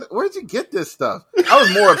where'd you get this stuff? I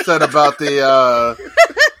was more upset about the. I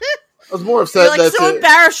was more upset. You're like so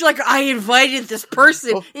embarrassed. You're like, I invited this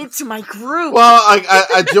person into my group. Well,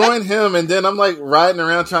 I joined him, and then I'm like riding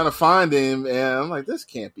around trying to find him, and I'm like, this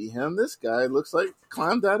can't be him. This guy looks like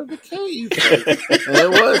climbed out of a cave, and it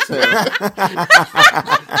was him.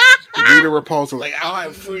 Rita Repulsa, like, oh,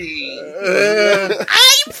 I'm free.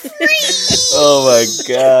 I'm free. Oh my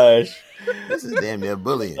gosh! This is damn near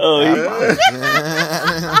bullying. Oh,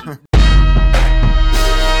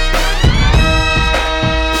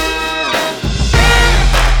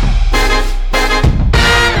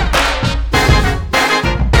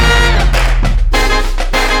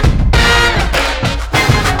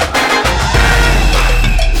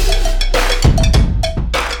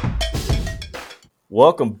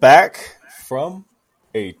 Welcome back from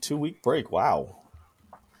a 2-week break. Wow.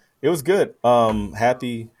 It was good.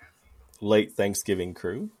 Happy late Thanksgiving,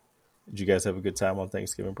 crew. Did you guys have a good time on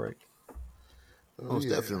Thanksgiving break? Most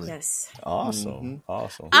definitely. Yes. Awesome. Mm-hmm.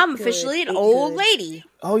 Awesome. I'm officially an old lady.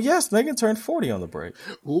 Oh, yes. Megan turned 40 on the break.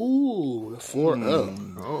 Ooh,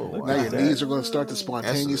 4-0. Oh, Now your knees are going to start to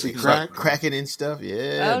spontaneously crack. Cracking and stuff.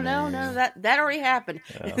 Yeah. Oh, no, that already happened.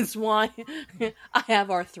 Yeah. That's why I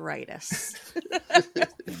have arthritis. At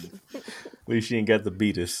least she ain't got the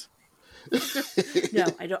beatus. No,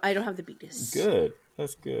 I don't have the beatus. Good.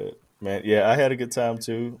 That's good. Man, yeah, I had a good time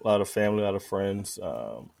too. A lot of family, a lot of friends.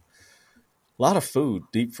 A lot of food,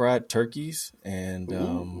 deep fried turkeys, and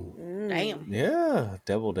Damn. yeah,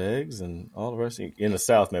 deviled eggs, and all the rest. In the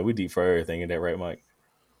South, man, we deep fry everything. Ain't that right, Mike?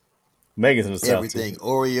 Megan's in the South Everything. too.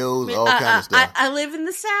 Oreos, all kind of stuff. I live in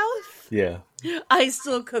the South. Yeah. I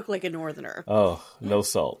still cook like a Northerner. Oh, no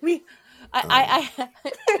salt. I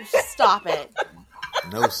stop it.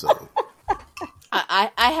 No soap.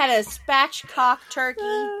 I had a spatchcock turkey.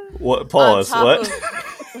 What? Pause. What?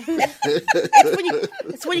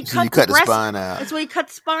 It's when you So cut the spine out. It's when you cut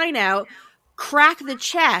the spine out, crack the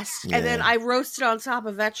chest, and then I roast it on top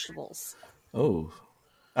of vegetables. Oh,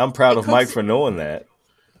 I'm proud of Mike for knowing that.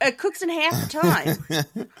 It cooks in half the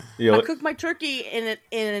time. You know, I cooked my turkey in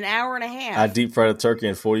an hour and a half. I deep fried a turkey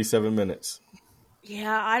in 47 minutes.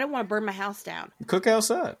 Yeah, I don't want to burn my house down. Cook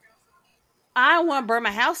outside. I don't want to burn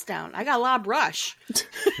my house down. I got a lot of brush.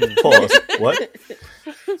 Pause. What?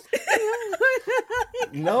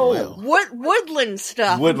 No. Woodland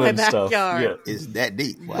stuff Woodland in my stuff. backyard. Yeah. It's that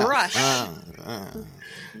deep. Wow. Brush.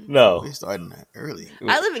 No. We're starting that early.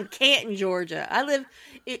 I live in Canton, Georgia.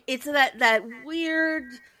 It's that weird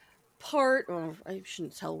part. Oh, I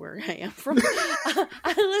shouldn't tell where I am from.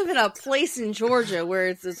 I live in a place in Georgia where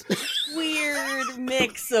it's this weird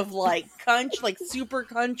mix of like super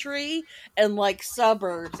country and like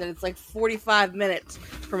suburbs, and it's like 45 minutes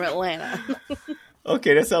from Atlanta.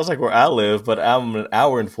 Okay, that sounds like where I live, but I'm an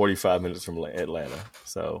hour and 45 minutes from Atlanta.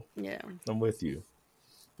 So Yeah. I'm with you.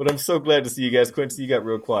 But I'm so glad to see you guys. Quincy, you got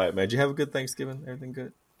real quiet, man. Did you have a good Thanksgiving? Everything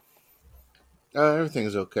good?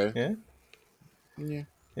 Everything's okay. Yeah? Yeah.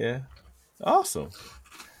 Yeah. Awesome.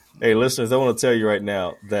 Hey, listeners, I want to tell you right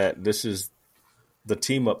now that this is the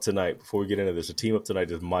team up tonight. Before we get into this, the team up tonight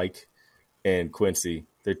is Mike and Quincy.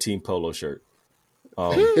 Their team polo shirt.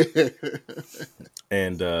 And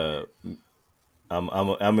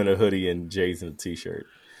I'm in a hoodie and Jay's in a t-shirt.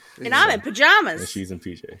 And I'm in pajamas. And she's in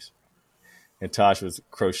PJs. And Tosh was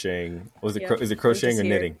crocheting. Is it crocheting or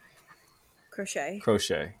here. knitting? Crochet.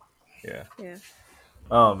 Yeah. Yeah.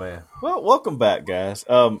 Oh man. Well, welcome back, guys.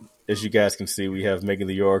 As you guys can see, we have Megan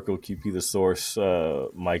the Oracle, QP the Source,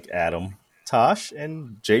 Mike Adam, Tosh,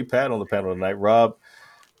 and Jay Pat on the panel tonight. Rob,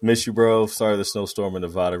 miss you, bro. Sorry the snowstorm in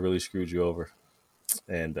Nevada really screwed you over.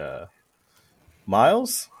 And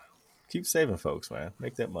Miles, keep saving folks, man.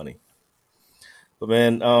 Make that money. But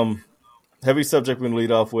man, heavy subject we're gonna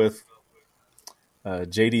lead off with.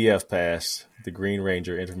 JDF passed, the Green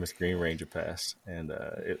Ranger, infamous Green Ranger passed, and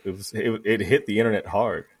it hit the internet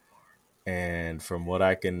hard. And from what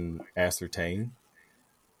I can ascertain,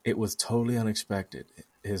 it was totally unexpected.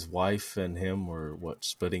 His wife and him were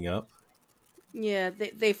splitting up. Yeah,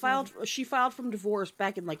 they filed. She filed from divorce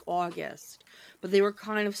back in like August, but they were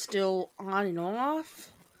kind of still on and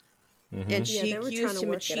off. Mm-hmm. And she they were accused trying to him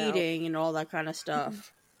of work it out. cheating and all that kind of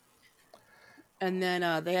stuff. And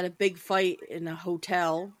then they had a big fight in a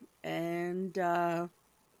hotel, and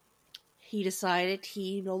he decided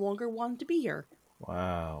he no longer wanted to be here.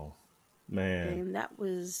 Wow, man! And that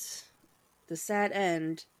was the sad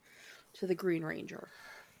end to the Green Ranger.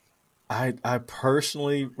 I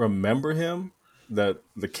personally remember him, the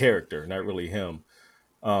character, not really him.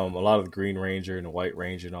 A lot of the Green Ranger and the White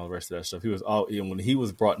Ranger and all the rest of that stuff. He was when he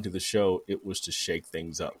was brought into the show, it was to shake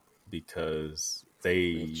things up because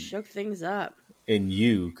It shook things up. in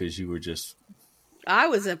you because you were just I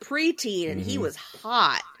was a preteen and he was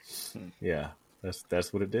hot. yeah.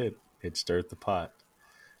 That's what it did. It stirred the pot.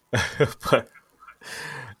 But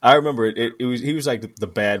I remember it was he was like the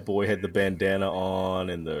bad boy, had the bandana on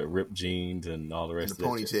and the ripped jeans and all the rest the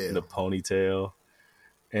of that. ponytail. And the ponytail.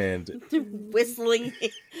 And Whistling,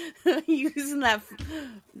 using that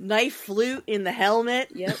knife flute in the helmet.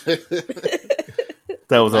 Yep.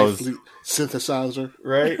 that was always Flute synthesizer.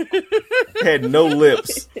 right. Had no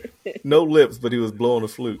lips, but he was blowing a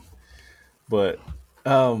flute. But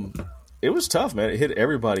it was tough, man. It hit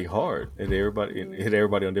everybody hard. It hit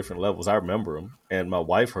everybody on different levels. I remember him, and my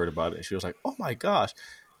wife heard about it, and she was like, "Oh my gosh,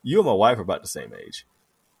 you and my wife are about the same age."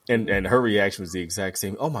 And her reaction was the exact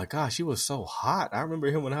same. Oh my gosh, he was so hot. I remember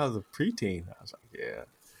him when I was a preteen. I was like, yeah.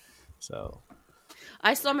 So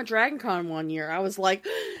I saw him at Dragon Con one year. I was like,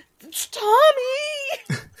 it's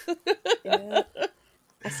Tommy! Yeah.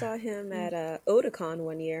 I saw him at Otakon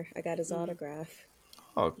one year. I got his autograph.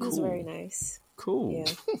 oh, It was cool, very nice. cool,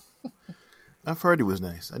 Yeah. I've heard he was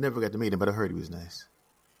nice. I never got to meet him, but I heard he was nice.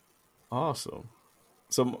 awesome.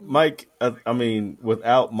 So, Mike, I mean,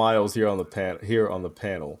 without Miles here on the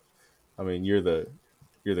panel, I mean, you're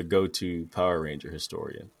the go-to Power Ranger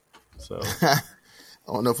historian. So, I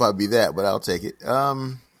don't know if I'd be that, but I'll take it.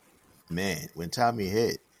 Man, when Tommy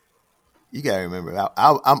hit, you gotta remember,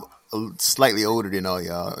 I'm slightly older than all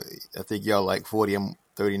y'all. I think y'all like 40. I'm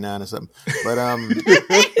 39 or something. But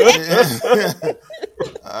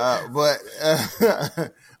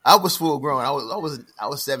I was full grown. I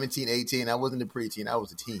was 17, 18. I wasn't a preteen. I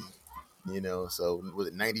was a teen. So was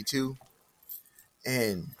it 92?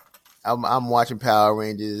 And I'm watching Power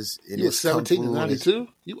Rangers. You were 17 in 92?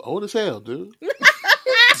 You old as hell, dude.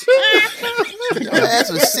 Your ass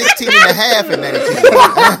was 16 and a half in 92.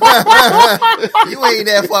 You ain't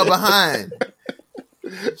that far behind.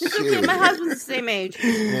 It's okay, my husband's the same age.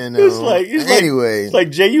 it's like Anyway. it's like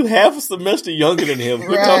Jay, you half a semester younger than him.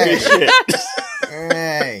 We're Right. talking shit.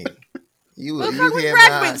 Right. You Well, we came graduated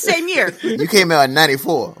out, the same year. you came out in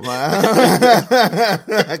 94.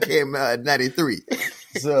 I came out in 93.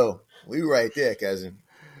 So we right there, cousin.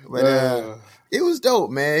 But it was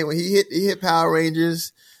dope, man. When he hit Power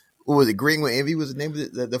Rangers. What was it? Green with Envy was the name of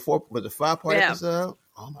the 5-part episode.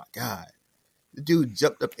 Oh my god. The dude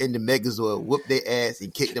jumped up in the Megazord, whooped their ass,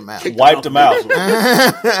 and kicked them out. Wiped him out.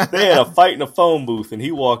 They had a fight in a phone booth, and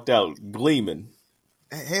he walked out gleaming.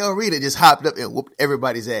 Hell, Rita just hopped up and whooped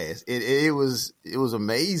everybody's ass. It was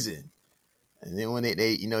amazing. And then when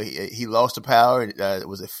they he lost the power, it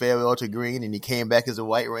was a farewell to Green, and he came back as a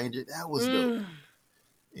White Ranger. That was dope.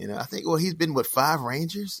 I think he's been with 5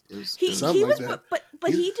 Rangers. He Something was, like that.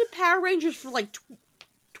 but he did Power Rangers for like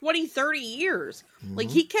 20, 30 years. Mm-hmm. Like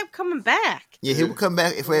he kept coming back. Yeah, he would come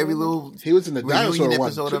back for every little. He was in the reunion dinosaur one,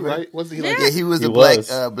 episode too, of it. right? Wasn't he like Yeah, he was He the was.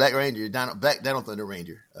 Black Ranger, Black Dino Thunder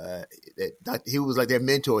Ranger. He was like their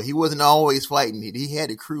mentor. He wasn't always fighting. He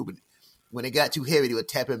had a crew, but when it got too heavy, they would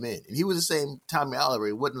tap him in. And he was the same Tommy Oliver.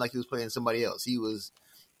 It wasn't like he was playing somebody else. He was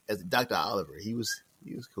as Dr. Oliver. He was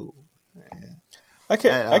cool. Yeah. I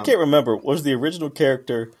can't remember. Was the original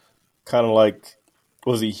character kind of like,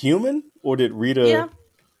 was he human, or did Rita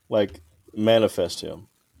like manifest him?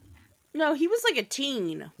 No, he was like a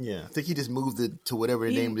teen. Yeah, I think he just moved it to whatever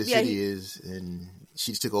the name of the city is, and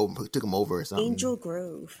she just took him over or something. Angel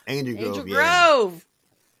Grove. Angel Grove. Angel Yeah. Grove.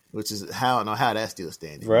 Which is how I don't know how that's still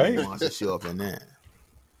standing. Right. He wants to show up in that.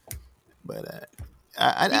 But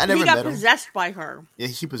I never He got met him. possessed by her. Yeah,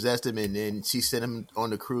 she possessed him, and then she sent him on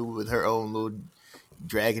the crew with her own little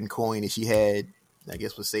dragon coin that she had. I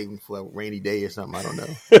guess was saving for a rainy day or something. I don't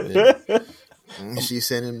know. And she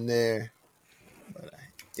sent him there. But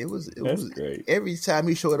it was great. Every time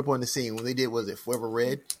he showed up on the scene, when they did, was it Forever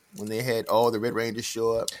Red? When they had all the Red Rangers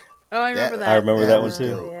show up. Oh, I remember that. I remember that one was too.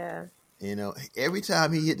 dope. Yeah. Every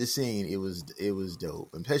time he hit the scene, it was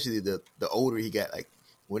dope. Especially the older he got, like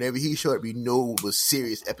whenever he showed up, it was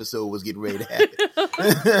serious episode was getting ready to happen.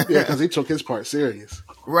 Yeah, because he took his part serious.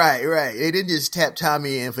 Right. They didn't just tap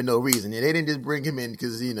Tommy in for no reason. They didn't just bring him in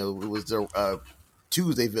because it was the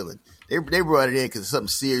Tuesday villain. They brought it in because something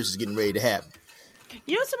serious was getting ready to happen.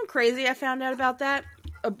 You know something crazy I found out about that?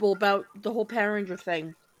 About the whole Power Ranger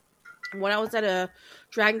thing? When I was at a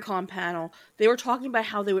Dragon Con panel, they were talking about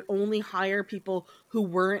how they would only hire people who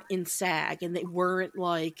weren't in SAG and they weren't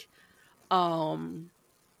like in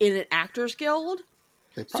an actors guild.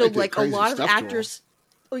 They So probably did like a crazy lot of stuff to him. actors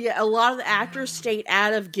a lot of the actors stayed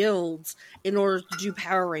out of guilds in order to do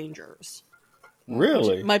Power Rangers.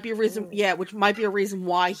 Really? Might be a reason which might be a reason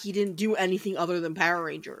why he didn't do anything other than Power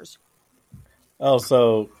Rangers. Oh,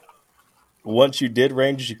 so once you did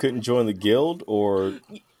Rangers, you couldn't join the guild, or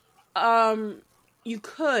You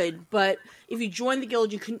could, but if you joined the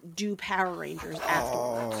guild, you couldn't do Power Rangers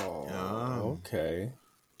afterwards. Oh, okay.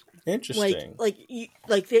 Interesting.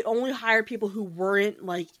 Like they only hired people who weren't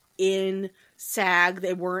like in SAG.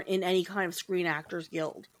 They weren't in any kind of Screen Actors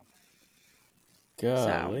Guild.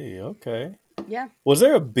 Golly, okay. Yeah. Was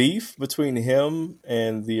there a beef between him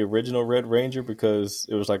and the original Red Ranger because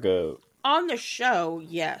it was like a On the show,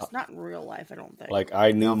 yes. Not in real life, I don't think. like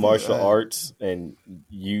I knew martial arts and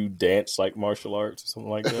you dance like martial arts or something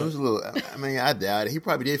like It was that? a little. I mean, I doubt it. He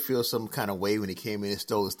probably did feel some kind of way when he came in and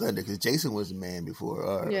stole his thunder because Jason was the man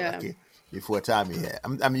before. Before Tommy had.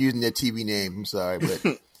 I'm using their TV name. I'm sorry,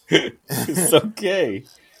 but It's okay.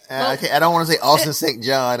 I don't want to say Austin St.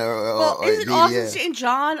 John or isn't the, Austin St.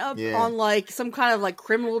 John up Yeah. on like some kind of like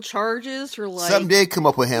criminal charges or like something did come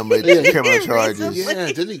up with him with Yeah. criminal charges. Yeah,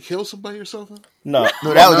 didn't he kill somebody or something? No.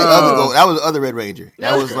 No, that was the other. That was the other Red Ranger.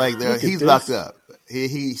 That was like Look at he's this. locked up.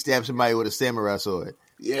 He stabbed somebody with a samurai sword.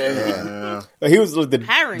 Yeah. He was like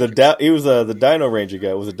Power Rangers. he was the Dino Ranger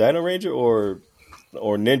guy. Was it Dino Ranger or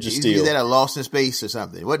Ninja He's Steel? either at a Lost in Space or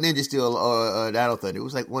something. What Ninja Steel or Dino Thunder? It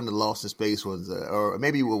was like one of the Lost in Space ones, or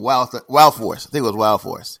maybe it was Wild Force. I think it was Wild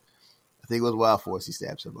Force. He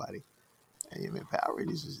stabbed somebody. And I mean, Power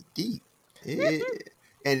Rangers is deep.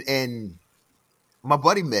 And my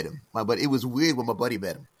buddy met him. It was weird when my buddy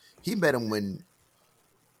met him. He met him when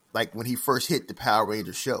he first hit the Power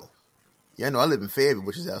Rangers show. Yeah, I know. I live in Fayetteville,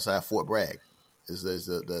 which is outside Fort Bragg. Is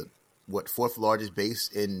the fourth largest base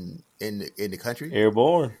in the country.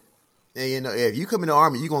 Airborne. And you know, if you come in the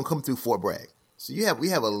Army, you're gonna come through Fort Bragg. So we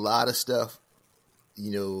have a lot of stuff,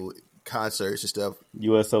 you know, concerts and stuff.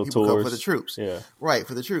 USO People tours come for the troops, Yeah. right?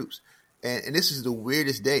 For the troops, and this is the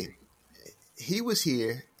weirdest day. He was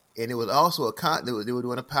here, and it was also they were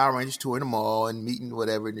doing a Power Rangers tour in the mall and meeting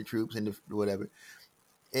whatever the troops and whatever.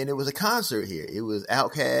 And it was a concert here. It was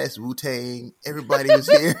Outkast, Wu-Tang. Everybody was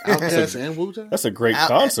here. Outkast and Wu-Tang? That's a great Out-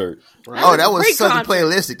 concert. Right. Oh, that was Great Southern concert.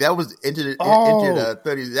 Playalistic. That was into the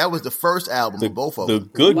 30s. That was the first album of both of The them.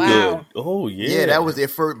 good. Wow. Oh yeah. Yeah, that was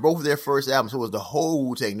both of their first albums. So it was the whole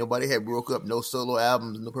Wu-Tang. Nobody had broke up, no solo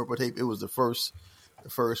albums, no Purple Tape. It was the first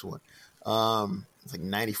one. It's like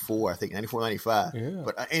 94, I think, 94, 95. Yeah.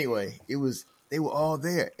 But anyway, they were all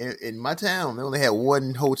there. In my town, they only had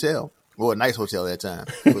one hotel. Well, a nice hotel at that time.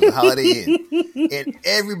 It was a Holiday Inn. And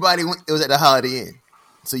everybody it was at the Holiday Inn.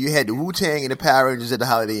 So you had the Wu-Tang and the Power Rangers at the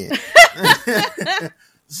Holiday Inn.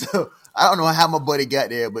 So I don't know how my buddy got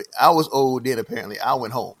there, but I was old then apparently. I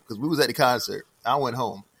went home because we was at the concert. I went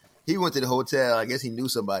home. He went to the hotel. I guess he knew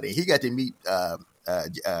somebody. He got to meet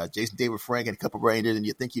Jason David Frank and a couple of Rangers, and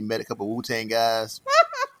you think he met a couple of Wu-Tang guys.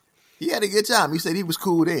 He had a good time. He said he was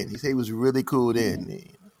cool then. He said he was really cool then.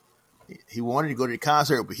 He wanted to go to the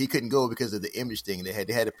concert, but he couldn't go because of the image thing. They had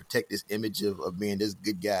to protect this image of being this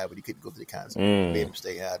good guy, but he couldn't go to the concert. Made him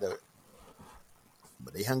stay out of it.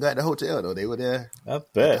 But they hung out at the hotel though. They were there I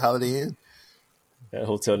at bet the Holiday Inn. that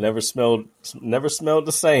hotel never smelled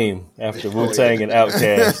the same after Wu-Tang and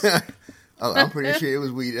Outkast. Oh, I'm pretty sure it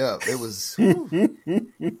was weed up. It was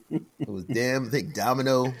damn. I think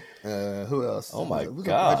Domino. Who else? Oh my It was a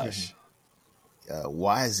bunch gosh. of,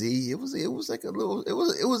 YZ. It was like a little. It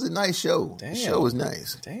was a nice show. Damn. The show was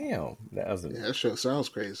nice. Damn. That was Yeah, that show sounds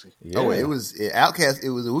crazy. yeah. Oh, it was Outkast. It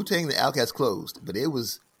was Wu-Tang. The Outkast closed, but it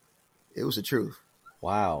was the truth.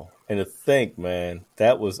 Wow. And to think, man,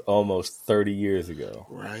 that was almost 30 years ago.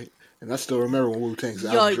 Right. And I still remember when Wu-Tang's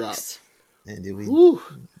album dropped. Yikes. And did we? Woo.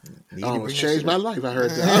 need I to almost bring changed that my life. I heard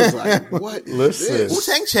that. I was like, what is Listen. this?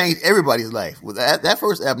 Wu-Tang changed everybody's life. With that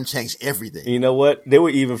first album changed everything. You know what? They were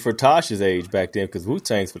even for Tasha's age back then because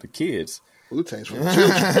Wu-Tang's for the kids. Wu-Tang's for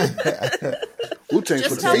the children. Wu-Tang's for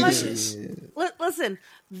Just the how much- babies. Listen,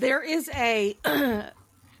 there is a.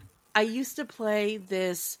 I used to play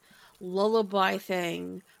this lullaby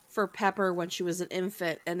thing for Pepper when she was an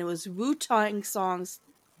infant, and it was Wu-Tang songs,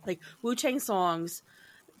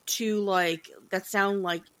 to like that sound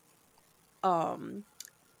like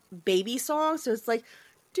baby songs. So it's like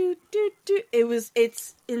do do do.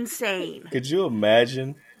 It's insane. Could you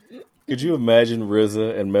imagine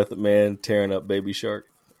RZA and Method Man tearing up Baby Shark?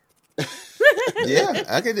 Yeah,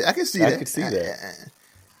 I can see I that. could see that.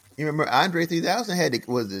 You remember Andre 3000 had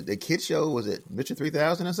the kid show? Was it Mr.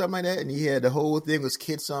 3000 or something like that? And he had the whole thing was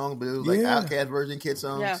kid songs, but it was like Yeah. Outkast version kid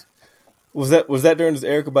songs. Yeah. Was that during his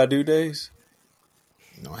Erykah Badu days?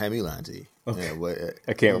 Don't have me lying to you. Okay. Yeah, but,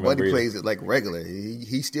 I can't my buddy remember either. plays it like regular.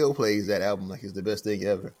 He still plays that album like it's the best thing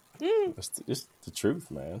ever. It's just the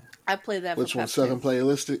truth, man. I played that. Which for one? Pepsi. Southern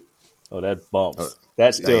Playalistic? Oh, that bumps. Oh,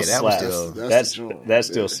 That still yeah, that was slaps. still- That's the joint that right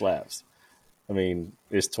still there. slaps. I mean,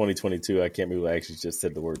 it's 2022. I can't believe I actually just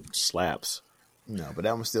said the word slaps. No, but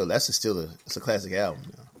that one's it's a classic album.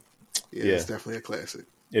 Yeah, it's definitely a classic.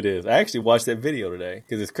 It is. I actually watched that video today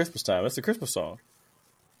because it's Christmas time. It's a Christmas song.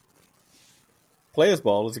 Players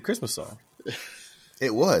Ball is a Christmas song.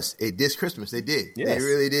 It was. It dissed Christmas. They did. Yes. They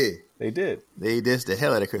really did. They did. They dissed the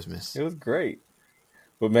hell out of Christmas. It was great.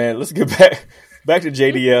 But man, let's get back to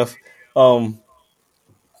JDF.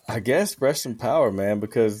 I guess rest in power, man,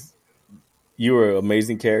 because you were an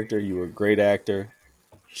amazing character. You were a great actor.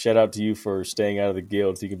 Shout out to you for staying out of the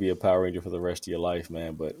guild so you can be a Power Ranger for the rest of your life,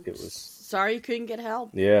 man. But it was... Sorry you couldn't get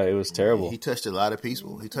help. Yeah, it was terrible. He touched a lot of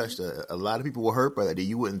people. He touched a lot of people were hurt by that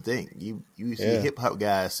you wouldn't think. You see hip hop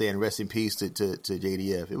guys saying rest in peace to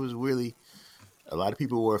JDF. It was really a lot of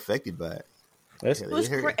people were affected by it. That's, It was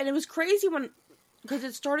and it was crazy because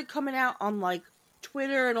it started coming out on like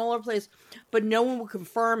Twitter and all over the place, but no one would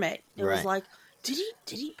confirm it. It was like, did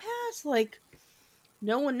he pass? Like,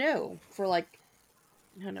 no one knew for like,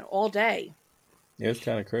 I don't know, all day. Yeah, it's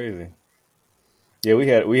kind of crazy. Yeah, we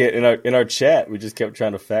had in our chat. We just kept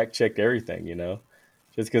trying to fact check everything. You know,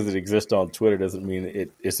 just because it exists on Twitter doesn't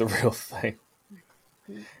mean it's a real thing.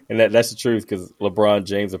 And that's the truth because LeBron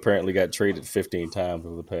James apparently got traded 15 times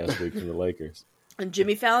over the past week from the Lakers. And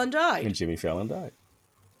Jimmy Fallon died.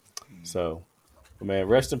 So, man,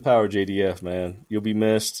 rest in power, JDF, man. You'll be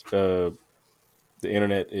missed. The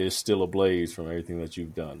internet is still ablaze from everything that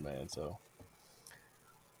you've done, man. So,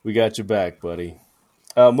 we got your back, buddy.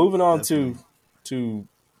 Moving on to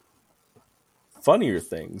funnier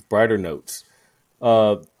things, brighter notes.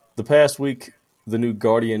 The past week, the new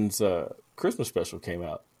Guardians Christmas special came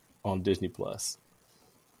out on Disney Plus.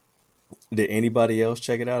 Did anybody else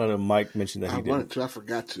check it out? I know Mike mentioned that he did. I wanted to. I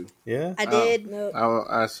forgot to. Yeah? I did. Nope.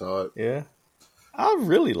 I saw it. Yeah. I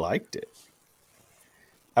really liked it.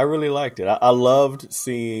 I loved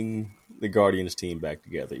seeing the Guardians team back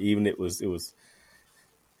together. Even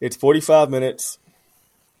it's 45 minutes.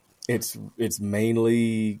 It's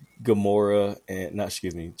mainly Gamora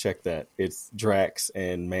and check that. It's Drax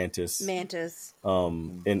and Mantis in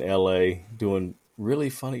LA doing really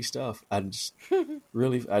funny stuff. I just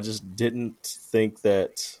didn't think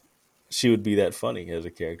that she would be that funny as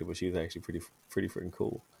a character, but she's actually pretty freaking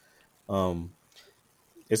cool.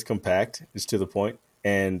 It's compact, it's to the point,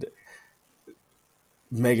 and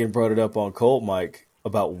Megan brought it up on Cold Mike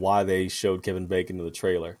about why they showed Kevin Bacon in the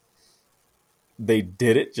trailer. They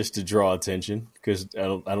did it just to draw attention because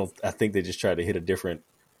I think they just tried to hit a different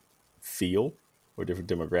feel or different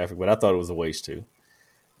demographic, but I thought it was a waste too.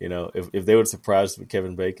 You know, if they would have surprised with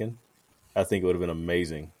Kevin Bacon, I think it would have been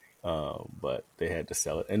amazing. But they had to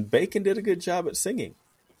sell it, and Bacon did a good job at singing.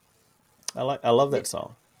 I love that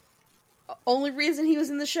song. Only reason he was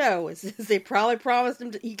in the show is they probably promised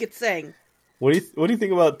him he could sing. What do you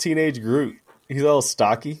think about Teenage Groot? He's all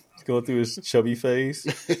stocky. He's going through his chubby phase.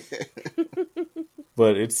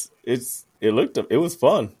 But it was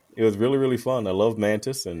fun. It was really, really fun. I love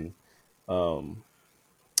Mantis, and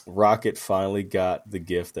Rocket finally got the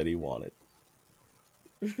gift that he wanted.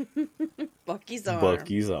 Bucky's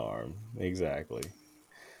arm. Exactly.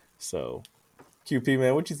 So, QP,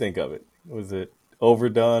 man, what'd you think of it? Was it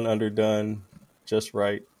overdone, underdone, just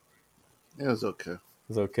right? It was okay. It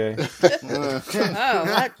was okay.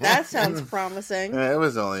 That sounds promising. Yeah, it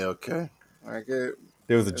was only okay. Like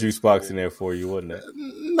there was a juice box in there for you, wasn't it?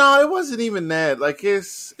 No, it wasn't even that. Like it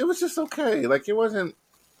was just okay. Like it wasn't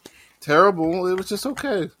terrible. It was just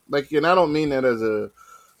okay. Like, and I don't mean that as a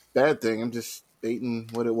bad thing. I'm just stating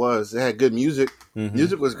what it was. It had good music. Mm-hmm.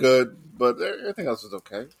 Music was good, but everything else was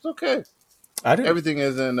okay. It's okay. Everything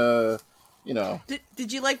isn't. You know.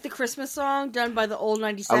 Did you like the Christmas song done by the old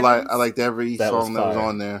 97s? I liked every song that was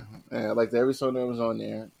on there. Yeah, I liked every song that was on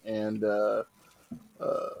there, and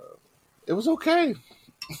it was okay.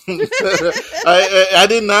 I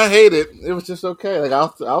did not hate it. It was just okay. Like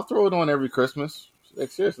I'll throw it on every Christmas. Like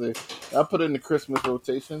seriously, I'll put it in the Christmas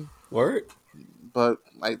rotation. Word. But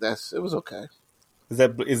like it was okay. Is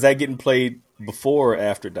that getting played before or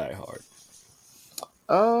after Die Hard?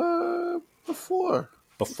 Before.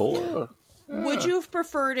 Before. Yeah. Would you have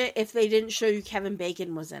preferred it if they didn't show you Kevin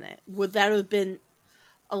Bacon was in it? Would that have been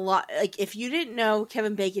a lot? Like, if you didn't know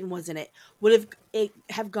Kevin Bacon was in it, would it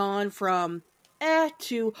have gone from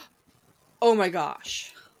to oh my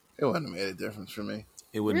gosh? It wouldn't have made a difference for me.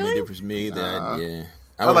 It wouldn't make a difference for me either.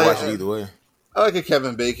 I would watch it either way. I like a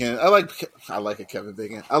Kevin Bacon. I like a Kevin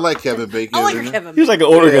Bacon. I like Kevin Bacon. I like a Kevin. He was like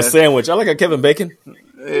ordering a sandwich. I like a Kevin Bacon.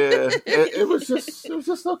 Yeah, it was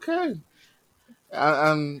just okay.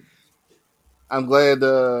 I'm glad.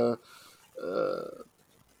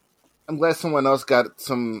 I'm glad someone else got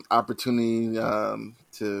some opportunity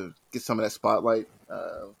to get some of that spotlight.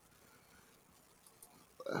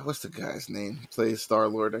 what's the guy's name? He plays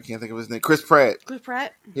Star-Lord. I can't think of his name. Chris Pratt. Chris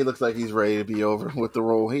Pratt. He looks like he's ready to be over with the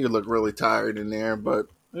role. He looked really tired in there, but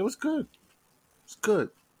it was good. It's good.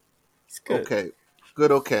 It's good. Okay.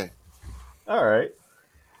 Good, okay. All right.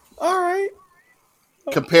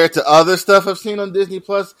 Compared to other stuff I've seen on Disney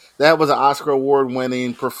Plus, that was an Oscar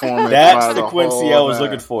award-winning performance. That's by the Quincy whole I was man.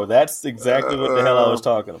 looking for. That's exactly what the hell I was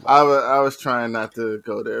talking about. I was trying not to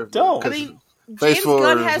go there. Don't. I mean, Face James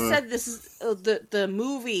forward, Gunn has said this is the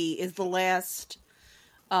movie is the last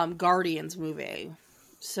Guardians movie.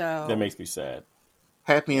 So That makes me sad.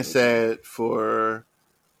 happy and sad for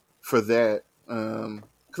that.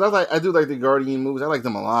 Because I do like the Guardian movies. I like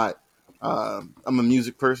them a lot. I'm a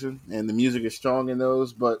music person, and the music is strong in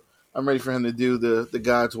those. But I'm ready for him to do the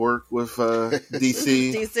God's work with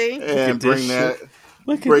DC DC. and bring that.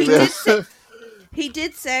 Look Bring He did that. He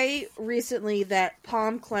did say recently that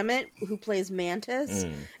Palm Clement, who plays Mantis,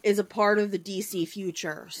 is a part of the DC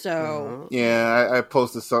future. So Yeah, I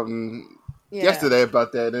posted something yeah. yesterday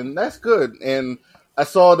about that, and that's good. And I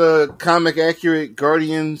saw the comic accurate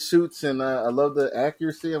Guardian suits, and I love the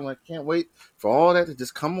accuracy. I'm like, can't wait for all that to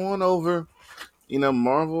just come on over. You know,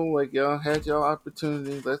 Marvel, like y'all had y'all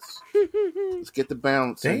opportunity. Let's get the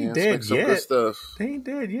balance. They in. ain't Let's dead make some yet. good stuff. They ain't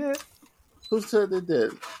dead yet. Who said they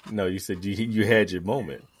did? No, you said you had your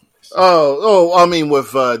moment. Oh, I mean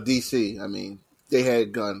with DC. I mean they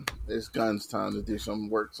had Gunn. It's Gunn's time to do some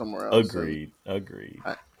work somewhere else. Agreed. I agree.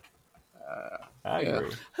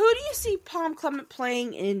 Who do you see Palm Clement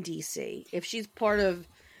playing in DC? If she's part of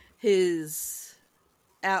his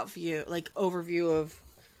overview of.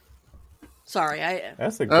 Sorry,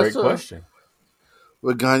 That's a great That's a- question.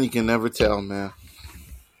 With Gunn, you can never tell, man.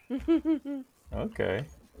 Okay.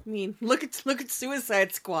 I mean, look at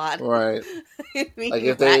Suicide Squad. Right. I mean, Like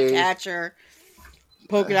if they- Ratcatcher,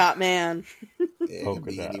 Polka Dot Man. Yeah, it Polka could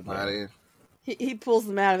be dot, anybody. He pulls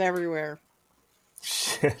them out of everywhere.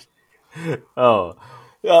 Shit. Oh,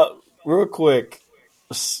 real quick,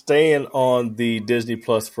 staying on the Disney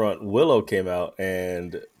Plus front, Willow came out,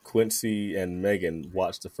 and Quincy and Megan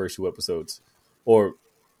watched the first 2 episodes, or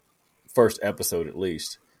first episode at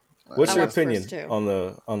least. What's I your watched the opinion first 2.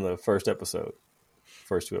 on the first episode?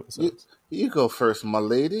 First 2 episodes. You go first, my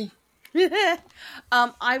lady.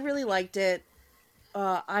 I really liked it.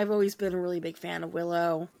 I've always been a really big fan of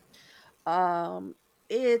Willow.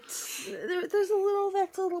 There's a little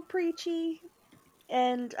that's a little preachy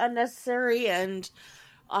and unnecessary, and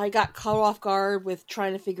I got caught off guard with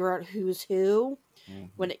trying to figure out who's who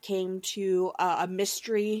when it came to a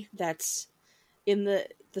mystery that's in the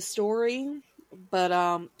story.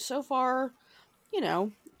 But so far,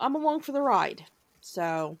 I'm along for the ride.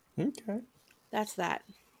 So Okay. that's that.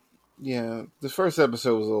 Yeah, the first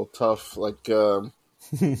episode was a little tough. Like, so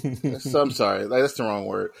I'm sorry, like, that's the wrong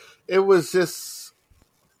word. It was just.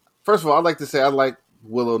 First of all, I'd like to say I like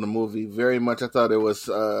Willow the movie very much. I thought it was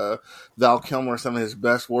Val Kilmer, some of his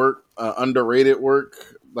best work, underrated work.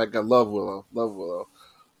 Like, I love Willow,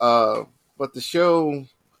 but the show,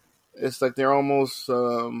 it's like they're almost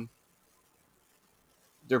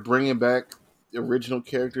they're bringing back the original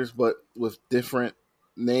characters, but with different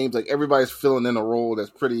names. Like, everybody's filling in a role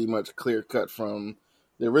that's pretty much clear cut from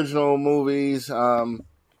the original movies.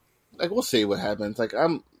 Like, we'll see what happens. Like,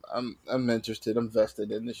 I'm interested. I'm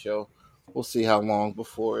vested in the show. We'll see how long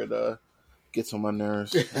before it gets on my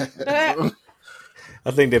nerves. I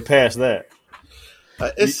think they're past that. You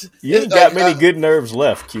ain't it's got many good nerves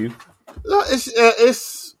left, Q. No,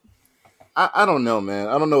 it's. I don't know, man.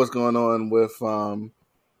 I don't know what's going on with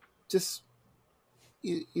just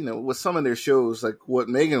with some of their shows. Like what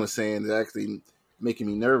Megan was saying is actually making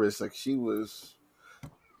me nervous. Like she was,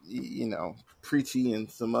 preachy and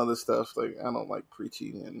some other stuff. Like I don't like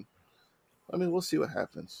preachy, and I mean we'll see what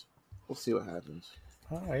happens.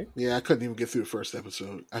 All right. Yeah, I couldn't even get through the first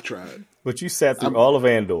episode. I tried. But you sat through all of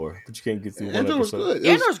Andor, but you can't get through one Andor was episode. good.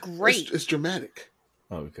 Andor's great. It's dramatic.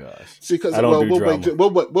 Oh gosh. See, because I don't do drama.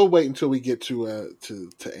 we'll wait until we get to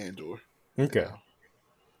Andor. Okay.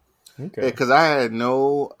 Yeah, because I had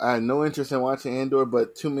no interest in watching Andor,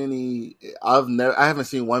 but too many. I haven't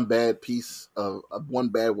seen one bad piece of one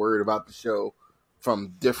bad word about the show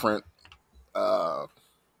from different,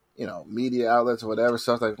 media outlets or whatever.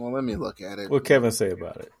 So I was like, well, let me look at it. What Kevin say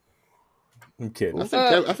about it? I'm kidding. I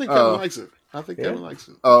think Kevin likes it. I think Kevin likes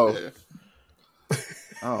it. Oh. Yeah.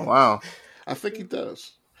 Oh wow! I think he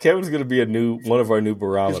does. Kevin's gonna be one of our new He's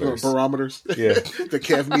barometers. got barometers. Yeah. The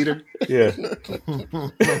Kev meter. Yeah.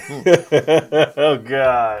 Oh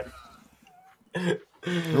God.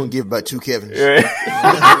 We're gonna give about 2 Kevins.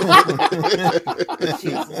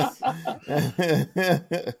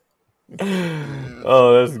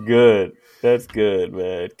 Oh, that's good. That's good,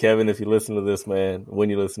 man. Kevin, if you listen to this, man, when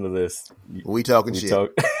you listen to this, We talking we shit. talk.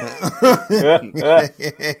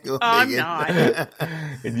 I'm not.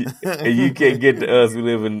 And you can't get to us. We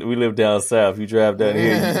live down south. You drive down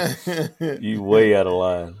here, you way out of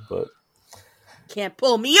line. But Can't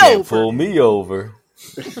pull me can't over. pull me over.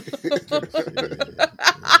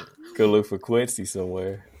 Go look for Quincy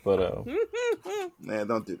somewhere. But Man,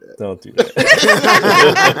 don't do that. don't do that.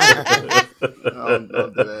 Don't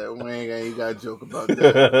do that. We ain't got, you got to joke about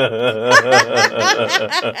that.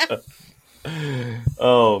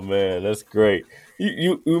 Oh man, that's great.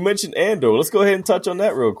 You mentioned Andor. Let's go ahead and touch on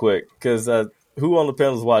that real quick because who on the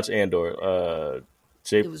panels watch Andor?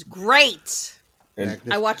 Jay It was great. and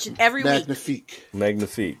I watch it every week. Magnifique.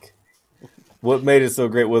 Magnifique. What made it so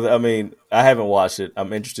great with it? I mean, I haven't watched it.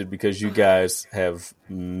 I'm interested because you guys have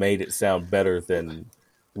made it sound better than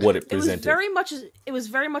what it It was presented.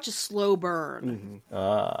 very much a slow burn.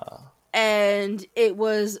 Mm-hmm. And it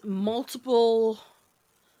was multiple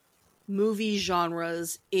movie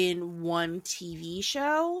genres in one TV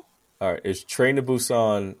show. All right, is Train to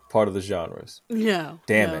Busan part of the genres? No.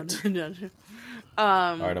 Damn no, it. No.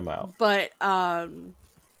 All right, I'm out. But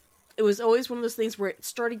it was always one of those things where it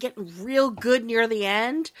started getting real good near the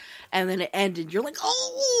end, and then it ended. You're like,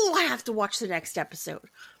 oh, I have to watch the next episode.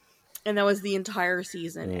 And that was the entire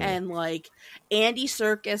season. And like Andy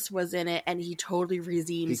Serkis was in it, and he totally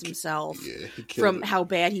redeems himself He from killed how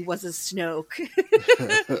bad he was as Snoke.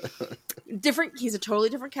 He's a totally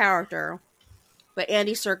different character. But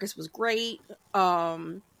Andy Serkis was great.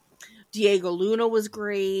 Diego Luna was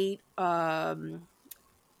great.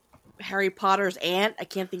 Harry Potter's aunt, I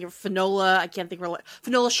can't think of Finola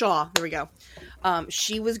Shaw. There we go.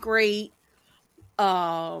 She was great.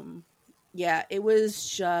 Yeah, it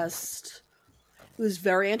was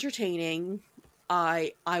very entertaining.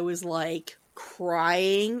 I was like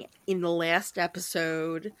crying in the last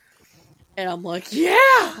episode, and I'm like,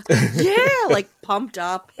 yeah, like pumped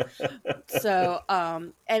up. So,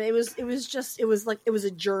 and it was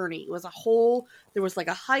a journey. It was there was like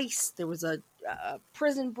a heist, there was a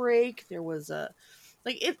prison break, there was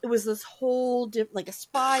it was this whole like a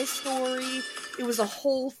spy story. It was a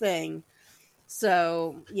whole thing.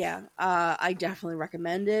 So yeah, I definitely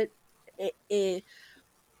recommend it. It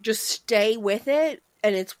just stay with it,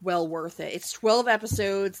 and it's well worth it. It's 12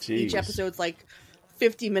 episodes. Jeez. Each episode's like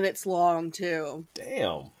 50 minutes long too.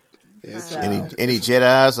 Damn. Yeah, So- Any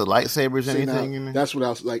Jedis or lightsabers, See, now, anything? in there? that's what I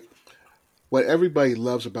was like. What everybody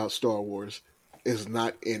loves about Star Wars is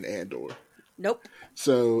not in Andor. Nope.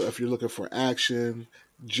 So if you're looking for action,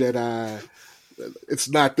 Jedi, it's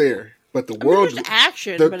not there. But the I mean, world, there's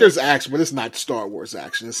action, but there's it's- action, but it's not Star Wars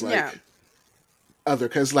action. It's like Yeah.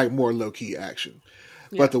 because it's like more low key action.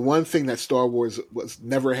 Yeah. But the one thing that Star Wars was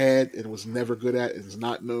never had and was never good at and is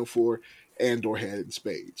not known for, Andor had in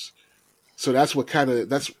spades. So that's what kind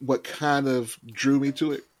of drew me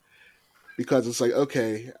to it, because it's like,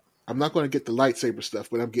 okay, I'm not going to get the lightsaber stuff,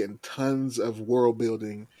 but I'm getting tons of world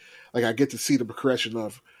building. Like I get to see the progression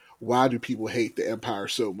of why do people hate the Empire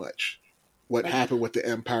so much? What happened with the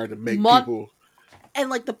Empire to make people And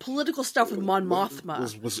like the political stuff with Mon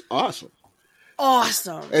Mothma. was awesome.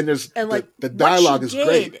 Awesome. And there's And, like, the what dialogue she is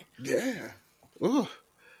great. did. Yeah. Ugh.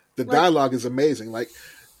 The dialogue is amazing. Like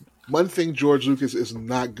one thing George Lucas is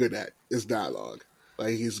not good at is dialogue.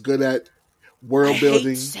 Like he's good at world I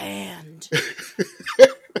building. hate sand.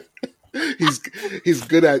 He's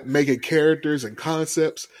good at making characters and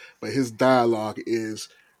concepts, but his dialogue is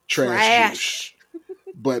trash.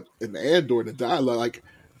 But in Andor, the dialogue, like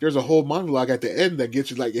there's a whole monologue at the end that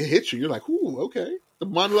gets you, like it hits you. You're like, ooh, okay. The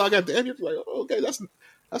monologue at the end, you're like, oh, okay, that's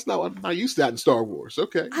not what I'm not used to that in Star Wars.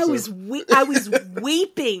 Okay, I was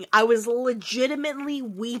weeping. I was legitimately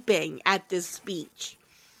weeping at this speech.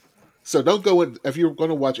 So don't go in if you're going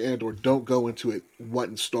to watch Andor. Don't go into it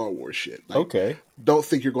wanting Star Wars shit. Like, Okay. Don't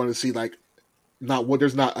think you're going to see like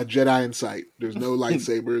there's not a Jedi in sight. There's no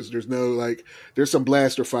lightsabers. There's no like. There's some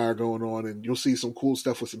blaster fire going on, and you'll see some cool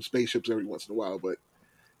stuff with some spaceships every once in a while. But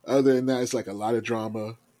other than that, it's like a lot of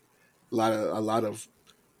drama, a lot of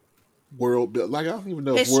world build. Like I don't even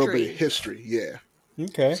know if world building history. Yeah.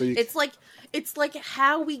 Okay. So It's like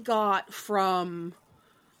how we got from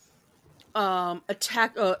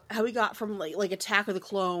Attack of the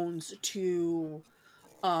Clones to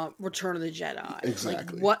Return of the Jedi.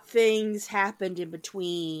 Exactly. Like what things happened in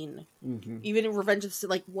between, Mm-hmm. even in Revenge of the Sith,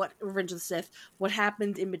 like what Revenge of the Sith, what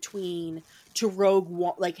happened in between to Rogue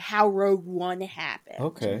One, like how Rogue One happened.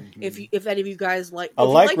 Okay. If any of you guys like, I if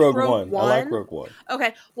you like liked Rogue One. I like Rogue One.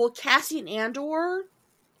 Okay, well, Cassian Andor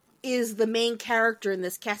is the main character in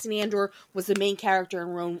this. Cassian Andor was the main character in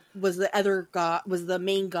Rogue. Was the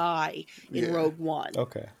main guy in Rogue One.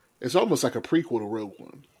 Okay. It's almost like a prequel to Rogue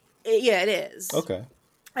One. Yeah, it is. Okay.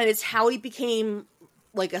 And it's how he became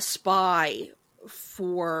like a spy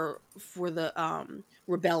for the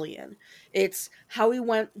rebellion. It's how he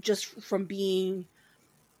went just from being,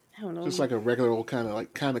 I don't know, Just like a regular old kind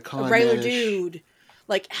of con a regular man-ish. dude,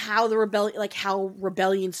 like how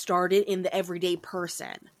rebellion started in the everyday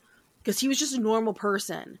person, because he was just a normal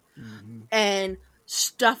person, and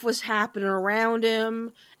stuff was happening around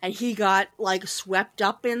him, and he got like swept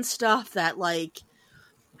up in stuff that, like,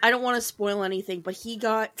 I don't want to spoil anything, but he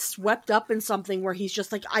got swept up in something where he's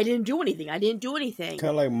just like, I didn't do anything. Kind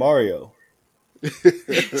of like Mario. He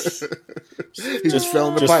just fell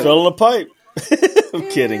in the Just pipe. fell in the pipe. I'm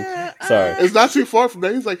kidding. Sorry. It's not too far from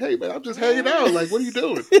there. He's like, hey, man, I'm just hanging out. Like, what are you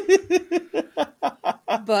doing?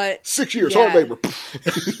 But 6 years, yeah. hard labor.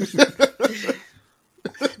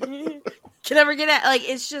 Can never get at, like,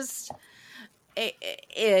 it's just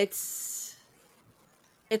it's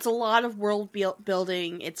a lot of world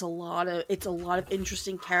building. It's a lot of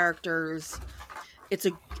interesting characters. It's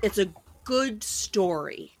a good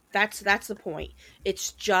story. That's the point.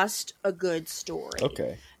 It's just a good story.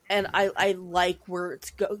 Okay. And I like where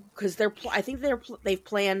it's because I think they've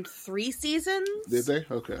planned 3 seasons. Did they?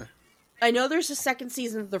 Okay. I know there's a second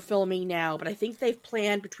season that they're filming now, but I think they've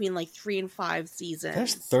planned between like 3 and 5 seasons.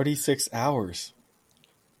 That's 36 hours.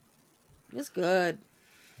 It's good.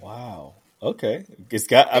 Wow. Okay. It's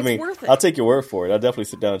worth it. I'll take your word for it. I'll definitely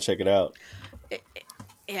sit down and check it out.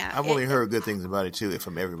 Yeah, I've only heard good things about it too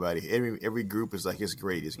from everybody. Every group is like, it's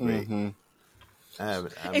great. It's great. Mm-hmm.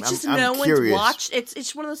 It's just I'm no curious. one's watched.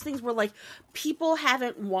 It's one of those things where like people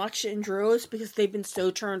haven't watched it in droves because they've been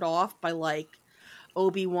so turned off by like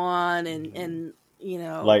Obi-Wan and you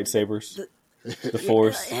know, Lightsabers. The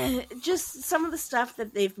Force. just some of the stuff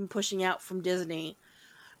that they've been pushing out from Disney.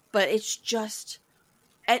 But it's just,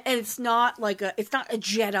 and it's not it's not a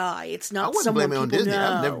Jedi. It's I not wouldn't someone blame it on people Disney.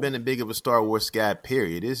 know. I've never been a big of a Star Wars guy,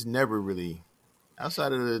 period. It's never really,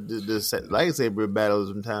 outside of the lightsaber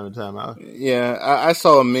battles from time to time. Yeah, I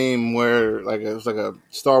saw a meme where like it was like a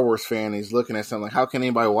Star Wars fan. He's looking at something like, "How can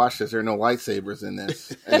anybody watch this? There are no lightsabers in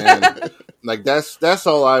this." And like that's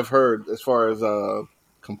all I've heard as far as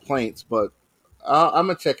complaints. But I'm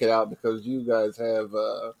gonna check it out because you guys have.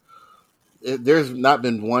 There's not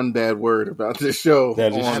been one bad word about this show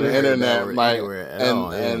That is on true. the internet, Mike, Anywhere at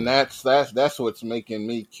all, and that's what's making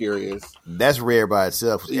me curious. That's rare by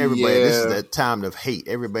itself. Everybody, this is Yeah. the time of hate.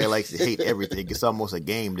 Everybody likes to hate everything. It's almost a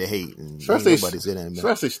game to hate, and Especially, nobody's in it.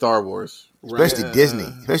 especially Star Wars. Especially Right.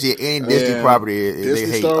 Disney, especially any Disney Yeah. property, Disney,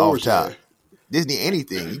 they hate Star off Wars, top. yeah. Disney,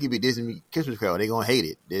 anything you could be Disney Christmas Carol, they gonna hate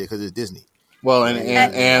it because it's Disney. Well, and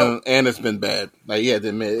it's been bad. Like, yeah, to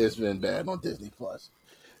admit it's been bad on Disney Plus.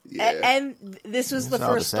 Yeah. And this was the It's all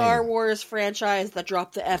the first Star same. Word franchise that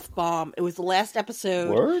dropped the F-bomb. It was the last episode.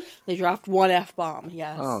 Word? They dropped one F-bomb.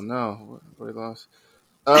 Yes. Oh no, we lost.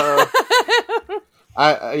 I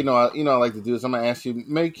like to do this. I'm gonna ask you,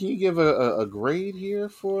 Meg, can you give a grade here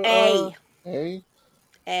for A. A?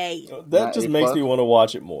 A. That Not just A makes plus? me want to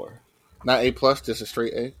watch it more. Not A plus, just a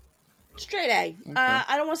straight A. Straight A.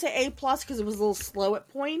 I don't want to say A plus because it was a little slow at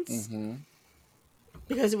points Mm-hmm.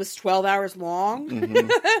 because it was 12 hours long. Mm-hmm.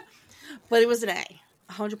 But it was an A.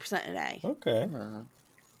 100% an A. Okay.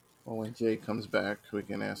 Well, when Jay comes back, we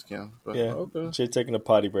can ask him. But Yeah. okay. Jay taking a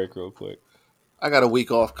potty break real quick. I got a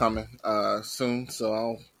week off coming soon, so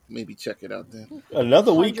I'll maybe check it out then.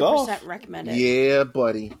 Another week 100% off. recommended. Yeah,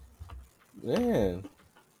 buddy. Man.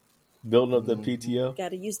 Building up the PTO. Got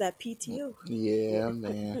to use that PTO. Yeah,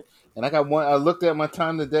 man. And I got one. I looked at my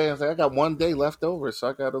time today. I was like, I got one day left over, so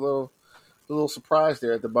I got a little surprise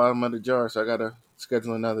there at the bottom of the jar. So I got to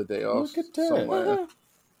schedule another day off. Look at that. somewhere.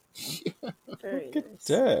 Very Look at nice.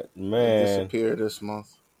 that, man. Disappear this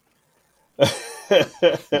month.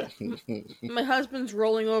 My husband's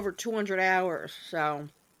rolling over 200 hours, so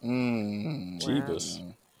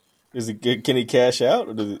Jeebus. Is it good? Can he cash out,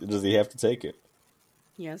 or does he have to take it?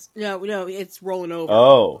 yes. No, it's rolling over.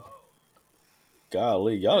 Oh,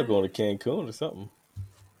 golly, y'all are going to Cancun or something.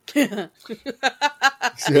 Is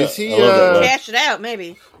he I love that line. Cash it out,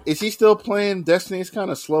 maybe. is he still playing Destiny? It's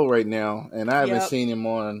kind of slow right now, and I haven't Yep. seen him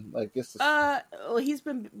on like it's. Well,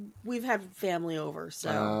 we've had family over,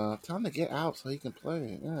 so. Time to get out so he can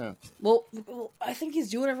play. Yeah. Well, I think he's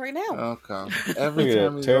doing it right now. Okay. Every Look at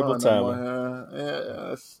time that, he's terrible on,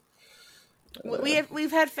 timing.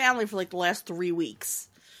 We've had family for like the last 3 weeks,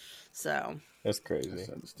 so. That's crazy. That's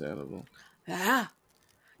understandable. Yeah,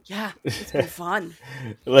 it's been fun.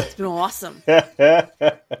 Let- It's been awesome. I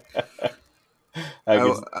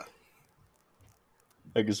guess,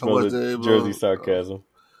 I can smell was the able- Jersey sarcasm.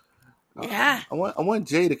 Yeah. I want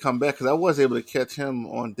Jay to come back because I was able to catch him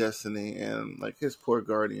on Destiny, and like his poor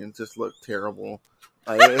Guardian just looked terrible.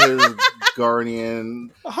 Like his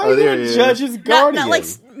Guardian. How Oh, you there gonna he is. judge his Not, Guardian?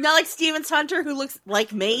 not like Stevens Hunter, who looks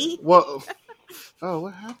like me. Well, oh,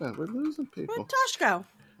 what happened? We're losing people. Where'd Tosh go?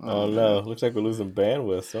 Oh no, looks like we're losing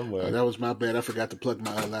bandwidth somewhere. That was my bad. I forgot to plug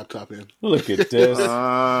my laptop in. Look at this.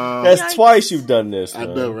 Yikes. That's twice you've done this. I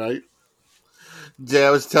man. know, right? Jay, I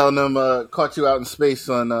was telling them, caught you out in space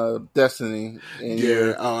on Destiny. And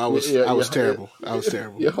Yeah. Oh, I was terrible. I was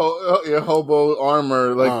terrible. Your hobo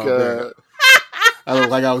armor, like, Oh, man. I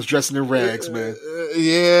looked like I was dressing in rags, man.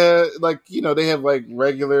 yeah, like, they have like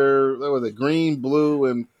regular, what was it, green, blue,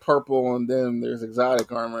 and purple, and then there's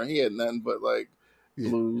exotic armor. He had nothing but like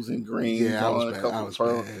blues and greens. Yeah, I on, was a bad. couple I was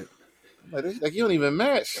purple. bad. Like, you don't even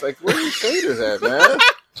match. Like, where are your shaders at,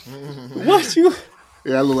 man? What you?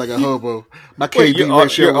 Yeah, I look like a hobo. My Wait, KD your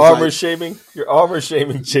ratio armor was shaming? Your armor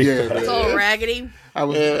shaming, Jake. Yeah, It's man. all raggedy. I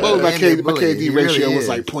was. Yeah. What was my Man, KD? My bully. He KD really ratio was is.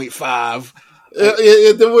 like 0.5.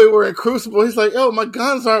 Then we were in Crucible. He's like, "Oh, my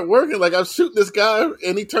guns aren't working. Like, I'm shooting this guy,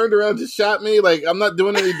 and he turned around and just shot me. Like, I'm not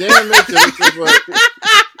doing any damage." And it's just like,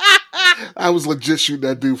 I was legit shooting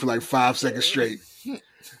that dude for like 5 seconds straight.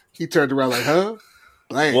 He turned around like, huh?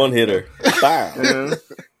 Blam. One hitter. Bow. yeah.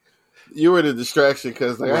 You were the distraction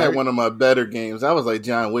because like I had Right. one of my better games. I was like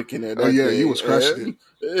John Wick in there. Oh, that yeah, day. you was crushing it.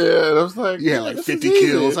 Yeah, and I was like, You had like this 50 is easy.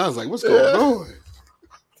 kills. I was like, what's going on?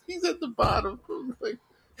 He's at the bottom. Like,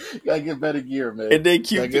 you gotta get better gear, man. And then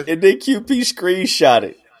I guess- QP screenshot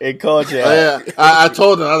it and called you out. Oh, yeah, I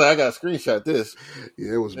told him I was like, I gotta screenshot this.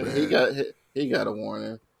 Yeah, it was And bad. he got a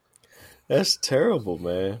warning. That's terrible,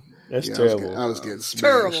 man. That's Yeah, terrible. I was getting smashed.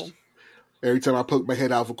 Terrible. Every time I poked my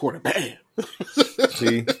head out of a corner, bam,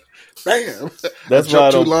 See, bam. that's I why I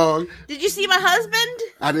jumped too don't. long. Did you see my husband?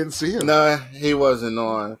 I didn't see him. No, he wasn't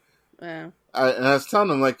on. Oh. And I was telling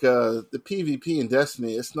him like the PvP in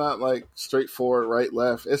Destiny, it's not like straightforward right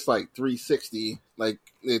left. It's like 360. Like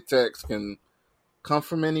the attacks can come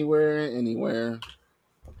from anywhere.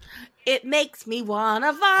 It makes me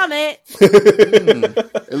wanna vomit.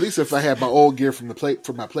 At least if I had my old gear from my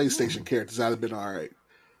PlayStation characters, I'd have been all right.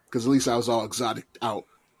 Because at least I was all exotic out.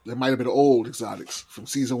 There might have been old exotics from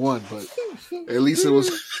season 1, but at least it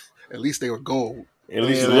was. At least they were gold. At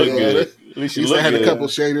least you Yeah, look yeah. good. At least At you least look I had good. a couple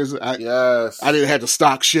shaders. Yes. I didn't have the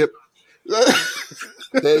stock ship.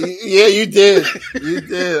 Yeah, you did. You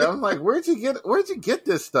did. I'm like, where'd you get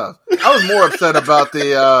this stuff? I was more upset about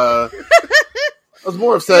the. I was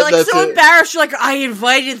more upset You're like that so embarrassed. You're like, I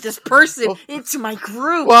invited this person into my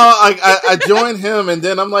group. Well, I joined him, and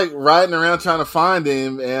then I'm like riding around trying to find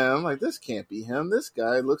him, and I'm like, this can't be him. This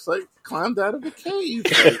guy looks like climbed out of a cave,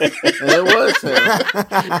 and it was him.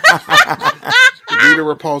 Rita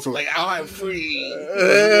Repulsa, like, oh, I'm free.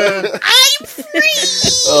 I'm free.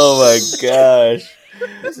 Oh my gosh.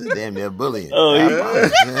 This is damn near bullying. Oh,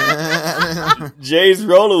 Jay's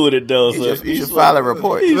rolling with it though. You So should file a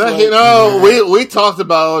report. he's Like, like- we talked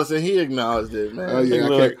about all this, and he acknowledged it, man. Oh,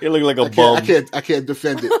 yeah. it looked like a I bum. can't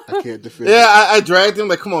defend it. I can't defend it. Yeah, I dragged him.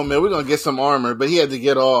 Like, come on, man, we're gonna get some armor, but he had to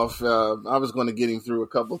get off. I was going to get him through a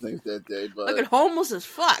couple things that day, but Looking homeless as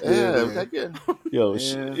fuck. yeah, Yeah. like, yeah.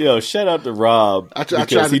 Yo, shout out to Rob I because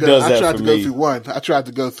tried he to does go. I that tried for to go me. through one. I tried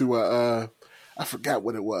to go through I forgot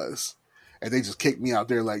what it was, and they just kicked me out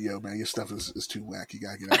there. Like, yo, man, your stuff is too whack. You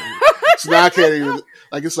gotta get out of here. So now I can't even.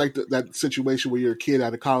 Like, it's like that situation where you're a kid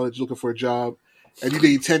out of college looking for a job, and you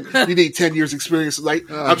need 10 years experience. Like,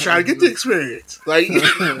 I'm trying to get the experience. Like,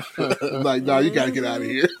 I'm like, no, you gotta get out of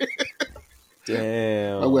here.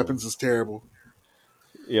 Damn. My weapons is terrible.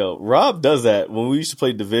 Yo, Rob does that. When we used to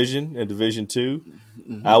play Division and Division 2,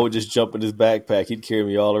 I would just jump in his backpack. He'd carry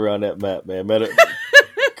me all around that map, man.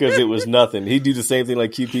 Because it was nothing. He'd do the same thing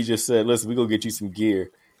like QP just said. Listen, we go get you some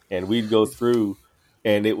gear. And we'd go through,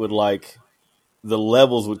 and it would like, the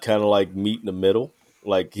levels would kind of like meet in the middle.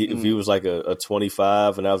 Like if he was like a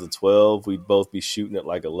 25 and I was a 12, we'd both be shooting at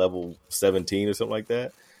like a level 17 or something like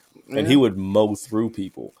that. And he would mow through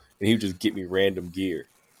people, and he would just get me random gear.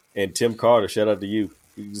 And Tim Carter, shout out to you.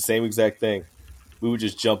 The same exact thing. We would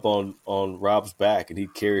just jump on Rob's back, and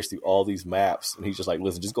he'd carry us through all these maps. And he's just like,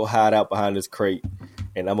 listen, just go hide out behind this crate,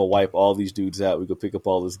 and I'm going to wipe all these dudes out. We go pick up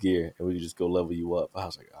all this gear, and we just go level you up. I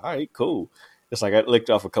was like, all right, cool. It's like I licked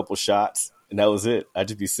off a couple shots, and that was it. I'd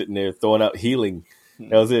just be sitting there throwing out healing.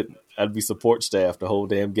 That was it. I'd be support staff the whole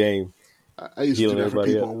damn game. I used to do Healing that for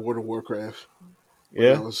everybody people up. on World of Warcraft.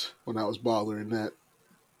 Yeah. When I was baller in that.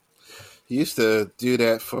 He used to do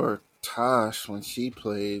that for Tosh when she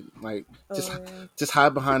played. Like, Oh, yeah. just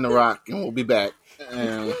hide behind the rock and we'll be back.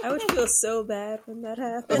 And, I would feel so bad when that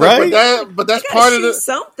happened. Right? but that's I gotta part of shoot the.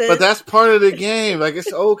 something. But that's part of the game. Like,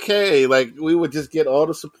 it's okay. Like, we would just get all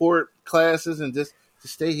the support classes and just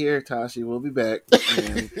stay here, Tashi. We'll be back.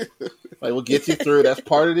 And, like, we'll get you through. That's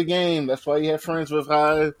part of the game. That's why you have friends with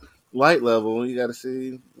high light level. You got to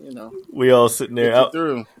see, We all sitting there. get you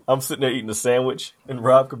through. I'm sitting there eating a sandwich, and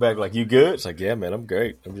Rob come back like, "You good?" It's like, "Yeah, man, I'm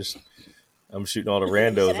great. I'm shooting all the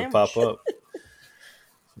randos that pop up."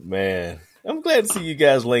 Man, I'm glad to see you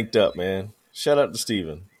guys linked up, man. Shout out to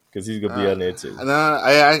Steven, because he's gonna be on there too. No,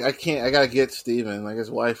 I can't. I gotta get Steven. Like, his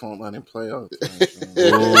wife won't let him play all the time.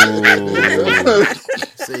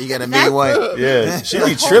 So you got a mean wife. Yeah, she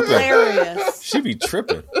be tripping. Hilarious. She be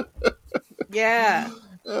tripping. Yeah.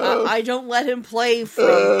 I don't let him play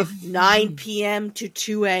from 9 p.m. to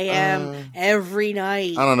 2 a.m. every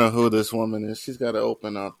night. I don't know who this woman is. She's got to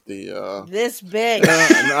open up the. This big.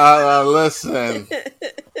 Listen.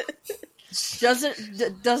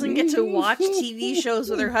 Doesn't get to watch TV shows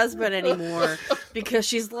with her husband anymore because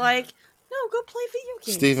she's like, no, go play video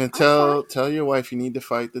games. Steven, I'm fine. tell your wife you need to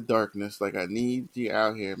fight the darkness. Like, I need you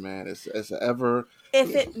out here, man. It's ever.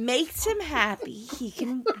 If it makes him happy, he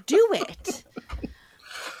can do it.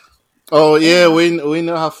 Oh yeah, we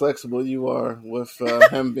know how flexible you are with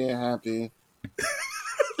him being happy.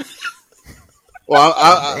 Well,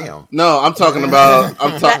 Damn. no, I'm talking about.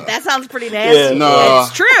 That sounds pretty nasty. Yeah. No.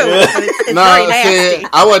 It's true. But it's very No, nasty. see,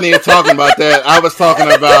 I wasn't even talking about that. I was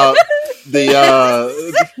talking about the.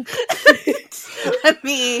 I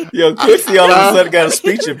mean, Yo, Chrissy all of a sudden got a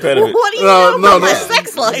speech impediment. what do you No, know no, about my no.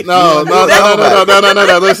 sex life? No.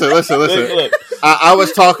 Listen. Look, I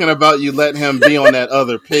was talking about you letting him be on that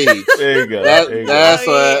other page. there you go. That, There you go.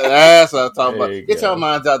 that's what I'm talking There about. you Get go. your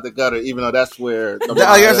minds out the gutter, even though that's where. Oh,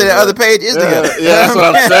 you're gonna say the other page is together. Yeah, that's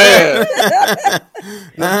what I'm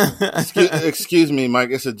saying. Excuse me, Mike.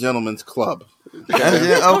 It's a gentleman's club. Okay,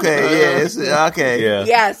 yeah, it's, okay, Yeah.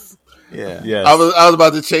 Yes. yeah. Yes. I was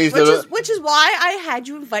about to change Which is why I had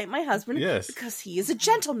you invite my husband. Yes. Because he is a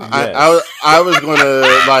gentleman. Yes. I was gonna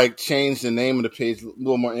like change the name of the page a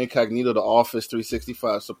little more incognito to Office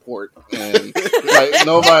 365 support, and like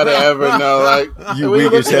nobody ever know. Like, You we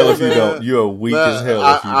weak as look hell at if you it, don't. man. You are weak But as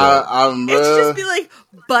hell if you don't. I'm It's just be like,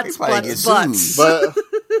 butts, They probably butts, get butts. sued.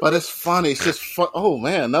 but it's funny. It's just fun. Oh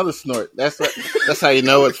man, another snort. That's how you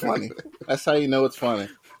know it's funny. That's how you know it's funny.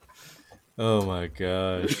 Oh my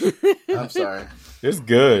gosh. I'm sorry. It's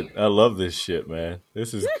good. I love this shit, man.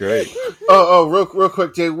 This is great. Oh, real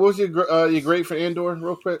quick, Jay. What was your grade for Andor?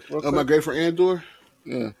 Real quick. My grade for Andor,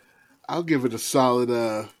 Yeah. I'll give it a solid.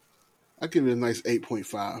 I'll give it a nice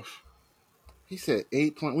 8.5. He said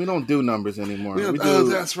 8 point. We don't do numbers anymore. We don't- We oh, do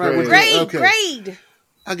that's right. grades. Grade, Okay. grade.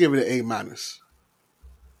 I'll give it an A minus.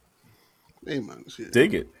 A minus. Yeah.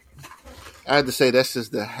 Dig it. I had to say that's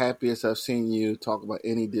just the happiest I've seen you talk about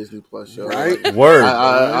any Disney Plus show. Right? Like, Word.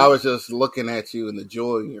 I was just looking at you and the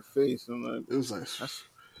joy in your face. I'm like, It was like,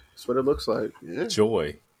 that's what it looks like. yeah,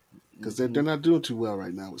 Joy. because they're not doing too well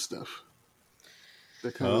right now with stuff.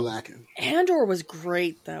 They're kind of Oh. lacking. Andor was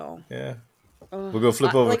great, though. Yeah. We're gonna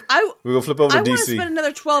flip over. Like, I We're gonna flip over want to to DC. spend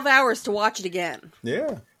another 12 hours to watch it again.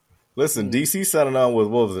 Yeah. Listen, DC signing on with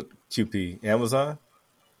what was it? QP Amazon.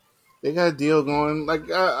 They got a deal going. Like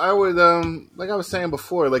I would, like I was saying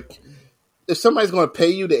before, like if somebody's going to pay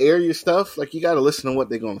you to air your stuff, like you got to listen to what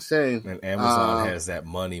they're going to say. And Amazon has that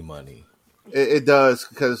money. It does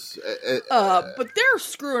because, But they're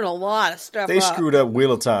screwing a lot of stuff They up. screwed up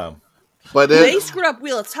Wheel of Time. but They screwed up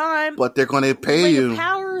Wheel of Time. but they're going to pay Ring you. of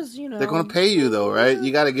Powers, you know. They're going to pay you though, right?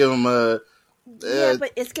 You got to give them a. Yeah,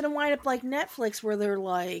 but it's going to wind up like Netflix, where they're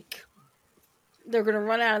like, they're going to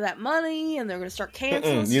run out of that money, and they're going to start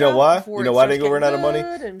canceling. You know stuff why? before You it know why starts they gonna run out of money?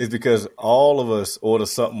 getting good, and- It's because all of us order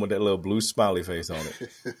something with that little blue smiley face on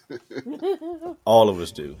it. All of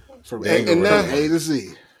us do. From They ain't A, gonna from run out. A to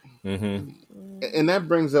Z. Mm-hmm. And that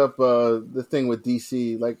brings up the thing with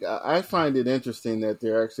DC. Like I find it interesting that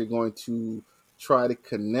they're actually going to try to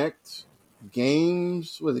connect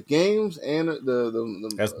games with the games and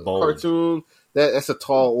the That's bold. cartoon. That's a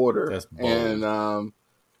tall order. That's bold. And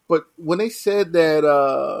but when they said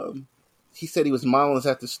that he said he was modeling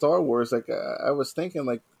after Star Wars, like I was thinking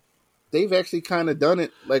like they've actually kind of done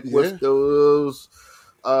it like with those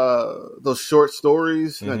short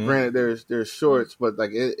stories. Now, Mhm. granted, there's shorts, but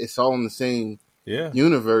like it's all in the same Yeah.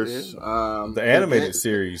 universe. The animated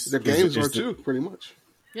series. The is- games is are the- too, pretty much.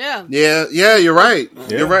 Yeah. Yeah, you're right.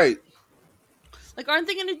 Yeah. You're right. Like, aren't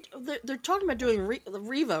they going to... They're talking about doing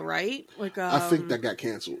Riva, right? Like, I think that got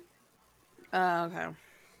canceled. Okay.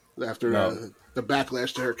 After No. the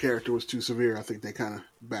backlash to her character was too severe, I think they kind of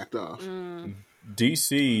backed off.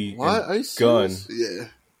 DC What? Are you and Gunn. serious? Yeah.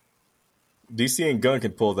 DC and Gunn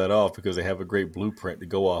can pull that off because they have a great blueprint to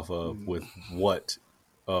go off of with what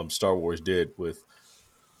Star Wars did with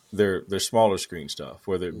their smaller screen stuff,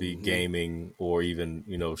 whether it be gaming or even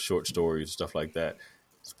short stories, stuff like that.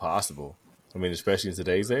 It's possible. I mean, especially in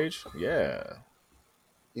today's age, yeah.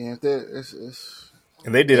 Yeah, it's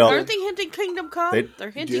And they did all. Aren't they hinting Kingdom Come? They-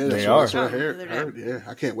 They're hinting Yeah, They Kingdom are. that's what I Come heard. the other day. Yeah,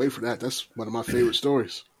 I can't wait for that. That's one of my favorite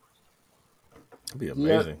stories. It'd be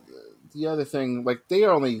amazing. the other thing. Like they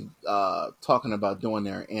are only talking about doing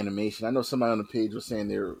their animation. I know somebody on the page was saying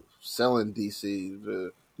they're selling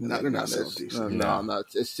DC. No, they're not selling DC. No.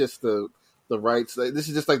 It's just the rights. Like, this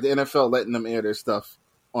is just like the NFL letting them air their stuff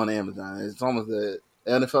on Amazon. It's almost the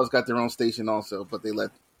NFL's got their own station also, but they let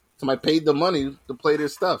somebody paid the money to play their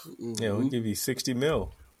stuff. Yeah, we give you $60 million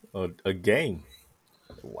a game.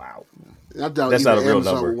 Wow. I doubt That's even not a real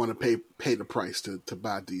Amazon number. would want to pay the price to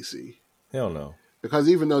buy DC. Hell no. Because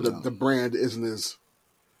even though the brand isn't as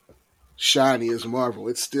shiny as Marvel,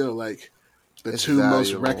 it's still like the It's two most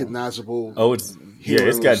valuable. recognizable. Oh, it's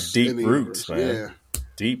it's got heroes deep in the roots, universe. man.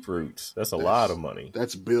 Deep roots. That's a lot of money.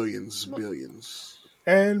 That's billions.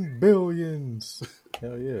 And billions.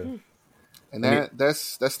 Hell yeah. And that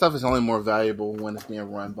stuff is only more valuable when it's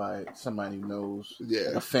being run by somebody who knows, Yeah.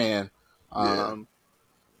 like a fan.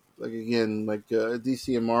 Like again, like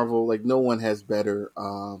DC and Marvel, like no one has better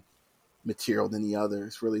material than the other.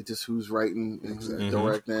 It's really just who's writing and who's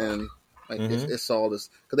directing. Like it's all this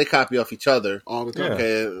because they copy off each other All the time.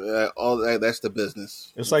 Okay, all that's the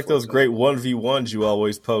business. It's like those great 1v1s you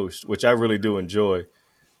always post, which I really do enjoy.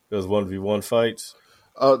 Those 1v1 fights.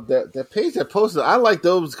 Oh, that page that posted, I like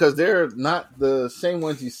those because they're not the same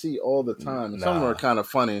ones you see all the time. Some of them are kind of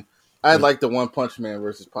funny. I like the One Punch Man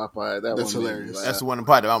versus Popeye. That's one made me hilarious. laugh. That's the one that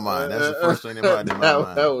popped in my mind. That's the first thing that popped in my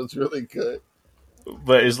mind. That was really good.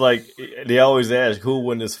 But it's like they always ask who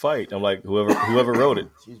won this fight. I'm like whoever wrote it.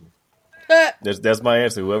 That's my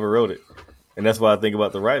answer. Whoever wrote it, and that's why I think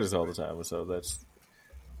about the writers all the time. And so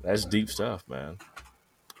that's deep stuff, man.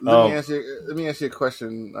 Let me ask you a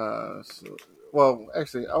question. Well,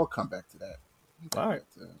 actually, I'll come back to that.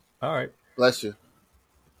 All right. Bless you.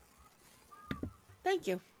 Thank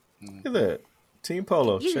you. Look at that. Team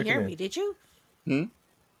Polo. You didn't checking hear in. me, did you? Hmm?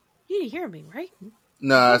 You didn't hear me, right?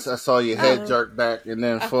 No, I saw your head jerk back, and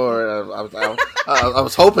then forward. I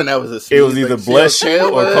was hoping that was a sneeze. It was either like, bless you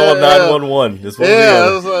or call 911. This one or the Yeah,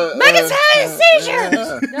 other. I was like, Megan's having a seizure!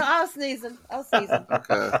 No, I was sneezing. Okay.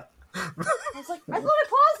 I was like, I thought I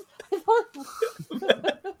paused.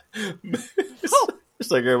 It's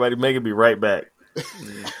like everybody making me right back.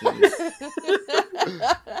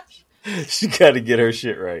 She got to get her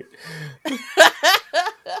shit right.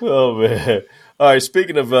 Oh man! All right.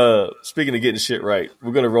 Speaking of getting shit right,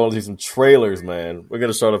 we're gonna roll into some trailers, man. We're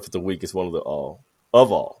gonna start off with the weakest one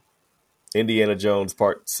of all, Indiana Jones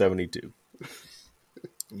Part 72,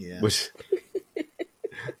 Yeah. which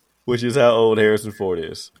is how old Harrison Ford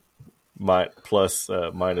is, minus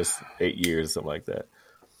 8 years, something like that.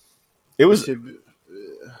 It was.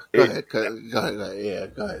 Go ahead. Yeah,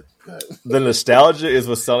 go ahead. The nostalgia is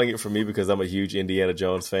what's selling it for me because I'm a huge Indiana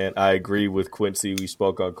Jones fan. I agree with Quincy. We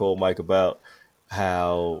spoke on Cold Mike about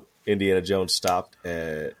how Indiana Jones stopped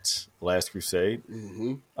at Last Crusade.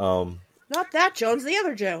 Not that Jones, the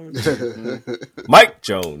other Jones. Mike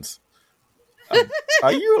Jones.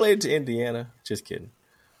 Are you related to Indiana? Just kidding.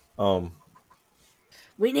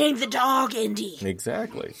 We named the dog Indy.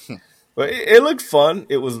 Exactly. But it looked fun.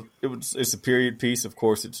 It's a period piece. Of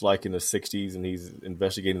course, it's like in the 60s, and he's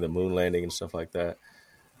investigating the moon landing and stuff like that.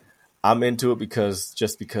 I'm into it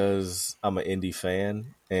because I'm an indie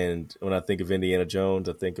fan, and when I think of Indiana Jones,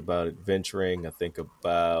 I think about adventuring. I think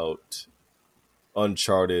about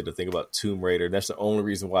Uncharted. I think about Tomb Raider. And that's the only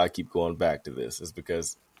reason why I keep going back to this is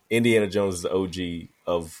because Indiana Jones is the OG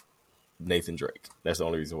of Nathan Drake. That's the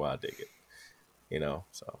only reason why I dig it.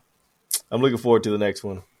 So I'm looking forward to the next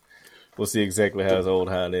one. We'll see exactly how his old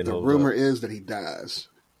hind end The holds rumor up. is that he dies.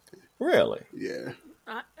 Really? Yeah.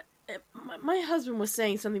 My husband was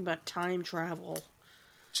saying something about time travel.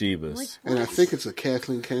 Jeebus. Like, And I think it's a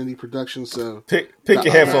Kathleen Kennedy production, so Pick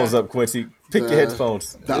your headphones up, Quincy. Pick your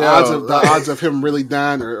headphones. the odds of him really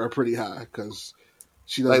dying are pretty high because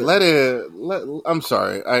she doesn't. I'm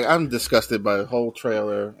sorry. I'm disgusted by the whole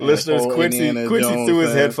trailer. and Listeners, the whole Quincy Indiana threw Jones his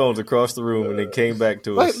thing. headphones across the room and then came back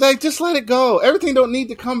to us. Like, just let it go. Everything don't need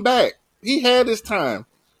to come back. He had his time.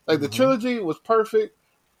 Like the trilogy was perfect.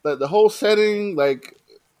 The whole setting, like,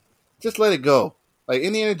 just let it go. Like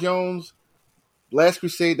Indiana Jones, Last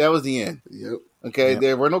Crusade, that was the end. Yep. Okay, Yep.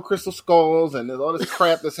 there were no crystal skulls, and there's all this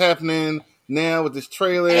crap that's happening now with this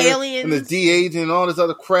trailer Aliens. and the de-aging and all this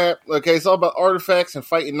other crap. Okay, it's all about artifacts and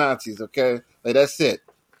fighting Nazis. Okay, like that's it.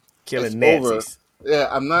 Killing It's over. Nazis. Yeah,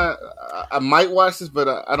 I'm not. I might watch this, but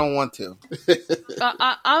I don't want to.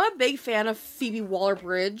 I'm a big fan of Phoebe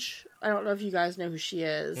Waller-Bridge. I don't know if you guys know who she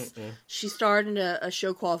is. She starred in a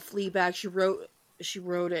show called Fleabag. She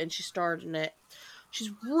wrote it and she starred in it. She's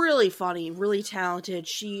really funny, really talented.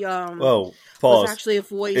 She Whoa, was pause. actually a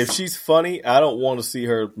voice. If she's funny, I don't want to see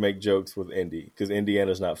her make jokes with Indy because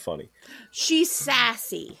Indiana's not funny. She's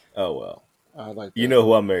sassy. Oh well, I like. you know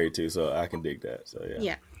who I'm married to, so I can dig that. So yeah.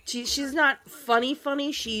 Yeah. She's not funny.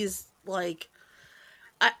 She's like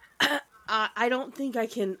I don't think I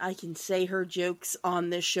can say her jokes on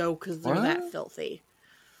this show because they're What? that filthy.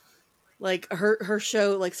 Like her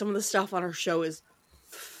show, like some of the stuff on her show is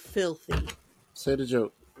filthy. Say the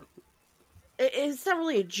joke. It's not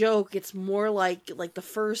really a joke. It's more like the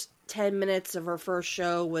first 10 minutes of her first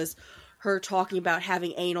show was her talking about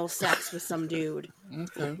having anal sex with some dude.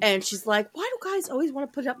 Okay. And she's like, why do guys always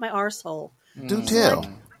want to put up my arsehole? Do tell.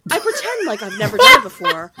 I pretend like I've never done it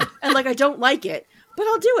before and like I don't like it, but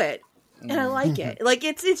I'll do it. And I like it. Like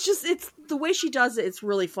it's just the way she does it, it's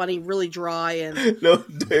really funny, really dry, and No,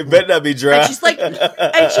 it better not be dry. and she's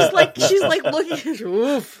like looking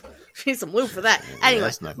oof. She needs some lube for that. Anyway,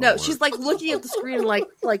 that's not gonna work. she's like looking at the screen and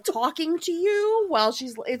like talking to you while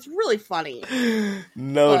it's really funny.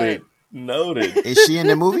 Noted. Is she in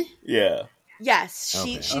the movie? Yeah. Yes,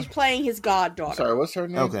 Okay. she's playing his goddaughter. Sorry, what's her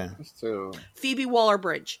name? Okay. So, Phoebe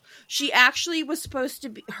Waller-Bridge. She actually was supposed to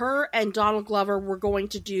be, her and Donald Glover were going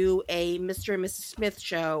to do a Mr. and Mrs. Smith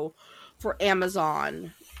show for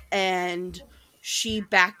Amazon, and she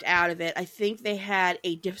backed out of it. I think they had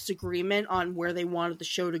a disagreement on where they wanted the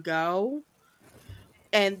show to go,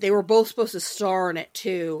 and they were both supposed to star in it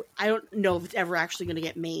too. I don't know if it's ever actually going to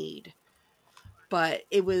get made, but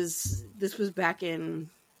this was back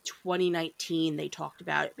in 2019 they talked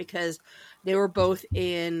about it because they were both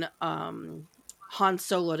in Han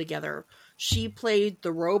Solo together. She played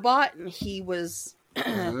the robot and he was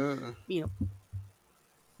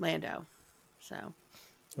Lando. So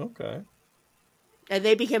Okay. and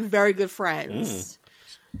they became very good friends.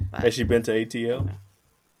 But Has she been to ATL?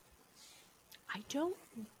 I don't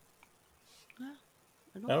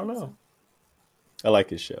I don't think know. so. I like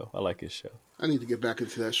his show. I need to get back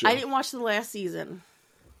into that show. I didn't watch the last season.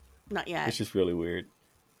 Not yet. It's just really weird.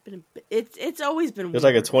 It's always been It's weird.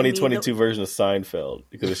 like a 2022 version of Seinfeld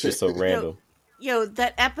because it's just so random.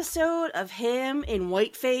 That episode of him in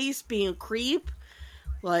whiteface being a creep,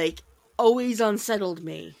 like, always unsettled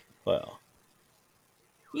me. Wow.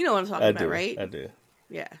 You know what I'm talking about, right? I do.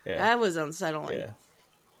 Yeah, Yeah. that was unsettling. Yeah.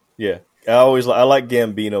 Yeah. I like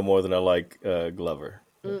Gambino more than I like Glover.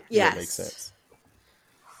 Yes. That makes sense.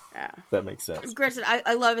 Yeah. That makes sense. Granted,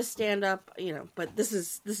 I love his stand up, but this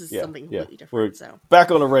is Yeah. something completely different. We're So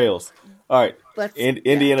back on the rails. All right. let's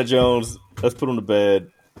Indiana Jones. Let's put him to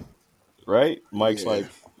bed. Right? Mike's Yeah. like,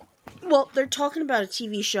 Well, they're talking about a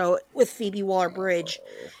TV show with Phoebe Waller-Bridge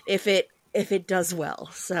if it does well.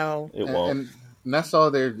 So it won't. and that's all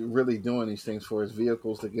they're really doing these things for is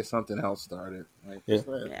vehicles to get something else started. Like, just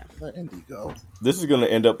let Indy go. This is going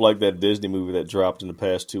to end up like that Disney movie that dropped in the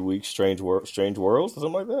past 2 weeks, Strange Worlds, or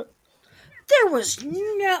something like that. there was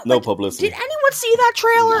No publicity. Did anyone see that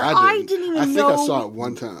trailer? I didn't even I think know. I saw it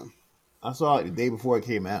one time. I saw it the day before it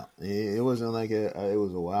came out. It wasn't like it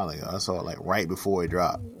was a while ago. I saw it like right before it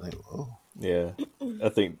dropped. Like, oh. Yeah. I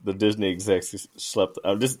think the Disney execs slept.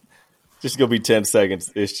 Just gonna be 10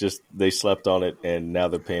 seconds. It's just they slept on it and now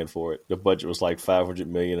they're paying for it. The budget was like $500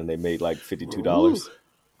 million and they made like $52.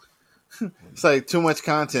 It's like too much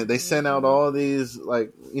content. They sent out all these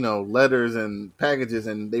letters and packages,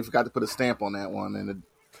 and they forgot to put a stamp on that one, and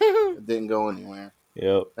it didn't go anywhere.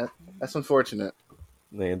 Yep. That's unfortunate.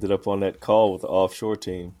 They ended up on that call with the offshore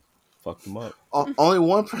team. Fucked them up. Only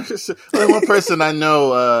one person I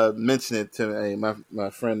know mentioned it to me. My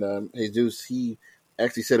friend Jesus. He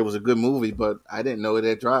actually said it was a good movie, but I didn't know it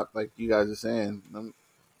had dropped. Like you guys are saying, I'm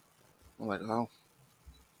like, oh,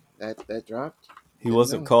 that dropped. He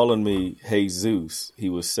wasn't calling me "Hey Zeus." He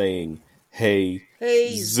was saying, "Hey,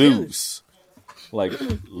 Hey, Zeus," like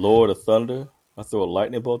Lord of Thunder. I throw a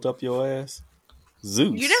lightning bolt up your ass,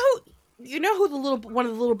 Zeus. You know who one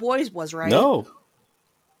of the little boys was, right? No.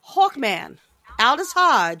 Hawkman. Aldous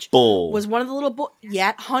Hodge Bull. was one of the little boys.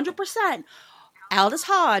 Yeah, 100%. Aldous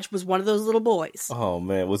Hodge was one of those little boys. Oh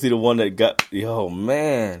man, was he the one that got? Oh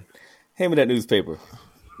man, hand me that newspaper.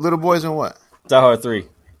 Little boys in what? Die Hard 3.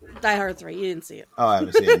 Die Hard 3. You didn't see it. Oh, I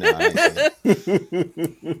haven't seen it. No, I ain't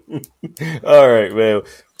seen it. All right, man.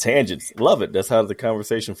 Tangents. Love it. That's how the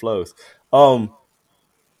conversation flows. The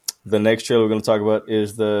next trailer we're going to talk about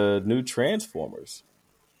is the new Transformers.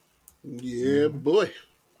 Yeah, boy.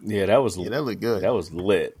 Yeah, that was Yeah, that looked good. That was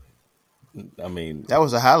lit. I mean, That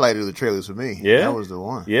was the highlight of the trailers for me. Yeah? That was the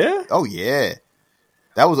one. yeah. Oh, yeah.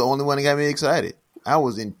 That was the only one that got me excited. I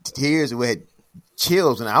was in tears and we had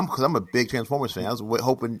chills, and because I'm a big Transformers fan. I was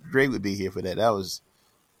hoping Dre would be here for that. That was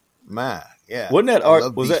yeah. Wasn't that I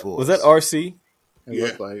love was Beast that Wars. RC? It Yeah.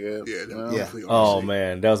 looked like it. Yeah, Well, definitely. Oh RC.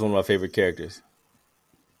 man, that was one of my favorite characters.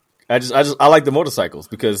 I like the motorcycles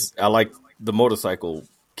because I like the motorcycle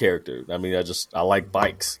character. I mean, I like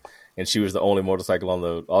bikes, and she was the only motorcycle on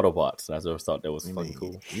the Autobots. And I just thought that was fucking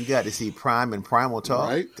cool. You got to see Prime and Primal talk,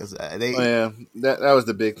 Right. Because Oh, yeah, that was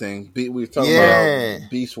the big thing. We were talking Yeah. about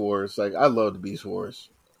Beast Wars. Like, I loved Beast Wars.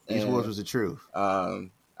 Beast And, Wars was the truth. I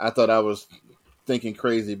thought I was thinking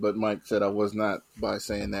crazy, but Mike said I was not by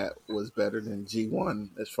saying that was better than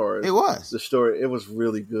G1 as far as It was. the story. It was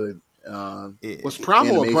really good. Was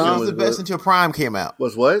Primal or Animation It Prime? was the best until Prime came out.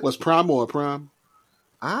 Was what? Was Primal or Prime?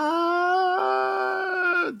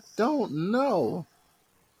 I don't know.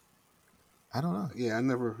 I don't know. Yeah, I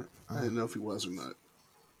didn't know if he was or not.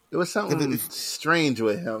 It was something strange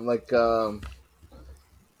with him. Like,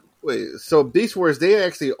 wait, so Beast Wars, they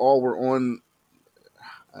actually all were on.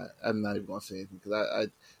 I'm not even going to say anything because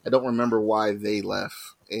I don't remember why they left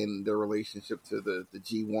in their relationship to the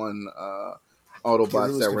G1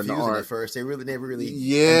 Autobots that were in the confusing arc. at first. They really never really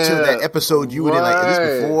Yeah, until that episode you were like, is right.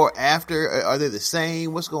 this before, after? Are they the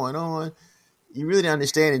same? What's going on? You really didn't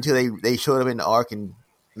understand until they showed up in the arc and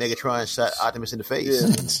Megatron shot Optimus in the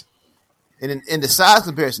face. And in the size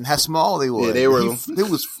comparison, how small they were. Yeah, they were.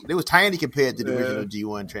 They was tiny compared to the Yeah. original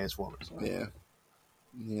G1 Transformers. Yeah,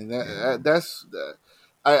 that's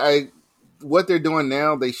I what they're doing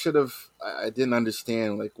now. They should have. I didn't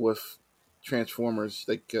understand like with Transformers.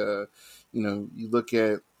 Like you look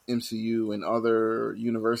at MCU and other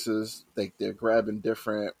universes. Like they're grabbing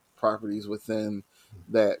different properties within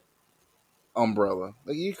that umbrella.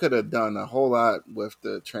 Like you could have done a whole lot with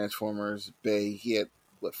the Transformers Bay. He had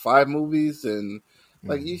 5 movies and.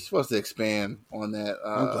 Like you're supposed to expand on that.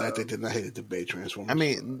 I'm glad they did not hit the debate Transformers. I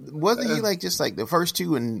mean, wasn't he just like the first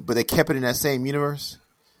two, but they kept it in that same universe?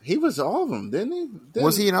 He was all of them, didn't he?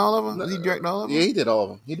 Was he in all of them? Was he directing all of them? Yeah, he did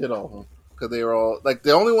all of them. Because they were all like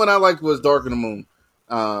the only one I liked was Dark of the Moon.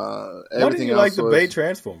 Why did Everything you else like the was, Bay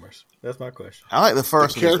Transformers? That's my question. I like the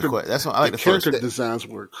first The one. That's what I like. the The first. character designs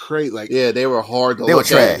were great. Like, Yeah, they were hard to They look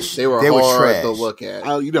were at. trash. They were They were hard trash. to look at.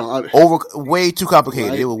 Way too complicated.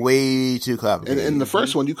 Right. They were way too complicated. and in the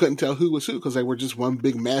first one, you couldn't tell who was who because they were just one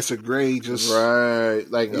big mass of gray. Just Right.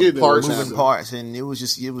 Like Yeah, they parts, were moving parts, and it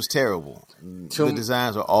was terrible. The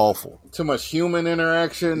designs are awful. too much human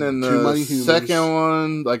interaction, and Too the many humans. second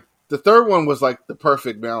one, like the third one, was like the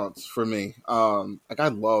perfect balance for me. Like I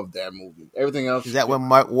loved that movie. Everything else Is that when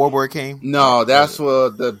Mark Wahlberg came? No, that's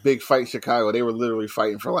what the big fight in Chicago. They were literally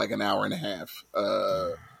fighting for like an hour and a half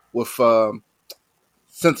with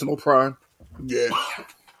Sentinel Prime. yeah.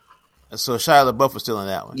 So Shia LaBeouf was still in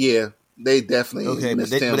that one. Yeah, they definitely Okay, but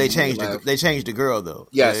missed him they when changed he left. they changed the girl though.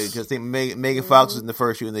 Yes. because I think Megan Fox was in the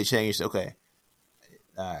first shoe and they changed. Okay,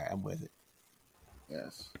 all right, I'm with it.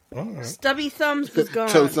 Yes. All right. Stubby Thumbs was gone.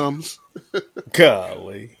 Toe thumbs.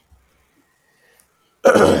 Golly.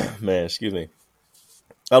 Man, excuse me.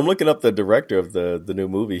 I'm looking up the director of the new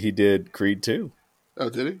movie. He did Creed 2. Oh,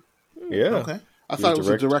 did he? Yeah. Okay, I He thought it was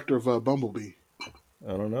the directed- director of Bumblebee.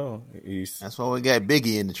 I don't know. He's that's why we got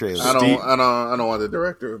Biggie in the trailer. I Steve- don't want the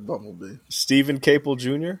director of Bumblebee. Stephen Capel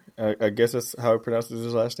Jr. I guess that's how he pronounces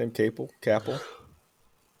his last name. Capel.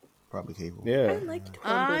 Probably capable. I Yeah. liked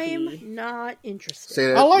Bumblebee. I'm not interested. Say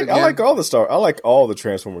that I like again. I like all the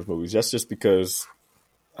Transformers movies. That's just because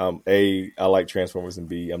A, I like Transformers, and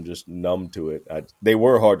B, I'm just numb to it. They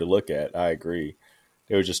were hard to look at. I agree.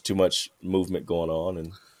 There was just too much movement going on,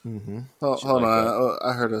 and Hold like on.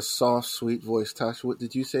 I heard a soft, sweet voice. Tosh, what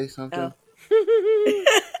did you say? Something?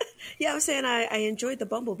 Yeah, I was saying I enjoyed the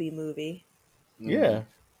Bumblebee movie. yeah,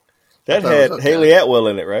 that thought it had was okay. Haley Atwell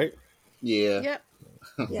in it, right? Yeah. Yep.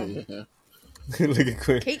 Yeah. Look at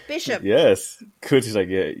Quinn. Kate Bishop. Yes, Quincy's like,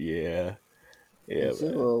 yeah, It's a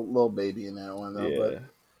man. little baby in that one though, Yeah. but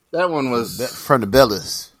that one was. From the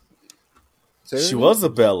Bellas, Say that She again? was a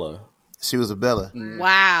Bella. she was a Bella.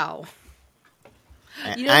 Wow.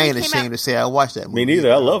 You know, I they ain't came ashamed out- to say I watched that movie. Me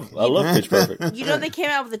neither. I love Pitch Perfect. You know they came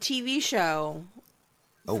out with a TV show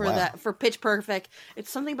Oh, for wow. for Pitch Perfect. It's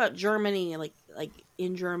something about Germany, like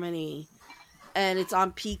in Germany, and it's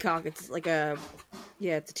on Peacock. It's like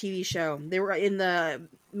it's a TV show. They were in the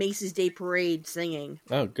Macy's Day Parade singing.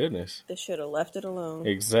 Oh goodness! They should have left it alone.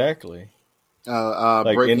 Exactly.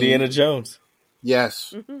 Like breaking, Indiana Jones.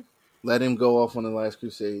 Yes, Mm-hmm. let him go off on the Last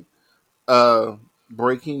Crusade.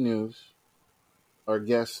 Breaking news: our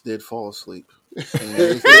guest did fall asleep. And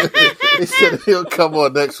they said he'll come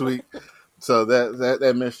on next week. So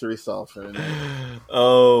that mystery solved for him.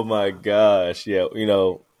 Oh my gosh! Yeah,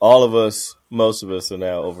 all of us, most of us are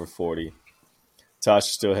now over 40. Tasha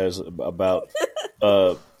still has about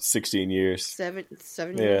 16 years. Seven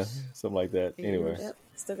Yeah, years. something like that. Anyway, Yep.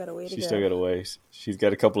 Still got a way to she's go. still got a ways. She's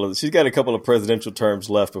got a couple of presidential terms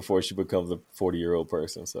left before she becomes a 40-year-old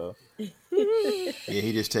person. So Yeah,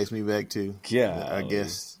 he just texted me back too. Yeah, I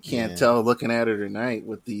guess Can't tell looking at her tonight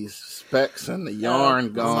with these specs and the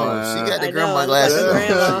yarn going. She got the I grandma know, glasses. like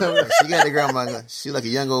a grandma. She got the grandma glasses. She like a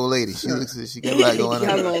young old lady. She got a lot going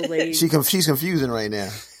Young on. old lady. She's confusing right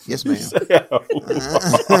now. Yes, ma'am.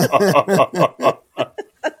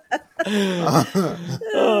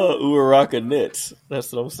 Uraraka knits.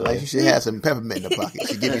 That's what I'm saying. Like you should have some peppermint in the pocket.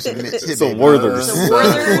 She give you some mints. Hit Some me. Werthers.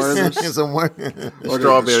 Some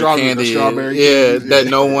Strawberry candy. strawberry yeah, candy. that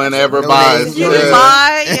no one ever No buys. names. You Yeah. can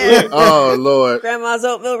buy. Yeah. Oh Lord. Grandma's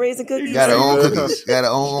oatmeal raisin cookies. Got her own cookies. Got her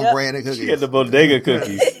own Yep. brand of cookies. She got the bodega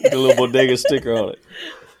cookies. The little bodega sticker on it.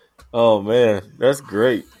 Oh man, that's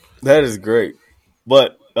great. That is great.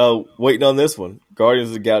 But waiting on this one, Guardians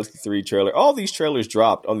of the Galaxy 3 trailer. All these trailers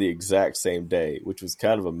dropped on the exact same day, which was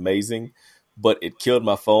kind of amazing. But it killed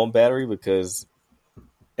my phone battery because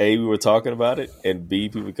A, we were talking about it, and B,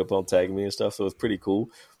 people kept on tagging me and stuff, so it's pretty cool.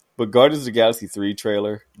 But Guardians of the Galaxy 3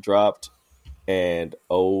 trailer dropped, and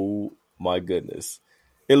oh my goodness.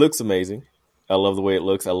 It looks amazing. I love the way it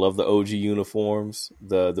looks. I love the OG uniforms,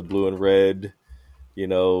 the blue and red. They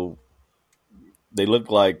look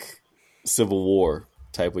like Civil War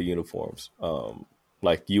type of uniforms,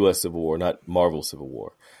 like U.S. Civil War, not Marvel Civil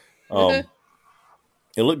War.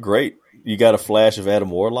 It looked great. You got a flash of Adam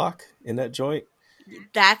Warlock in that joint.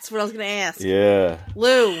 That's what I was going to ask. Yeah,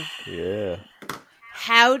 Lou, yeah.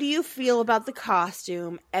 how do you feel about the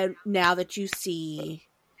costume and now that you see,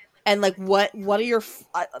 and like what are your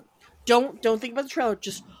don't think about the trailer,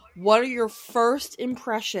 just what are your first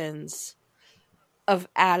impressions of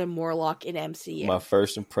Adam Warlock in MCU? My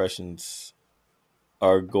first impressions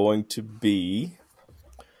are going to be,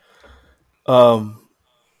 granted,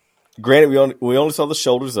 we only saw the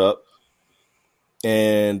shoulders up,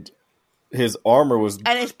 and his armor was,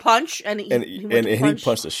 and his punch, and he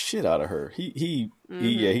punched the shit out of her. He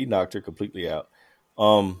knocked her completely out.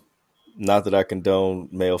 Not that I condone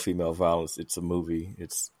male female violence. It's a movie.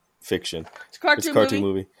 It's fiction. It's a cartoon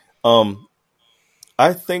movie.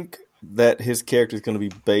 I think that his character is going to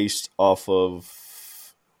be based off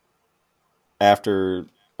of after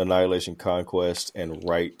Annihilation Conquest and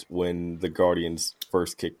right when the Guardians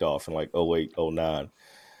first kicked off in like 08, 09.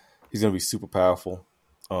 He's going to be super powerful.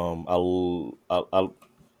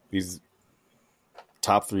 He's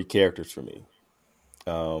top 3 characters for me.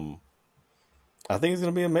 I think he's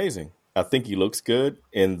going to be amazing. I think he looks good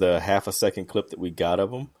in the half a second clip that we got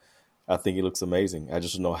of him. I think he looks amazing. I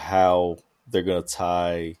just don't know how they're going to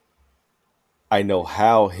tie. I know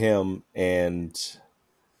how him and,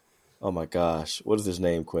 oh my gosh, what is his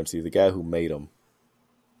name, Quincy? The guy who made him.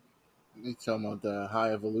 You talking about the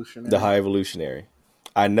High Evolutionary? The High Evolutionary.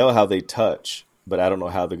 I know how they touch, but I don't know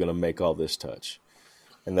how they're going to make all this touch.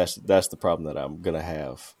 And that's the problem that I'm going to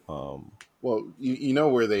have. Well, you know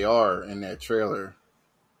where they are in that trailer,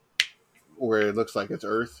 where it looks like it's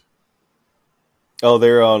Earth. Oh,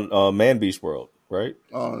 they're on Man Beast World, right?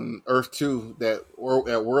 On Earth 2, that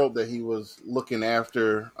world that he was looking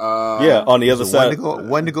after. Yeah, on the other side.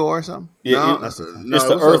 Wendigo or something? Yeah, No, it's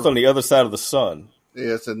the Earth on the other side of the sun.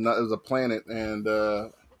 Yeah, it was a planet, and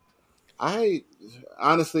I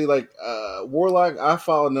honestly like Warlock. I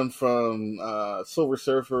followed him from Silver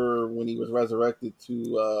Surfer when he was resurrected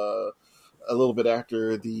to a little bit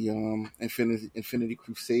after the Infinity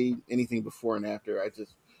Crusade. Anything before and after, I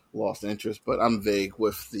just lost interest. But I'm vague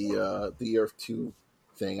with the Earth 2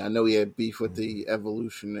 thing. I know he had beef with the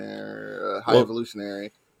evolutionary, High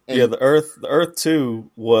Evolutionary. And yeah, the Earth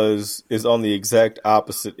 2 is on the exact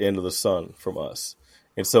opposite end of the sun from us,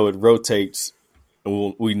 and so it rotates,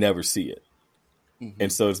 and we never see it. Mm-hmm.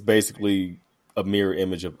 And so it's basically a mirror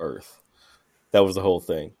image of Earth. That was the whole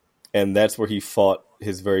thing, and that's where he fought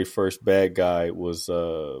his very first bad guy was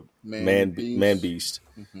Man Beast.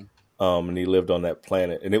 Mm-hmm. And he lived on that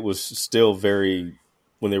planet, and it was still very,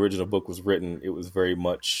 when the original book was written, it was very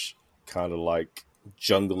much kind of like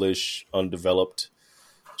jungle-ish, undeveloped,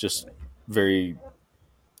 just very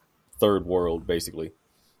third world, basically.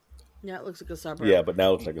 Yeah, it looks like a suburb. Yeah, but now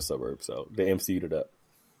it looks like a suburb, so they MC'd it up.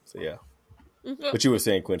 So yeah. But you were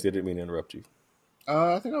saying, Quincy, I didn't mean to interrupt you.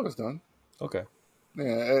 I think I was done. Okay.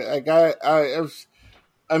 Yeah,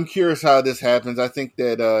 I'm curious how this happens. I think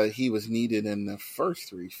that he was needed in the first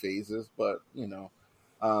 3 phases, but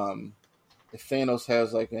if Thanos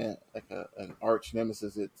has like an arch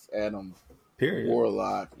nemesis, it's Adam Period.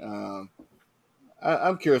 Warlock.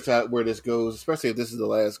 I'm curious where this goes, especially if this is the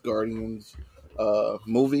last Guardians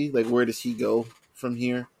movie. Like, where does he go from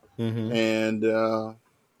here? Mm-hmm. And I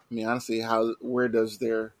mean, honestly, where does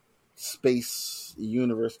their space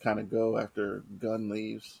universe kind of go after Gunn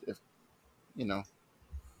leaves?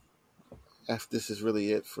 If this is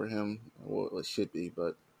really it for him, well, it should be,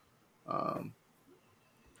 but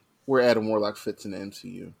where Adam Warlock fits in the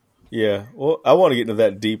MCU. Yeah. Well, I want to get into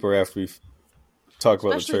that deeper after we talk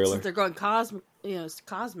about the Especially trailer. since they're going cosmic.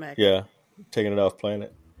 Yeah, taking it off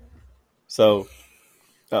planet. So,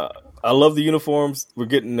 I love the uniforms. We're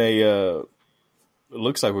getting it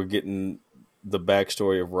looks like we're getting the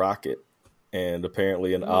backstory of Rocket and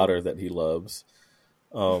apparently an otter that he loves.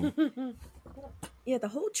 Yeah, the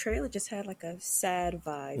whole trailer just had like a sad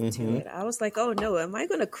vibe to it. I was like, "Oh no, am I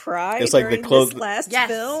going to cry It's like during this last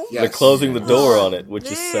film?" Yes. They're closing the door on it, which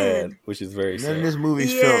is man. sad, which is very None of sad. this movie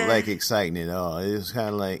Yeah. felt like exciting at all. It was kind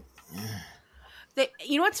of like, They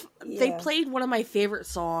Yeah. played one of my favorite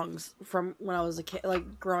songs from when I was a kid,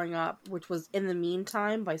 like growing up, which was "In the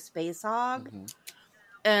Meantime" by Space Hog,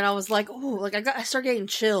 and I was like, "Oh, like I started getting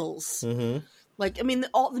chills." Mm-hmm. Like, I mean, the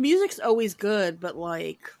music's always good, but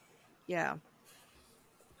like, yeah.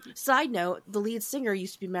 Side note: the lead singer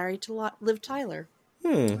used to be married to Liv Tyler.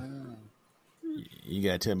 you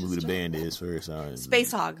gotta tell me who the band is first.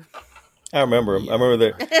 Space Hog. I remember them. I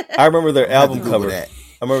remember their album Google cover. that.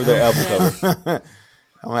 I remember their album cover.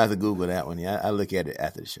 I'm gonna have to Google that one. Yeah, I look at it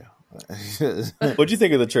after the show. What'd you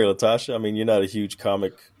think of the trailer, Tasha? I mean, you're not a huge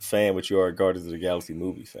comic fan, but you are a Guardians of the Galaxy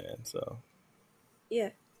movie fan. So Yeah.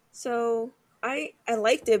 So I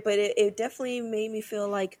liked it, but it definitely made me feel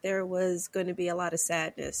like there was going to be a lot of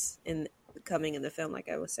sadness coming in the film, like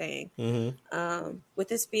I was saying. With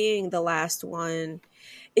this being the last one,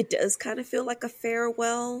 it does kind of feel like a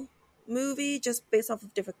farewell movie, just based off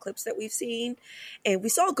of different clips that we've seen. And we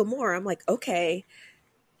saw Gamora. I'm like, okay,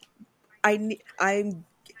 I'm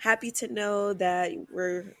happy to know that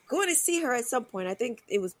we're going to see her at some point. I think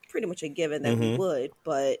it was pretty much a given that we would,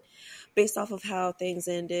 but based off of how things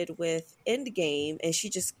ended with Endgame, and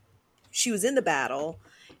she was in the battle,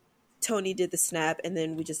 Tony did the snap, and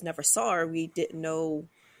then we just never saw her. We didn't know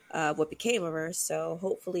what became of her. So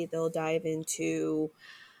hopefully they'll dive into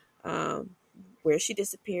where she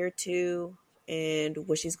disappeared to and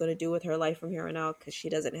what she's going to do with her life from here on out, because she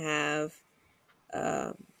doesn't have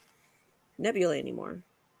Nebula anymore.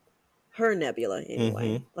 Her Nebula,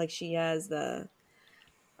 anyway. Like, she has the...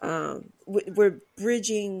 we're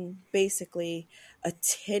bridging basically a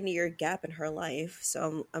 10-year gap in her life.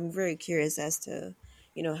 So I'm very curious as to,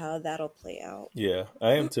 how that'll play out. yeah,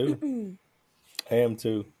 I am too.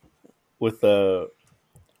 With the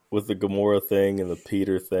Gamora thing and the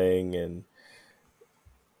Peter thing, and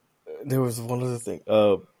there was one other thing.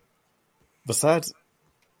 Besides,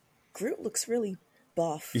 Groot looks really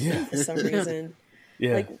buff Yeah. for some reason.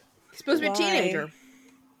 yeah, Like, He's supposed to be a why? teenager.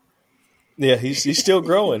 yeah, he's still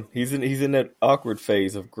growing. He's in that awkward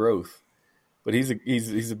phase of growth, but he's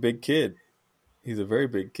a big kid. He's a very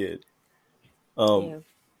big kid. Yeah.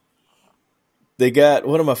 They got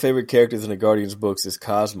one of my favorite characters in the Guardians books is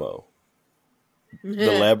Cosmo,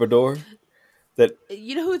 the Labrador. That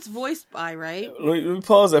You know who it's voiced by, right? let me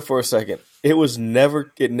pause that for a second. It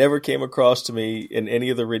never came across to me in any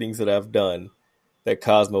of the readings that I've done that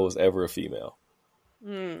Cosmo was ever a female.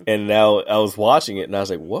 And now I was watching it and I was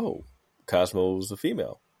like, whoa, Cosmo was a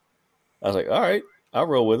female. I was like, all right, I'll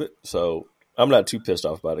roll with it. So I'm not too pissed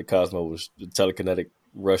off about it. Cosmo was a telekinetic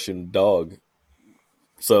Russian dog.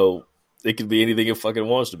 So it could be anything it fucking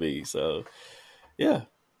wants to be. So yeah.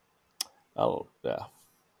 Yeah.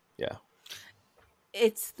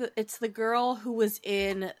 It's the girl who was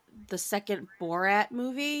in the second Borat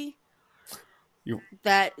movie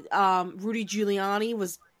that Rudy Giuliani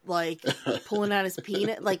was like pulling out his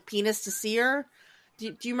penis to see her.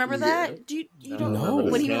 Do you remember that? Do you don't know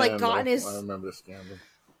when he like got in his? I remember the scandal.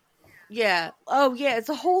 Yeah. Oh yeah, it's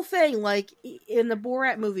a whole thing. Like in the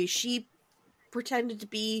Borat movie, she pretended to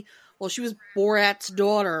be she was Borat's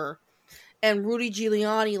daughter. And Rudy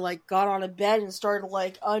Giuliani like got on a bed and started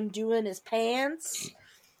like undoing his pants,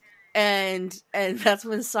 and that's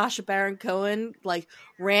when Sacha Baron Cohen like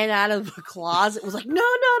ran out of the closet. Was like, no.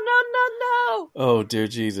 Oh dear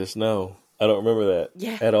Jesus, no! I don't remember that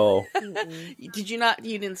Yeah. at all. Did you not?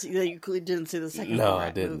 You didn't see? You clearly didn't see the second No, Borat I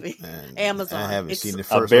didn't. movie. And Amazon. I haven't It's- seen the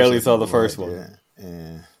I first. barely or saw the second first one. one.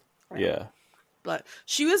 Yeah. Yeah. But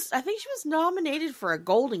I think she was nominated for a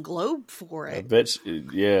Golden Globe for I it. bet.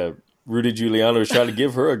 Rudy Giuliani was trying to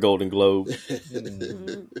give her a Golden Globe.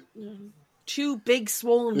 Two big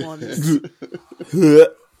swollen ones.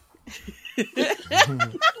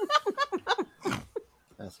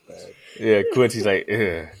 That's bad. Yeah, Quincy's like,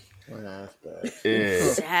 ugh, That's bad.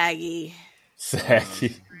 ugh, Saggy.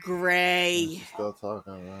 saggy. Gray. Still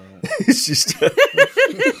talking about it. She's still,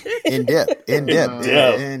 In depth.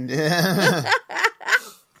 Yeah.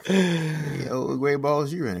 What gray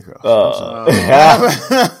balls you ran across?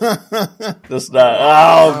 that's not.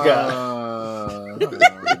 Oh god.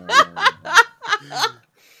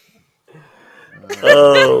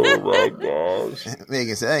 Oh my gosh.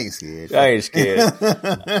 Megan said, I ain't scared. I ain't scared.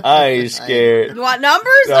 I ain't scared. You want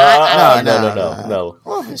numbers?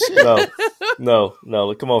 No.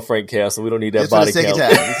 No. Come on, Frank Castle. We don't need that Just for body the second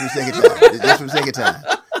count. time. Just for the second time.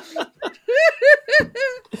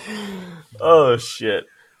 Oh shit.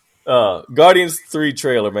 Guardians 3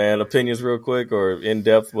 trailer, man. Opinions real quick or in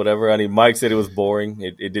depth, whatever. I mean, Mike said it was boring.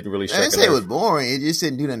 It didn't really I strike didn't a say it nerve. was boring. It just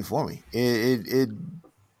didn't do nothing for me.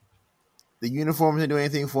 The uniforms didn't do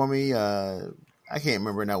anything for me. I can't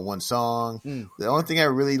remember not one song. The only thing I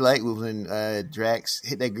really liked was when Drax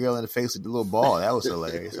hit that girl in the face with the little ball. That was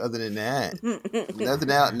hilarious. Other than that,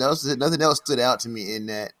 nothing else stood out to me in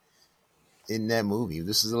that movie. If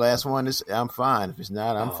this is the last one, I'm fine. If it's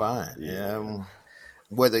not, I'm fine. Yeah.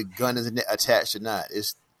 Whether the gun is attached or not,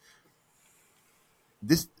 it's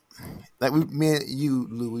this. Like me and you,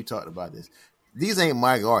 Lou, we talked about this. These ain't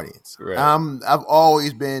my Guardians. Right. I've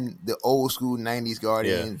always been the old school '90s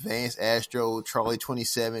Guardian, Yeah. Vance Astro, Charlie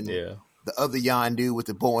 27, Yeah. the other Yondu with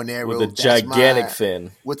the bow and arrow, With a gigantic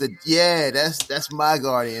fin. That's my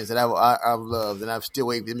Guardians that I've loved, and I'm still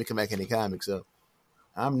waiting for them to come back in the comics. So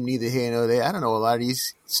I'm neither here nor there. I don't know a lot of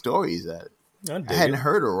these stories. I hadn't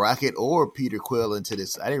heard of Rocket or Peter Quill into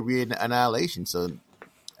this. I didn't read Annihilation, so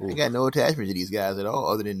I got no attachment to these guys at all,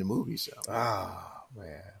 other than the movie. So,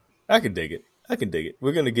 Man, I can dig it.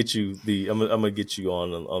 We're gonna get you I'm gonna get you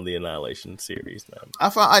on the Annihilation series, man.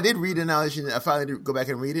 I did read Annihilation. I finally did go back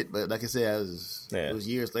and read it, but like I said, Yeah. it was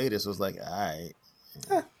years later, so it's like, all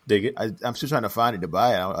right. Dig it. I'm still trying to find it to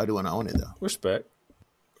buy it. I do want to own it though. Respect.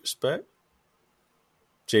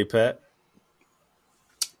 J Pat,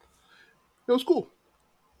 It was cool.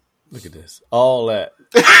 look at this. All that.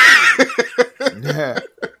 Yeah.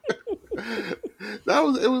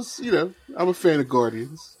 It was, I'm a fan of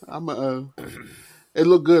Guardians. It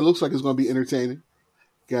looked good. It looks like it's going to be entertaining.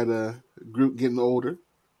 Got a group getting older.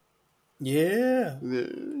 Yeah.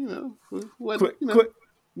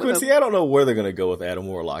 Quincy, I don't know where they're going to go with Adam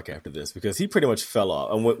Warlock after this because he pretty much fell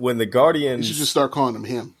off. And when the Guardians, You should just start calling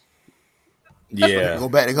him. yeah, Go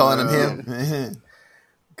back to calling him him.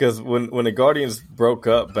 because when the Guardians broke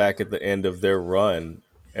up back at the end of their run,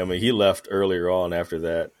 I mean, he left earlier on after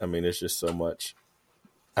that. I mean, it's just so much.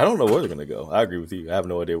 I don't know where they're going to go. I agree with you. I have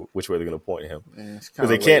no idea which way they're going to point him because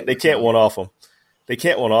they can't one off him. They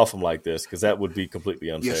can't one off him like this because that would be completely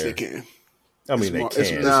unfair. Yes, they can. I mean, they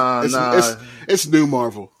can. It's new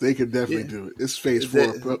Marvel. They could definitely do it. It's Phase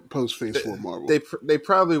 4, post Phase 4 Marvel. They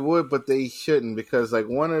probably would, but they shouldn't because like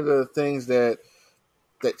one of the things that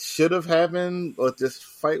should have happened with this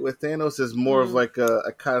fight with Thanos is more of like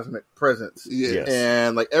a cosmic presence. Yeah. Yes.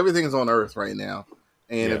 And like everything's on Earth right now,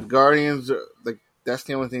 and if Guardians like that's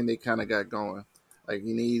the only thing they kind of got going. Like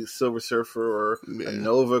you need Silver Surfer or a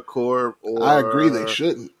Nova Corps. Or I agree. They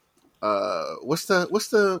shouldn't. What's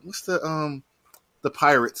the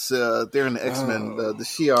pirates? They're in the X-Men. The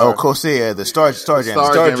Shi'ar. Oh, Corsair, the Starjammers.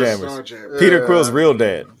 Starjammers. Peter Quill's real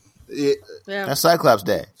dad. Yeah. That's Cyclops'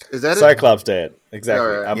 dad. Is that it? Cyclops dad. Exactly.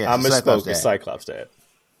 All right. Yeah, I misspoke. Cyclops It's dad. Cyclops dad.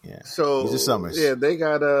 Yeah. So He's a Summers. yeah, they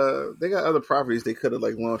got other properties they could have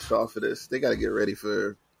like launched off of this. They got to get ready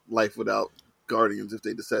for life without Guardians if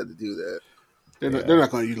they decide to do that. They're not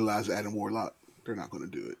going to utilize Adam Warlock. They're not going to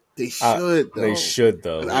do it. They should. Though. They should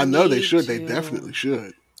though, I know they need should. They to. definitely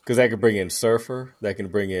should. because that could bring in Surfer. That can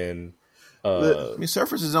bring in. I mean,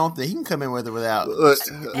 Surfer's his own thing. He can come in with or without. Look,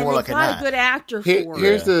 And More like they a got a nine. good actor for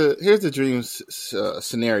it. Here's the dream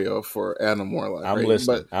scenario for Adam Warlock. I'm right?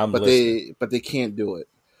 listening. But they can't do it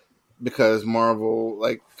because Marvel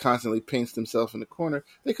like constantly paints themselves in the corner.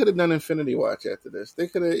 They could have done Infinity Watch after this. They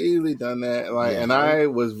could have easily done that. Like, and I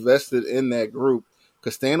was vested in that group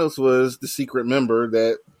because Thanos was the secret member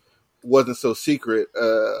that wasn't so secret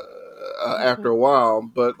after a while.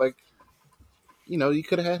 But like, you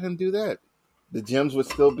could have had him do that. The gems would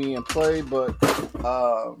still be in play, but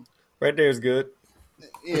Right there is good.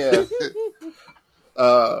 Yeah.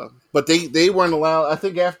 But they weren't allowed. I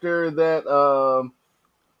think after that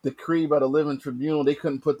decree by the Living Tribunal, they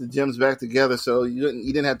couldn't put the gems back together, so you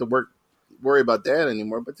didn't have to worry about that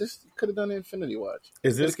anymore. But just could have done Infinity Watch.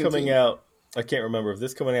 Is this coming out? I can't remember. Is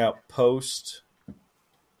this coming out post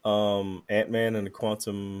Ant-Man and the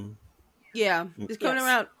Quantum? Yeah, it's coming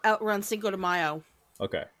out around Cinco de Mayo.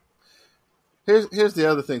 Okay. Here's the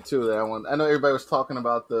other thing too that I want. I know everybody was talking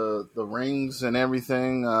about the rings and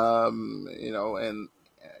everything, and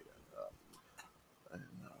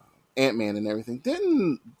Ant-Man and everything.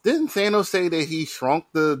 Didn't Thanos say that he shrunk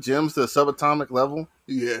the gems to a subatomic level?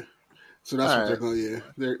 Yeah. So that's what they're going. Yeah,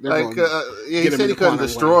 they're like going. he said he couldn't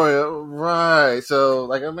destroy it. Right. So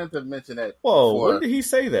like I meant to mention that. Whoa! before. When did he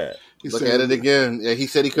say that? Look at it again. Yeah, he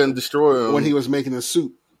said he couldn't destroy him when he was making the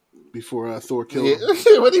suit before Thor killed him.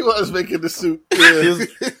 When he was making the suit. Yeah.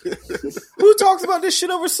 Who talks about this shit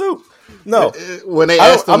over soup? No. When they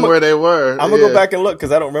asked him where they were. I'm going to go back and look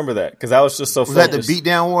because I don't remember that because I was just so focused. Was that the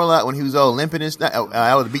beatdown Warlock when he was all limping and stuff?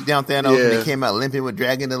 I was beatdown Thanos and he came out limping with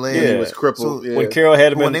dragging the leg. Yeah, he was crippled. So, when Carol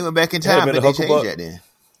had him when they went back in time, they changed that then.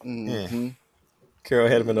 Mm-hmm. Yeah. Carol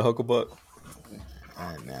had him in the Hucklebuck.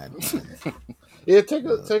 Yeah, take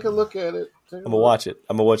a look at it. I'm gonna watch it.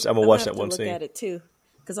 I'm gonna watch that one scene. Look at it too,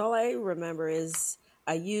 because all I remember is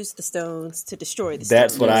I used the stones to destroy the.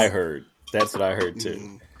 That's stones. what I heard. That's what I heard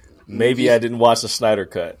too. Maybe I didn't watch the Snyder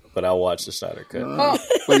cut, but I watched the Snyder cut.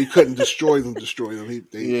 But he couldn't destroy them. He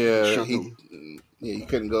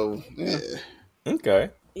couldn't go. Yeah. Okay.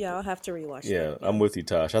 Yeah, I'll have to rewatch. Yeah, I'm with you,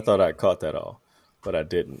 Tosh. I thought I caught that all, but I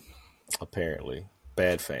didn't. Apparently,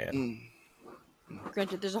 bad fan.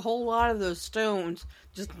 Granted, there's a whole lot of those stones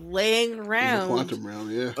just laying around. In the quantum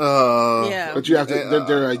realm, yeah. Yeah. But you have to.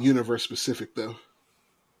 They're universe specific, though.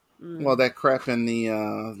 Well, that crap in the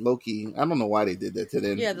Loki. I don't know why they did that to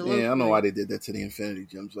them. Yeah, I don't know why they did that to the Infinity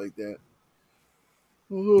Gems like that.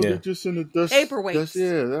 Oh, they're just in the dust. Paperweights.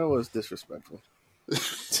 Yeah, that was disrespectful.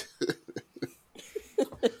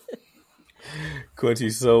 Quincy,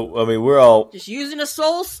 so I mean, we're all just using a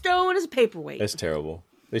soul stone as a paperweight. That's terrible.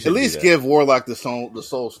 At least give Warlock the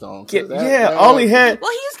soul stone. All he had.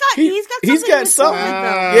 Well, he's got something.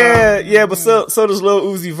 Yeah, but so does Lil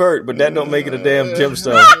Uzi Vert, but that don't make it a damn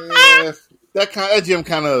gemstone. That gem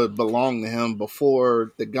kind of belonged to him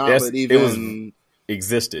before the gauntlet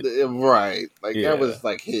existed. Right, like that was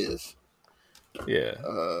like his. Yeah,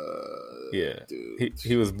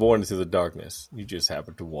 he was born into the darkness. You just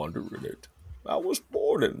happened to wander in it. I was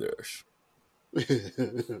born in this.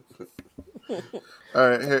 All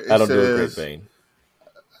right, here I don't do a great vein.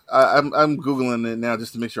 I'm googling it now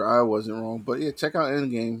just to make sure I wasn't wrong. But yeah, check out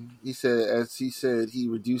Endgame. He said he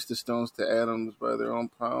reduced the stones to atoms by their own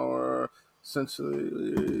power,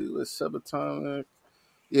 essentially with subatomic.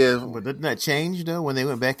 Yeah, but didn't that change though when they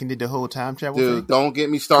went back and did the whole time travel thing? Don't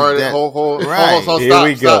get me started. Right.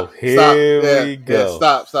 Here we go.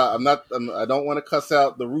 Stop. I don't want to cuss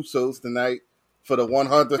out the Russos tonight for the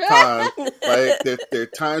 100th time. Like their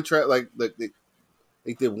time travel,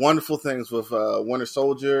 they did wonderful things with Winter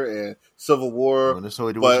Soldier and Civil War. Winter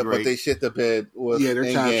Soldier was great. But they shit the bed with their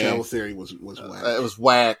time travel theory was whack. It was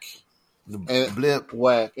whack. Blip.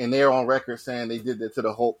 Whack. And they're on record saying they did that to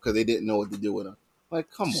the Hulk because they didn't know what to do with him. Like,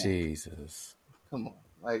 come on. Jesus. Come on.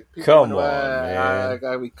 Like, come on, man. I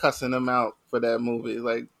gotta be cussing them out for that movie.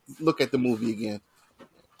 Like, look at the movie again.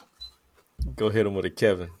 Go hit him with a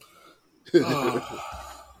Kevin.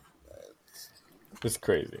 It's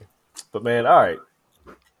crazy. But, man, all right.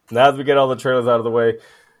 Now that we get all the trailers out of the way,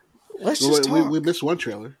 let's just talk. We missed one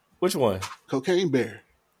trailer. Which one? Cocaine Bear.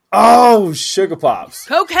 Oh, Sugar Pops.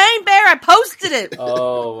 Cocaine Bear. I posted it.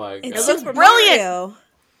 Oh, my God. It looks brilliant.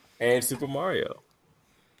 And Super Mario.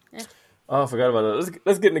 Yeah. Oh, I forgot about that.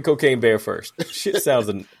 Let's get into Cocaine Bear first. Shit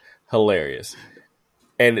sounds hilarious.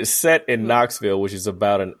 And it's set in Knoxville, which is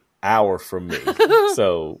about an hour from me.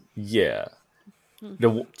 So, yeah.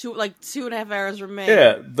 2.5 hours remain.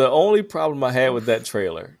 Yeah, the only problem I had with that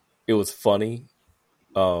trailer, it was funny.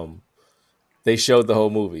 They showed the whole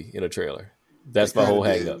movie in a trailer. That's my whole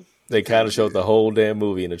hang up. They kind of showed the whole damn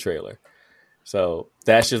movie in a trailer. So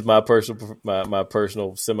that's just my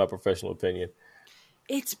personal semi-professional opinion.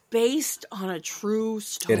 It's based on a true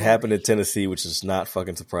story. It happened in Tennessee, which does not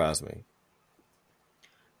fucking surprise me.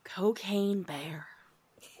 Cocaine Bear.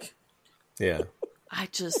 Yeah. And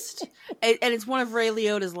it's one of Ray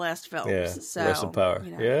Liotta's last films. Yeah, so, rest in power.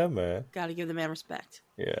 Yeah, man. Got to give the man respect.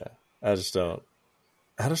 Yeah, I just don't.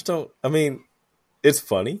 I mean, it's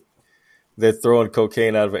funny. They're throwing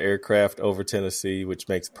cocaine out of an aircraft over Tennessee, which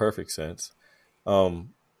makes perfect sense. And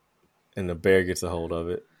the bear gets a hold of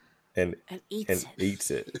it. and eats it.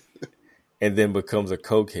 eats it, and then becomes a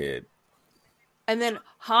cokehead. And then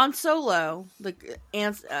Han Solo, I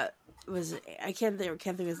can't think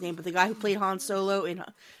of his name, but the guy who played Han Solo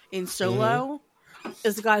in Solo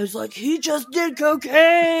is the guy who's like, he just did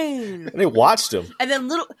cocaine. And they watched him. And then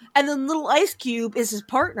little Ice Cube is his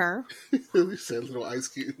partner. We said little Ice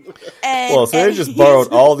Cube. And They just borrowed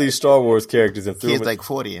all these Star Wars characters and threw Kid's them. like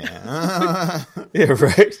 40 now. Yeah,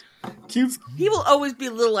 right. Cube's. he will always be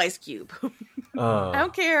little Ice Cube. I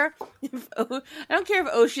don't care if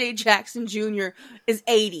O'Shea Jackson Jr. is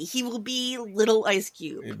 80. He will be little Ice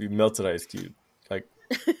Cube. It'd be melted ice cube. Like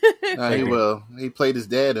He will. He played his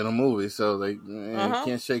dad in a movie, so you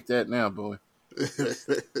can't shake that now, boy. He's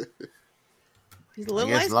a I little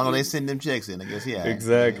guess Ice as long as Cube. they send them checks in, I guess, yeah.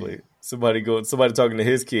 exactly. Somebody talking to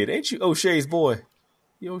his kid. Ain't you O'Shea's boy?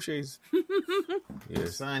 You O'Shea's.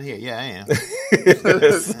 Yes. Sign here. Yeah, I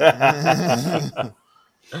am.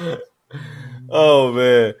 Oh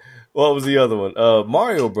man, what was the other one?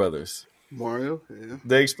 Mario Brothers. Mario, yeah.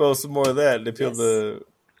 They exposed some more of that. They peeled Yes.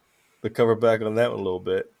 the cover back on that one a little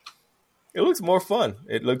bit. It looks more fun.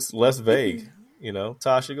 It looks less vague.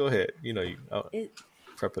 Tasha, go ahead.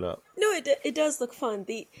 Prep it up. No, it does look fun.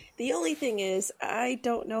 The only thing is, I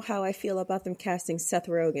don't know how I feel about them casting Seth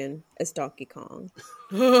Rogen as Donkey Kong.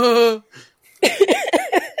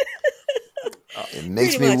 It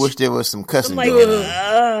makes Pretty me much. wish there was some cussing I'm like, going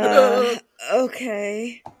on.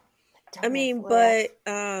 okay. I mean, but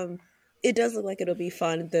it does look like it'll be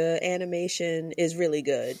fun. The animation is really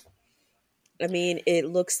good. I mean, it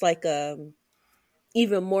looks like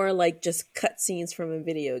even more like just cutscenes from a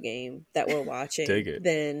video game that we're watching Dig it.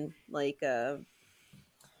 than like a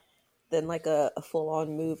full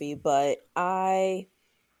on movie. But I'm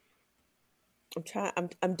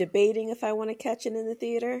debating if I want to catch it in the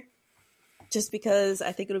theater, just because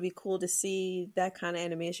I think it'll be cool to see that kind of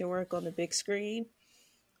animation work on the big screen.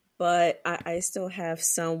 But I still have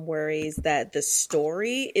some worries that the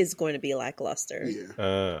story is going to be lackluster.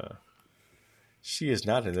 Yeah. She is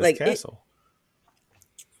not in this castle.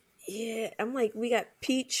 Yeah, I'm like, we got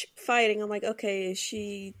Peach fighting. I'm like, okay, is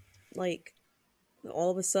she like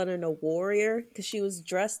all of a sudden a warrior because she was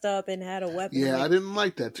dressed up and had a weapon? Yeah, like, I didn't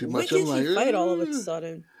like that too when much. did I'm like, she fight all of a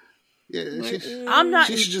sudden? Yeah, I'm not.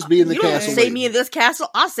 She should just be in the you don't castle. save me in this castle.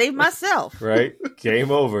 I'll save myself. Right?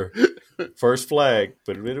 Game over. First flag.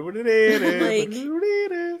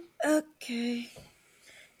 Okay,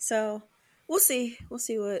 so we'll see. We'll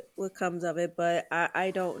see what comes of it. But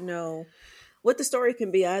I don't know what the story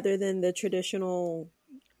can be other than the traditional,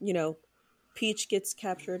 Peach gets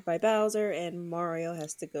captured by Bowser and Mario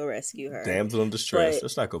has to go rescue her. Damsel in distress. But-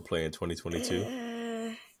 Let's not go play in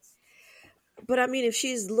 2022. But I mean, if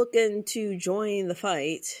she's looking to join the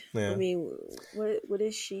fight, Yeah. I mean, what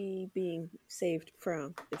is she being saved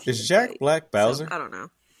from? if she Is can Jack fight? Black Bowser? I don't know.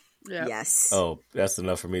 Yeah. Yes. Oh, that's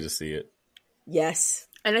enough for me to see it. Yes.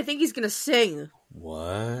 And I think he's gonna sing,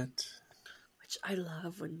 What? which I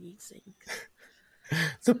love when he sings.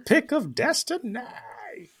 The pick of destiny.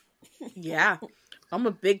 Yeah, I'm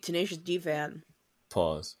a big Tenacious D fan.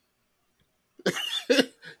 Pause.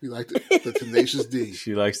 You like the Tenacious D.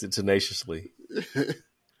 She likes it tenaciously. No,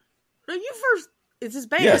 you first. It's his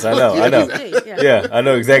band. Yes, I know. Yeah. Yeah, I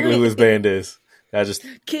know exactly who his band is. I just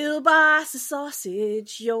Kielbasa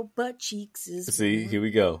sausage, your butt cheeks is. see. Here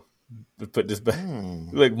we go. Put this back.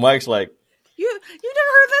 Look, Mike's like, You never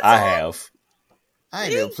heard that I song? have. I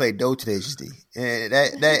ain't never played no Tenacious D. And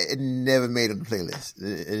that never made it on the playlist.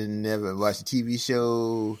 It never watched a TV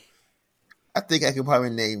show. I think I could probably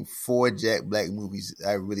name 4 Jack Black movies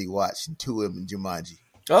I really watched, and 2 of them Jumanji.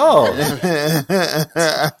 Oh,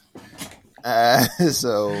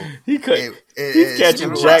 So he could. he's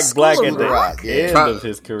catching Jack Black at the Rock, yeah. end of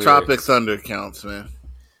his career. Tropic Thunder counts, man.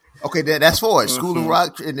 Okay, that's 4. School of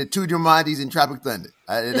Rock and the 2 Jumanjis and Tropic Thunder.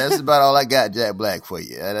 That's about all I got, Jack Black, for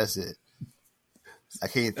you. That's it. I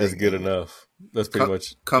can't think. That's good enough. That's pretty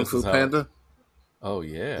much Kung this Fu is how- Panda. Oh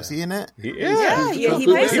yeah, Was he in that? Yeah, he Kung Fu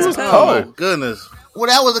plays Panda. his was Poe. Oh Poe. goodness, Well,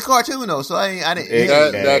 that was a cartoon though, so I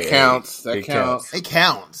didn't. that counts. That it counts. It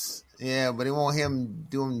counts. Yeah, but it won't him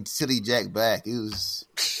doing silly Jack Black. It was.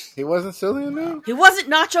 He wasn't silly in there. He wasn't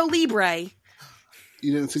Nacho Libre.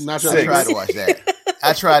 You didn't see Nacho I tried to watch that.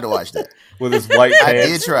 I tried to watch that. with his white I did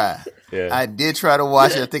pants. try. Yeah, I did try to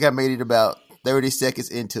watch it. I think I made it about 30 seconds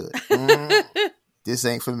into it. This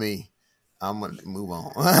ain't for me. I'm gonna move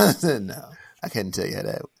on. No, I couldn't tell you how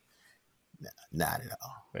that. No, not at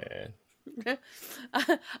all. man.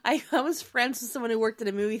 I was friends with someone who worked at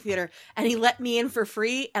a movie theater, and he let me in for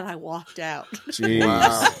free, and I walked out. Jeez,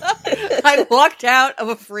 I walked out of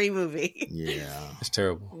a free movie. Yeah. it's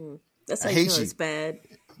terrible. That's I how you hate know you. it's bad.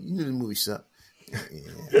 You knew the movie sucked.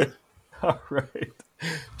 Yeah. All right.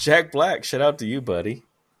 Jack Black, shout out to you, buddy.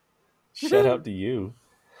 Shout out to you.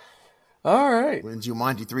 All right. When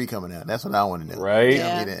Jumanji 3 coming out? That's what I want to know. Right? Tell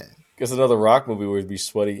Yeah. me that. Guess another rock movie where it'd be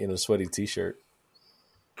sweaty in a sweaty t-shirt.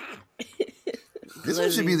 This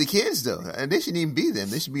one should be the kids, though. And they shouldn't even be them.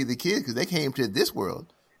 They should be the kids because they came to this world.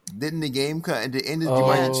 Didn't the game cut at the end of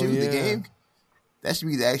Jumanji 2? yeah. The game? That should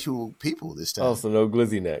be the actual people this time. Oh, so no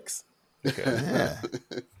glizzy necks. Yeah.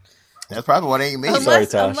 That's probably why they ain't made it. Sorry,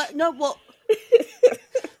 Tosh.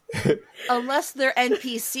 Unless they're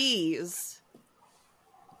NPCs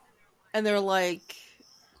and they're like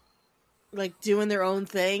doing their own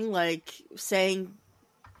thing, like saying,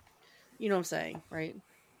 you know what I'm saying, right?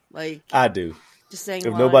 Like I do. just saying. If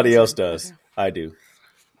lines nobody else and- does, I do.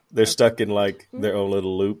 They're stuck in like their own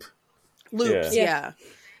little loop. loops, Yeah. yeah.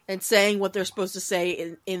 And saying what they're supposed to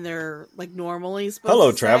say in their like normally. Supposed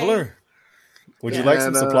Hello, to say. traveler. Would you Yeah. like some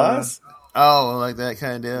And, supplies? Oh, like that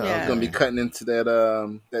kind of deal? Yeah. I'm gonna be cutting into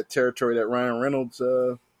that territory that Ryan Reynolds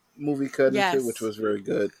movie cut Yes. into, which was very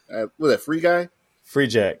good. Was that Free Guy? Free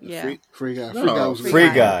Jack. Yeah, Free Guy. No. Free Guy was Free Free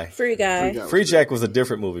Guy. Guy. Free guy. Guy was Free good. Jack was a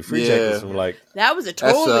different movie. Free Jack Yeah. was from like that was a That's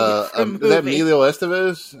totally different movie. is that Emilio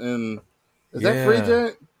Estevez? And is that Free Yeah.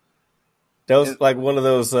 Jack? that was like one of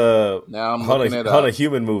those Now I'm looking it Hunt a up.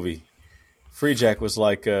 Human movie. Free Jack was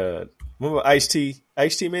like remember Ice-T?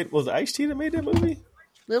 Ice-T made was it Ice-T that made that movie?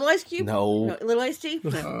 Little Ice Cube? No. Little Ice T? No.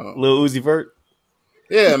 Uh, Lil Uzi Vert.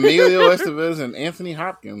 yeah, Emilio Estevez and Anthony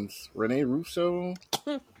Hopkins, Rene Russo.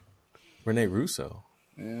 Rene Russo.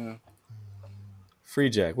 Yeah, Free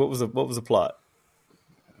Jack. What was the plot?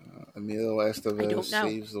 Emilio I Estevez don't know.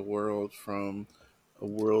 saves the world from a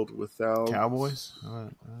world without Cowboys?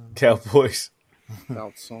 Cowboys.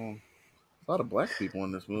 song. A lot of black people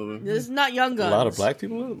in this movie. This is not Young A Guns. lot of black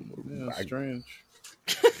people. Yeah, strange.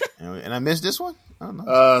 And I missed this one? I don't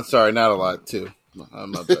know. Sorry, not a lot too.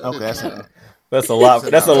 I'm not bad. Okay, that's That's a lot.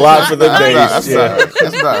 That's a lot for them days. That's Yeah, about right.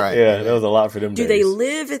 That's about right. yeah, that was a lot for them Do days. they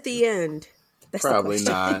live at the end? That's the Probably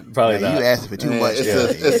question. not. Probably Now, not. you asking for too Yeah, much.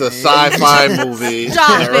 it's a sci-fi movie in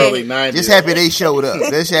Stop the it. early 90s. Just happy they showed up.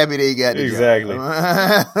 Just happy they got the Exactly.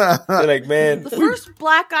 job. They're like, man, The first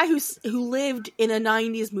black guy who lived in a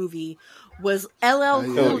 '90s movie was LL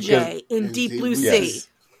yeah. Cool J Yeah. in In Deep Deep Blue Blue Sea. yes.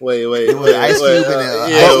 Wait. It was Ice Cube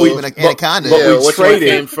and yeah, Ice Cube and Anaconda. but yeah, we which traded-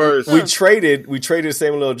 one came first? We traded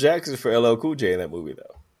Samuel L. Jackson for LL Cool J in that movie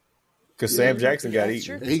though, because Sam Jackson got That's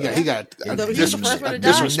eaten. true. He got He was the first one to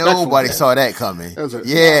die. disrespectful. Nobody saw that coming. That was a-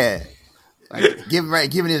 Yeah.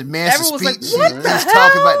 Giving his master Everyone was like, speech. "What He's the talking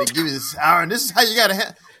hell?" about to give his and this is how you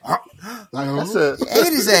gotta That's a. ate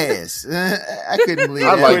his ass. I couldn't believe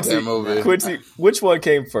I that. like Quincy, that movie. Quincy, which one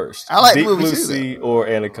came first? I like Deep the movie Blue too, Sea or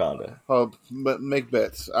Anaconda? But make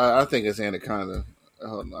bets. I think it's Anaconda.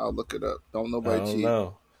 I'll look it up. Don't I nobody don't cheat.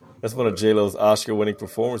 know. That's one of J Lo's Oscar-winning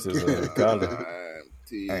performances. Anaconda.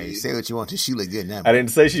 Hey, say what you want to. She look good now. I didn't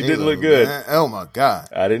say she didn't look good. Oh my god.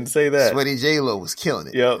 I didn't say that. Sweaty J Lo was killing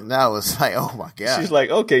it. Yep. And I was like, oh my god. She's like,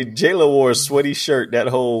 okay, J Lo wore a sweaty shirt.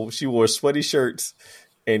 She wore sweaty shirts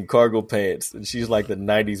and cargo pants, and she's like the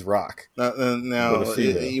 '90s rock. Now With a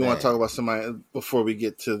female. you want to talk about somebody before we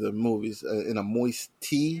get to the movies in a moist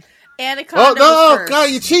tea? Anaconda Oh was no, first. God,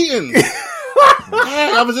 you're cheating!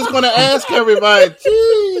 Dang, I was just going to ask everybody.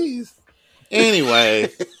 Jeez. Anyway,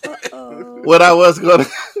 what I was going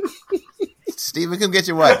to. Steven, come get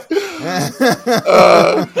your wife. He's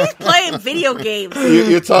playing video games.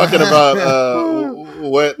 You're talking about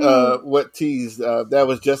what teased. That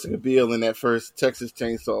was Jessica Biel in that first Texas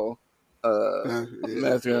Chainsaw.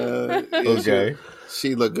 Massacre. Okay,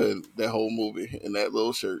 she looked good that whole movie in that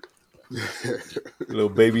little shirt. little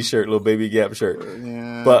baby shirt, little baby Gap shirt.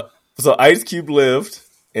 Yeah, But so Ice Cube lived,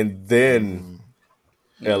 and then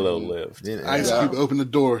LL lived. Ice Cube opened the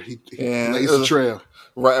door. He Yeah, lays it the was- trail.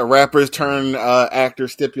 rappers turn actor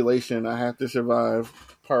stipulation. I have to survive.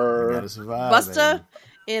 Gotta survive, Busta man.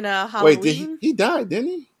 in a Halloween. Wait, he died, didn't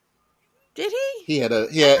he? Did he? He had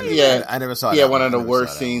yeah. I never saw He that. had one of I the never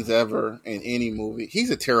worst saw that scenes one. ever in any movie. He's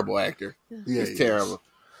a terrible actor. Yeah, He's terrible.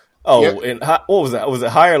 Oh, Yep. and what was that? Was it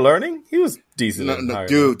Higher Learning? He was decent. No, in no, Higher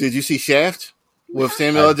dude, did you see Shaft with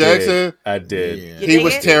Samuel Learning. L. Jackson? I did. Yeah. You He dig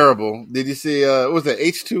was it? terrible. Did you see? What was that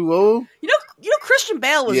H2O? You know Christian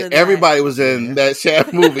Bale was Yeah, in that. everybody was in that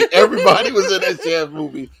Shaft movie. Everybody was in that Shaft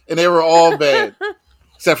movie, and they were all bad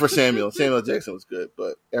except for Samuel. Samuel Jackson was good,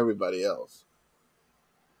 but everybody else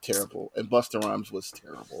terrible. And Busta Rhymes was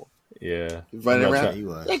terrible. Yeah. Running I'm not around. trying- He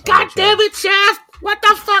was. Hey, God damn it, Shaft! What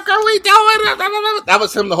the fuck are we doing? That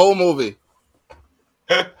was him the whole movie.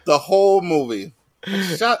 The whole movie.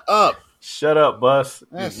 Shut up. Shut up, Bus.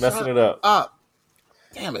 Man, You're messing shut it up. Up.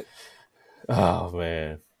 Damn it. Oh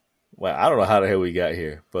man. Well, I don't know how the hell we got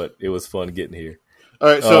here, but it was fun getting here. All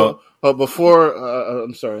right, so before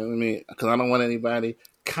I'm sorry, let me, because I don't want anybody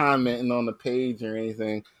commenting on the page or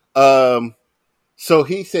anything. So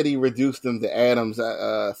he said he reduced them to atoms,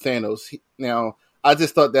 Thanos. Now, I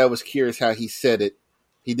just thought that was curious how he said it.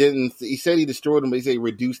 He didn't. He said he destroyed them, but he said he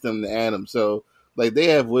reduced them to atoms. So, like, they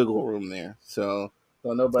have wiggle room there. So,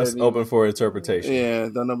 don't nobody. It's open for interpretation. Yeah,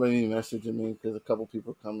 don't nobody be messaging me because a couple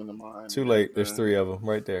people coming to mind. Too late. There's 3 of them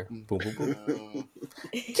right there. Boom, boom, boom.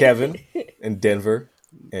 Kevin in Denver.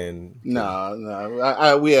 And no,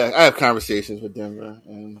 I have conversations with Denver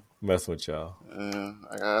and messing with y'all.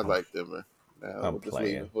 I like Denver. I'm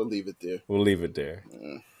playing. We'll leave it there. We'll leave it there.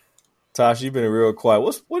 Tosh, you've been real quiet.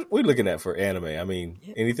 What we looking at for anime? I mean,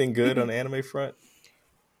 anything good on the anime front?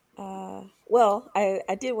 Well,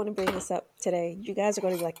 I did want to bring this up today. You guys are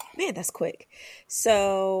going to be like, man, that's quick.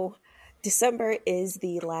 So December is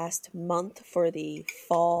the last month for the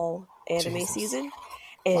fall anime season.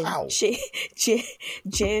 And Wow.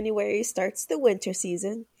 January starts the winter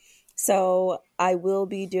season. So I will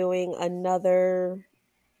be doing another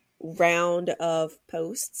round of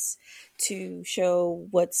posts to show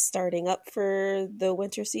what's starting up for the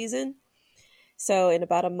winter season. So in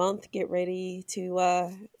about a month, get ready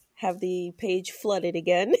to have the page flooded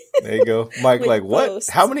again. There you go. Mike, With like what?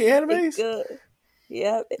 posts. How many animes?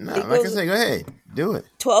 Yeah. No, like I said, go ahead. Do it.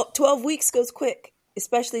 12 weeks goes quick,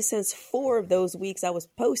 especially since 4 of those weeks I was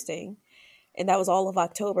posting, and that was all of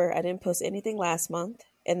October. I didn't post anything last month,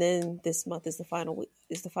 and then this month is the final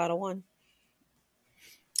one.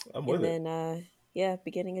 I'm with and then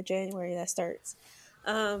beginning of January that starts.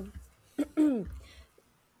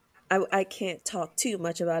 I can't talk too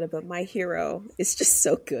much about it, but My Hero is just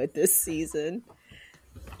so good this season.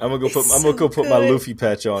 I'm gonna go put my Luffy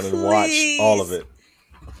patch on and watch all of it.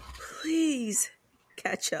 Please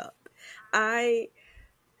catch up.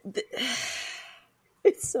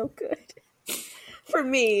 It's so good. For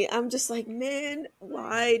me, I'm just like, man,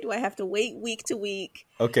 why do I have to wait week to week?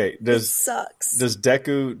 Okay, It sucks. does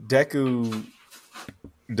Deku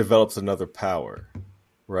develops another power,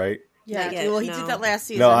 right? Yeah, Not yet, well, he no. did that last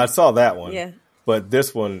season. No, I saw that one. Yeah. But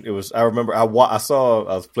this one, it was. I remember I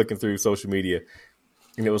was flicking through social media,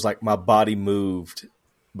 and it was like my body moved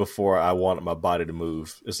before I wanted my body to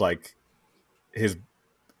move. It's like he's.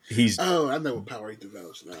 Oh, I know what power he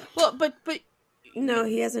develops now. Well, but No,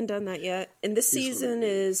 he hasn't done that yet. And this season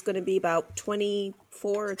is going to be about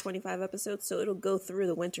 24 or 25 episodes, so it'll go through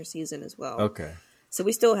the winter season as well. Okay. So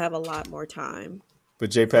we still have a lot more time. But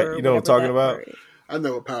J-Pat, you know what I'm talking about? I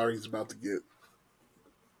know what power he's about to get.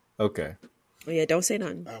 Okay. Oh, yeah, don't say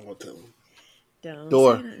nothing. I won't tell him. Don't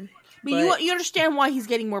Door. say nothing. But you understand why he's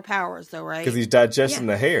getting more powers, though, right? Because he's digesting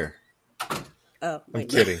the hair. Oh, I'm wait.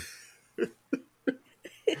 kidding.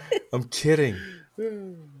 I'm kidding.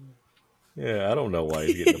 Yeah, I don't know why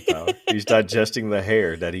he's getting the power. He's digesting the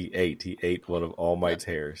hair that he ate. He ate one of All Might's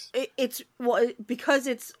hairs. Because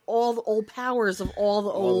it's all the old powers of all the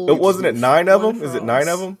old. But wasn't it 9 of them? One Is it for 9 us.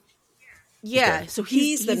 of them? Yeah, Okay. so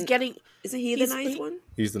he's getting. Isn't he the ninth one?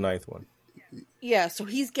 He's the 9th one. Yeah, so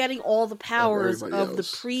he's getting all the powers everybody of the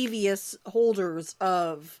else. previous holders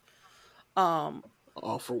of. All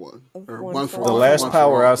for one. Of Or one one for for all. The all. last One for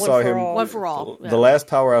power all. I saw him. One for all. The last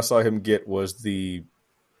power I saw him get was the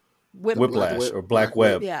Whiplash Whip. or Black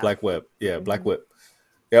Web. Yeah. Black Web. Yeah, Black Whip.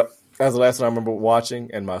 Yep. That was the last one I remember watching,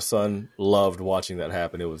 and my son loved watching that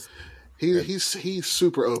happen. It was He's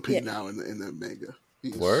super OP Yeah. now in the manga.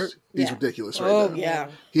 He's Word? Yeah. ridiculous right Oh now. yeah.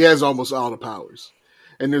 He has almost all the powers.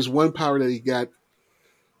 And there's one power that he got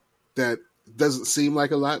that doesn't seem like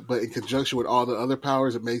a lot, but in conjunction with all the other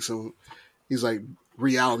powers, it makes him, he's like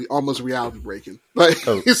almost reality breaking. Like,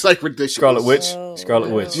 it's like ridiculous. Scarlet Witch. Oh, Scarlet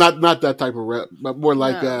wow. Witch. Not that type of rep, but more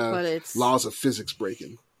like No, but it's- laws of physics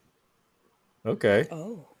breaking. Okay.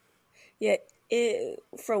 Oh. Yeah,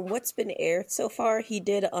 from what's been aired so far, he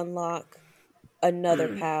did unlock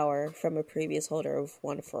another power from a previous holder of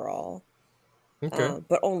One for All. Okay.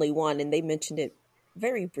 But only one, and they mentioned it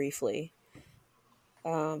very briefly.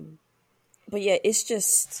 But yeah, it's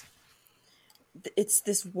this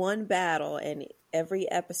one battle, and every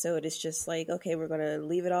episode is just like, okay, we're gonna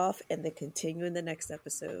leave it off and then continue in the next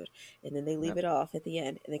episode, and then they leave it off at the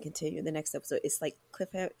end and then continue in the next episode. It's like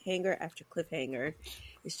cliffhanger after cliffhanger.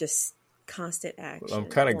 It's just constant action. I'm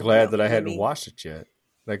kind of Well, glad no, that I let hadn't me- watched it yet.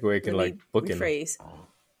 That way I can let like me book it. rephrase.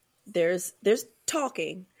 There's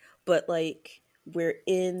talking, but like we're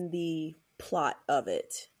in the plot of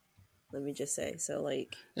it. Let me just say. So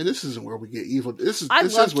like, And this isn't where we get evil. This I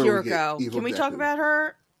is love where we get Kiriko. evil. Can we talk Deku. about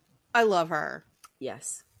her? I love her.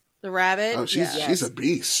 yes, The rabbit. Oh, she's yeah. she's a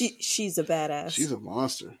beast. she's a badass. She's a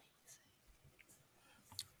monster.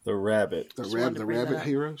 The rabbit. The Just wanted to bring that rabbit up.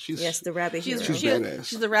 hero. She's Yes, the rabbit hero. She's badass.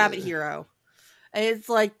 She's the rabbit Yeah. hero. And it's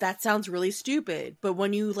like, that sounds really stupid. But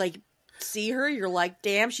when you like see her, you're like,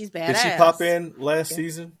 damn, she's badass. Did she pop in last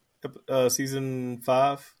season? Season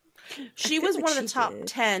 5? She I was feel one like of the she top did.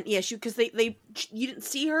 10. Yeah, you didn't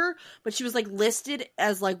see her, but she was like listed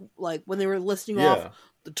as like when they were listing off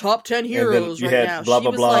the top 10 And then heroes you right had now. blah, She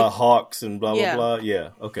blah, was blah, like, Hawks and blah, Yeah. blah, blah. Yeah,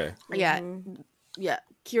 okay. yeah, Mhm. yeah.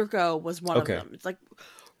 Kiriko was one Okay. of them. It's like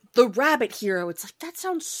the rabbit hero. It's like, that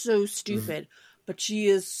sounds so stupid, but she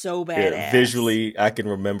is so badass. Yeah, visually, I can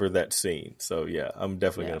remember that scene. So, yeah, I'm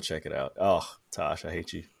definitely Yeah. going to check it out. Oh, Tosh, I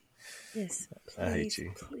hate you. Yes. Please, I hate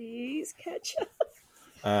you. Please catch up.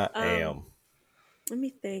 I am. Let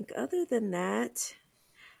me think. Other than that,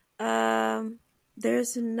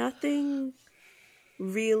 there's nothing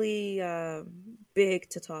really big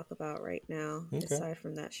to talk about right now Okay. aside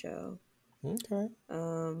from that show. Okay.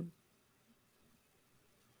 Let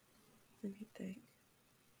me think.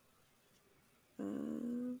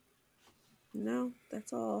 No,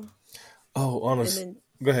 that's all. Oh, honest. And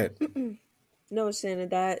Go ahead. No, Shannon,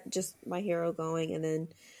 that just my hero going, and then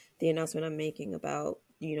the announcement I'm making about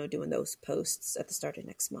doing those posts at the start of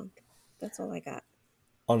next month. That's all I got.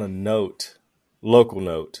 On a note, local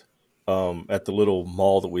note, at the little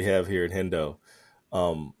mall that we have here in Hendo,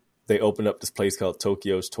 they opened up this place called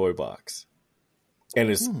Tokyo's Toy Box. And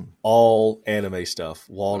it's all anime stuff,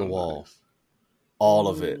 wall to wall, all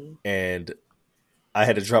of it. And I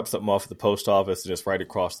had to drop something off at the post office and it's right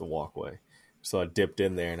across the walkway. So I dipped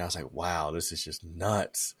in there and I was like, wow, this is just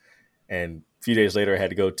nuts. And a few days later, I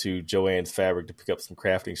had to go to Joann's Fabric to pick up some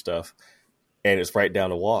crafting stuff. And it's right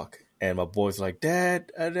down the walk. And my boys are like,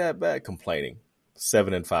 Dad, complaining.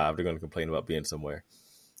 7 and 5, they're going to complain about being somewhere.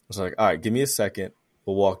 I was like, all right, give me a second.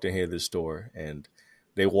 We'll walk in here to the store. And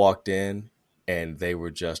they walked in and they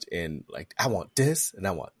were just in like, I want this and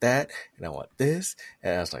I want that and I want this.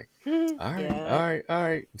 And I was like, all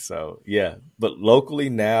right. So, yeah. But locally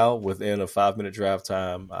now, within a 5-minute drive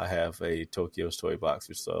time, I have a Tokyo's Toy Box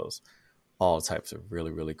which sells all types of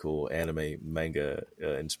really, really cool anime, manga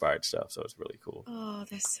inspired stuff. So it's really cool. Oh,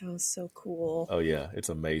 that sounds so cool. Oh, yeah. It's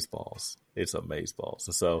amazeballs. It's amazeballs.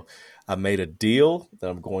 And so I made a deal that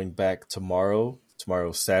I'm going back tomorrow.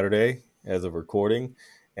 Tomorrow's Saturday as of recording.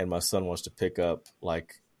 And my son wants to pick up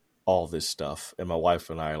like all this stuff. And my wife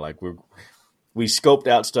and I are like, we scoped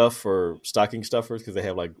out stuff for stocking stuffers because they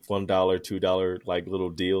have like $1, $2 like little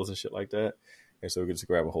deals and shit like that. And so we can just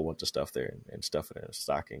grab a whole bunch of stuff there and stuff it in their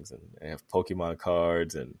stockings. And they have Pokemon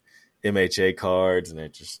cards and MHA cards and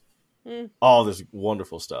it just all this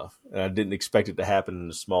wonderful stuff. And I didn't expect it to happen in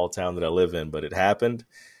the small town that I live in, but it happened.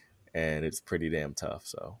 And it's pretty damn tough.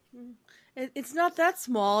 So It's not that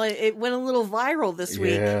small. It went a little viral this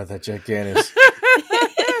week. yeah, that gigantic.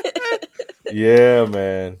 Yeah,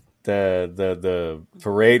 man. The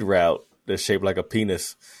parade route that's shaped like a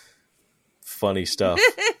penis. Funny stuff.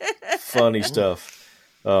 Funny stuff.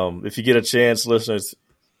 If you get a chance, listeners,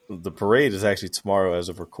 the parade is actually tomorrow as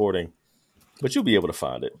of recording, but you'll be able to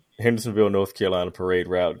find it. Hendersonville, North Carolina parade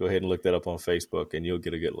route. Go ahead and look that up on Facebook, and you'll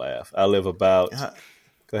get a good laugh. I live about.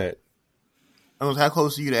 Go ahead. How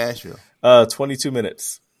close are you to Asheville? 22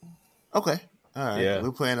 minutes. Okay. All right. Yeah.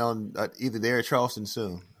 We're planning on either there or Charleston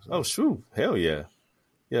soon. So Oh, shoo. Hell yeah.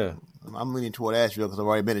 Yeah. I'm leaning toward Asheville because I've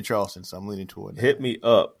already been to Charleston, so I'm leaning toward that. Hit me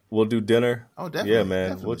up. We'll do dinner. Oh, definitely. Yeah, man.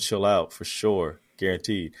 Definitely. We'll chill out for sure.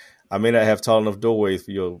 Guaranteed. I may not have tall enough doorways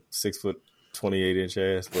for your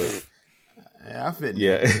 6'28" ass, but Yeah, I fit.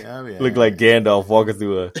 yeah. Yeah. Look like Gandalf walking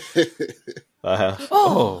through a house.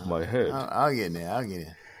 Oh, my head. I'll get in there. I'll get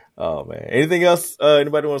in. Oh, man. Anything else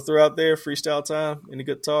anybody wants to throw out there? Freestyle time? Any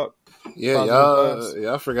good talk? Yeah, Positive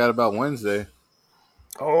y'all forgot about Wednesday.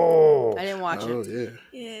 Oh. I didn't watch Oh it.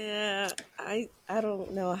 yeah. Yeah, I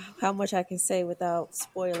don't know how much I can say without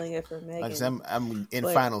spoiling it for Megan. Like I said, I'm in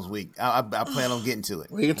But- finals week. I plan on getting to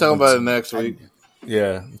it. We can talk about it next week.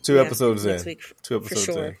 Yeah. 2 Yeah, episodes next in. week, 2 for episodes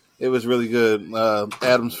sure. in. It was really good.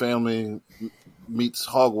 Adam's Family meets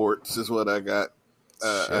Hogwarts is what I got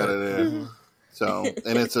out of there. So,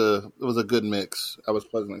 and it was a good mix. I was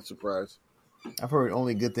pleasantly surprised. I've heard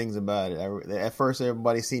only good things about it. At first,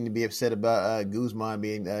 everybody seemed to be upset about Guzman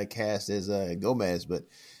being cast as Gomez, but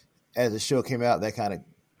as the show came out, that kind of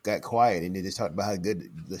got quiet, and they just talked about how good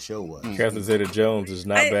the show was. Catherine Zeta-Jones is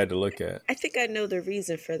not bad to look at. I think I know the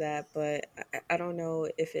reason for that, but I don't know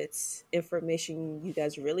if it's information you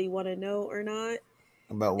guys really want to know or not.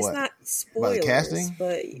 About It's what? not spoilers, casting?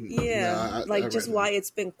 but yeah, No, I just read why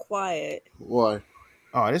it's been quiet. Why?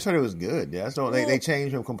 Oh, I just heard it was good. Yeah, so they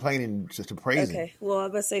changed from complaining to praising. Okay, well, I'm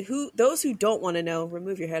about to say those who don't want to know,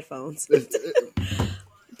 remove your headphones.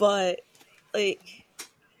 But like,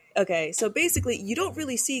 Okay, so basically, you don't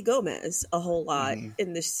really see Gomez a whole lot Mhm.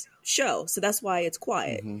 in this show, so that's why it's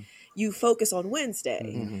quiet. Mhm. You focus on Wednesday.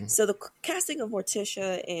 Mhm. So the casting of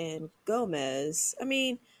Morticia and Gomez, I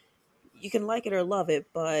mean, you can like it or love it,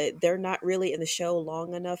 but they're not really in the show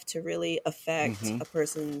long enough to really affect Mhm. a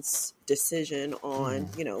person's decision on,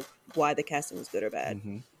 why the casting was good or bad.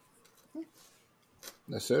 Mhm.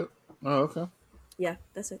 That's it. Oh, okay. Yeah,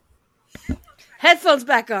 that's it. Headphones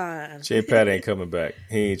back on. J Pat ain't coming back.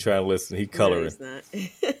 He ain't trying to listen. He No, coloring. he's not.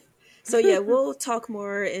 So yeah, we'll talk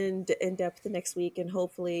more in depth the next week, and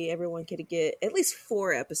hopefully everyone can get at least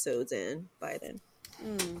 4 episodes in by then.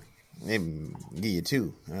 Maybe give you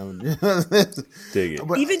 2. Dig it.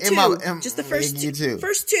 But Even in 2, my- just the maybe first give you 2. 2.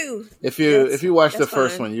 First 2. If you watch the that's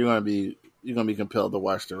first fine. one, you're gonna be compelled to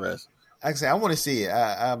watch the rest. Like I say, I want to see it.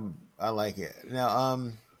 I like it.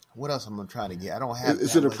 Now, what else I'm gonna try to get? I don't have.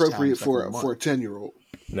 Is that it much time, appropriate it's like a for a month. 10-year-old?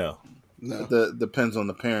 No. No. That depends on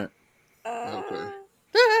the parent. Okay.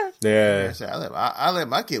 Yeah. I let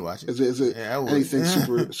my kid watch it. Is it Yeah, I would. anything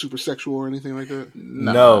super sexual or anything like that?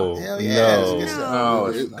 No. Hell yeah, that's No. good stuff. No,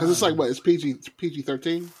 it's Because it's like what? It's PG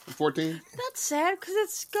 13, 14. That's sad because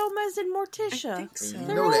it's Gomez and Morticia. I think so. You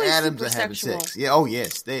They're know the always Adams super are having sexual. sex. Yeah. Oh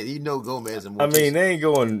yes. Gomez and I Morticia. mean,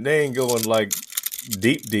 they ain't going like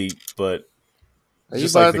deep, but Are you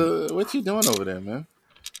just about like to? What you doing over there, man?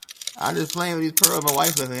 I'm just playing with these pearls. My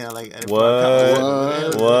wife left me like What?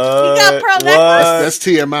 What? What? You got pearl necklace? That's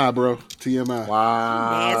TMI, bro. TMI.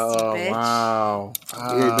 Wow! Nasty bitch. Wow!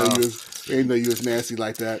 We ain't know you was nasty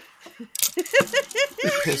like that.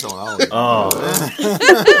 piss on all of it. Oh.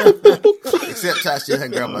 Except Tasha and her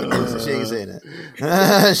grandma. So she ain't saying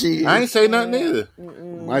that. She. I ain't say nothing either.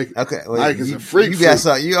 Mike, Okay, well, Mike is a freak. You got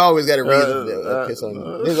something. You always got a reason to piss on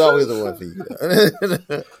you. There's always the one for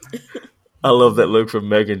you. I love that look from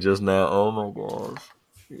Megan just now. Oh my gosh.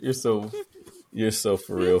 You're so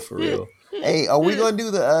for real. Hey, are we gonna do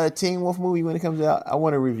the Teen Wolf movie when it comes out? I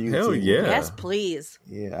want to review. Hell Teen yeah. Wolf. Yes, please.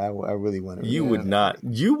 Yeah, I really want to. You would not.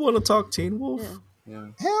 You want to talk Teen Wolf? Yeah.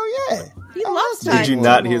 Hell yeah. He loves Did you Teen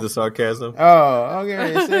not Wolf. hear the sarcasm? Oh,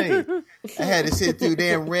 okay. Say, I had to sit through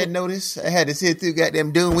damn Red Notice. I had to sit through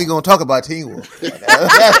goddamn Dune. We gonna talk about Teen Wolf. Damn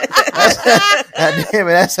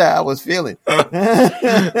it, that's how I was feeling. I'm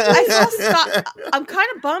kind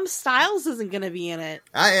of bummed Styles isn't going to be in it.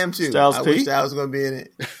 I am too. Styles I P? wish Styles was gonna be in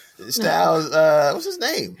it. Styles, what's his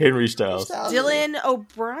name? Henry Styles. Styles? Dylan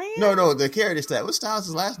O'Brien? No, the character Styles. What's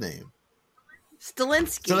Styles' last name?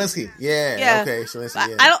 Stilinski. Zelensky. Yeah. Yeah. Okay, Zelensky.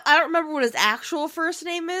 Yeah. I don't remember what his actual first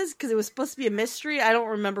name is because it was supposed to be a mystery. I don't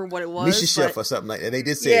remember what it was. Misha Chef but or something like that. They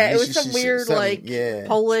did say yeah, it Misha was some Chef, weird something, like yeah.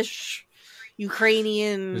 Polish, His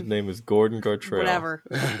Ukrainian, name is Gordon Gartrell. whatever.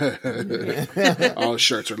 All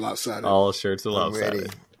shirts are lopsided. All shirts are I'm ready.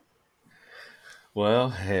 lopsided. Well,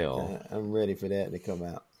 hell. I'm ready for that to come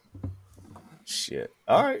out. Shit.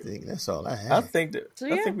 All right. I think that's all I I have. think So,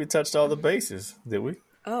 yeah. we touched all the bases, did we?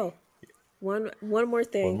 Oh, one more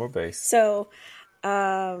thing. One more base. So,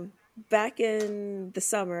 back in the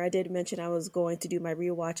summer, I did mention I was going to do my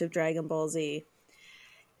rewatch of Dragon Ball Z.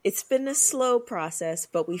 It's been a slow process,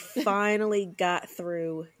 but we finally got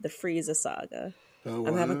through the Frieza saga. Oh,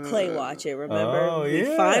 I'm having Clay watch it. Remember, Oh, we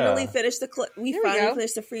yeah. finally finished the we go.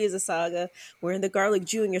 finished the Frieza saga. We're in the Garlic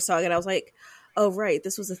Jr. saga, and I was like, "Oh right,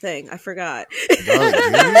 this was a thing. I forgot." Garlic Jr.?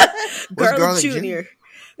 What's Garlic Garlic Jr.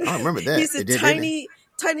 Jr.? I don't remember that. He's a They did, didn't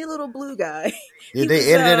tiny little blue guy. Did He they was,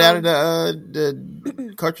 edit it out of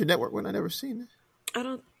the Cartoon Network one? I never seen it. I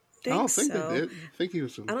don't I don't think so. they did. I think he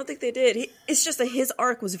was. I don't think they did. It's just that his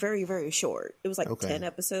arc was very, very short. It was like Okay. 10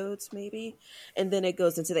 episodes, maybe. And then it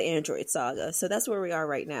goes into the Android saga. So that's where we are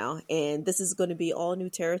right now. And this is going to be all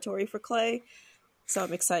new territory for Clay. So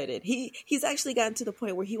I'm excited. He's actually gotten to the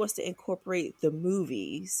point where he wants to incorporate the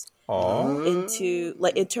movies Aw. into,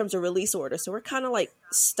 like, in terms of release order. So we're kind of like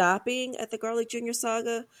stopping at the Garlic Jr.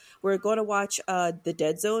 saga. We're going to watch the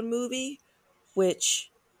Dead Zone movie,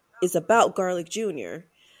 which is about Garlic Jr.,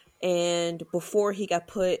 and before he got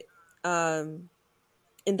put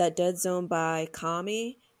in that dead zone by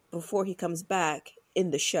Kami, before he comes back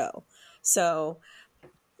in the show. So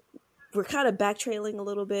we're kind of backtrailing a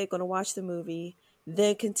little bit, going to watch the movie,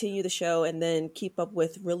 then continue the show, and then keep up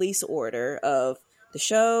with release order of the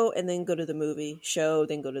show, and then go to the movie, show,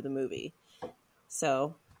 then go to the movie.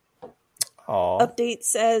 So Aw.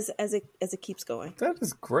 updates as it keeps going. That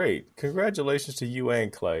is great. Congratulations to you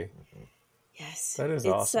and Clay. Yes. That is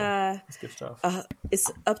it's, awesome. That's good stuff.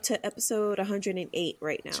 It's up to episode 108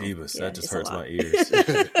 right now. Jeebus, Yeah, that just it's a hurts lot. my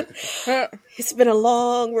ears. It's been a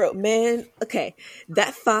long road, man. Okay,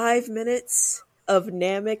 that 5 minutes of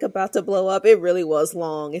Namek about to blow up, it really was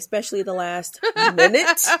long, especially the last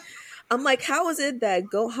minute. I'm like, how is it that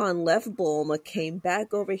Gohan left Bulma, came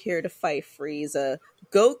back over here to fight Frieza?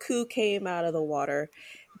 Goku came out of the water.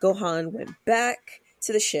 Gohan went back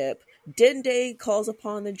to the ship. Dende calls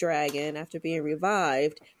upon the dragon after being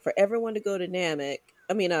revived for everyone to go to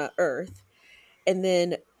Earth. And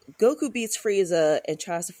then Goku beats Frieza and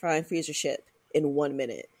tries to find Frieza's ship in 1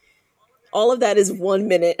 minute. All of that is 1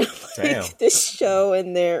 minute. Damn. This show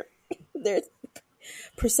and their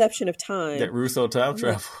perception of time. That Russo time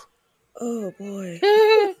travel. Oh boy.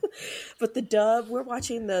 But the dub, we're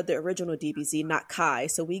watching the original DBZ, not Kai,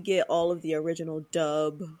 so we get all of the original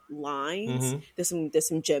dub lines. Mm-hmm. There's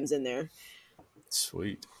some gems in there.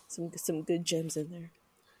 Sweet. Some good gems in there.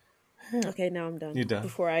 Okay, now I'm done. You're done.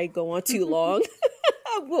 Before I go on too long,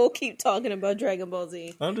 I will keep talking about Dragon Ball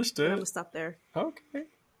Z. Understood. I'm gonna stop there. Okay.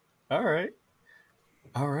 All right.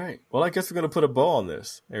 Well, I guess we're gonna put a bow on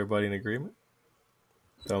this. Everybody in agreement?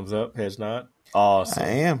 Thumbs up, heads nod. Awesome. I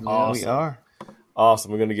am. Awesome. We are.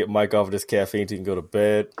 Awesome. We're gonna get Mike off of this caffeine so he can go to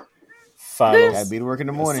bed. Finals. Gotta be to work in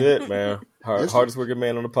the morning. That's it, man. Hardest working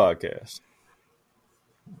man on the podcast.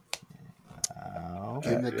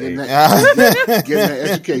 Getting that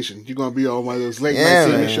education. You're gonna be on one of those late night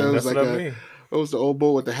TV shows. That's Like what I mean. what was the old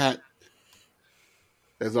boy with the hat?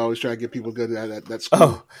 That's always trying to get people good at that school.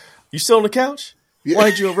 Oh, you still on the couch? Yeah. Why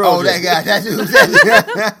ain't you a road? Oh, that guy. That's who.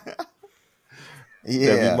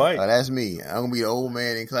 Yeah, That'd be Mike. that's me. I'm gonna be the old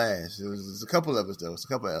man in class. It was a couple of us though. It's a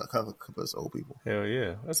couple of us old people. Hell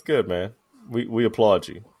yeah, that's good, man. We applaud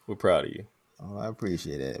you. We're proud of you. Oh, I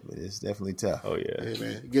appreciate that, but it's definitely tough. Oh yeah, Hey,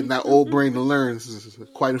 man, getting that old brain to learn is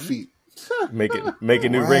quite a feat.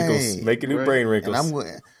 making new wrinkles, making new brain wrinkles.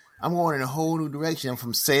 And I'm going in a whole new direction. I'm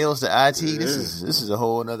from sales to IT. This is a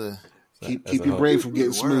whole other. Keep your brain from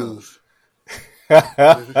getting smooth.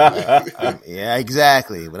 Yeah,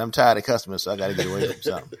 exactly. But I'm tired of customers, so I got to get away from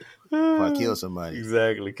something before I kill somebody.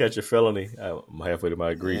 Exactly. Catch a felony. I'm halfway to my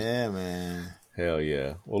degree. Yeah, man. Hell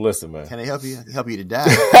yeah. Well, listen, man. Can I help you? I can help you to die.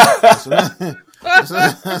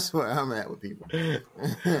 That's where I'm at with people.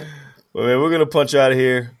 Well, man, we're going to punch out of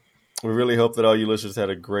here. We really hope that all you listeners had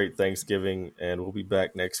a great Thanksgiving, and we'll be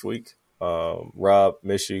back next week. Rob,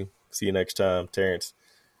 miss you. See you next time. Terrence,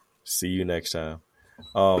 see you next time.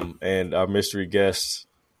 And our mystery guest,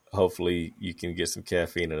 hopefully you can get some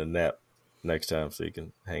caffeine and a nap next time so you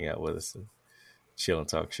can hang out with us and chill and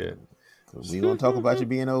talk shit. We gonna talk about you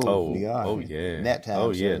being old. Oh yeah. Nap time.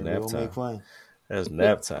 Oh yeah, so nap we'll time. Make fun. That's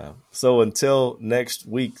nap time. So until next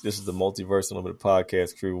week, this is the Multiverse Unlimited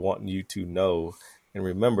podcast crew wanting you to know and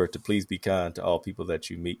remember to please be kind to all people that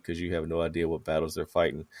you meet because you have no idea what battles they're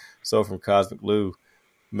fighting. So from Cosmic Lou,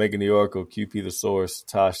 Megan the Oracle, QP the Source,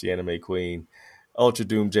 Tosh the Anime Queen, Ultra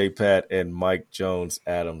Doom J Pat, and Mike Jones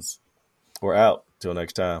Adams. We're out. Till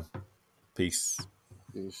next time. Peace.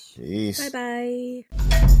 Peace. Bye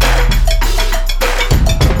bye.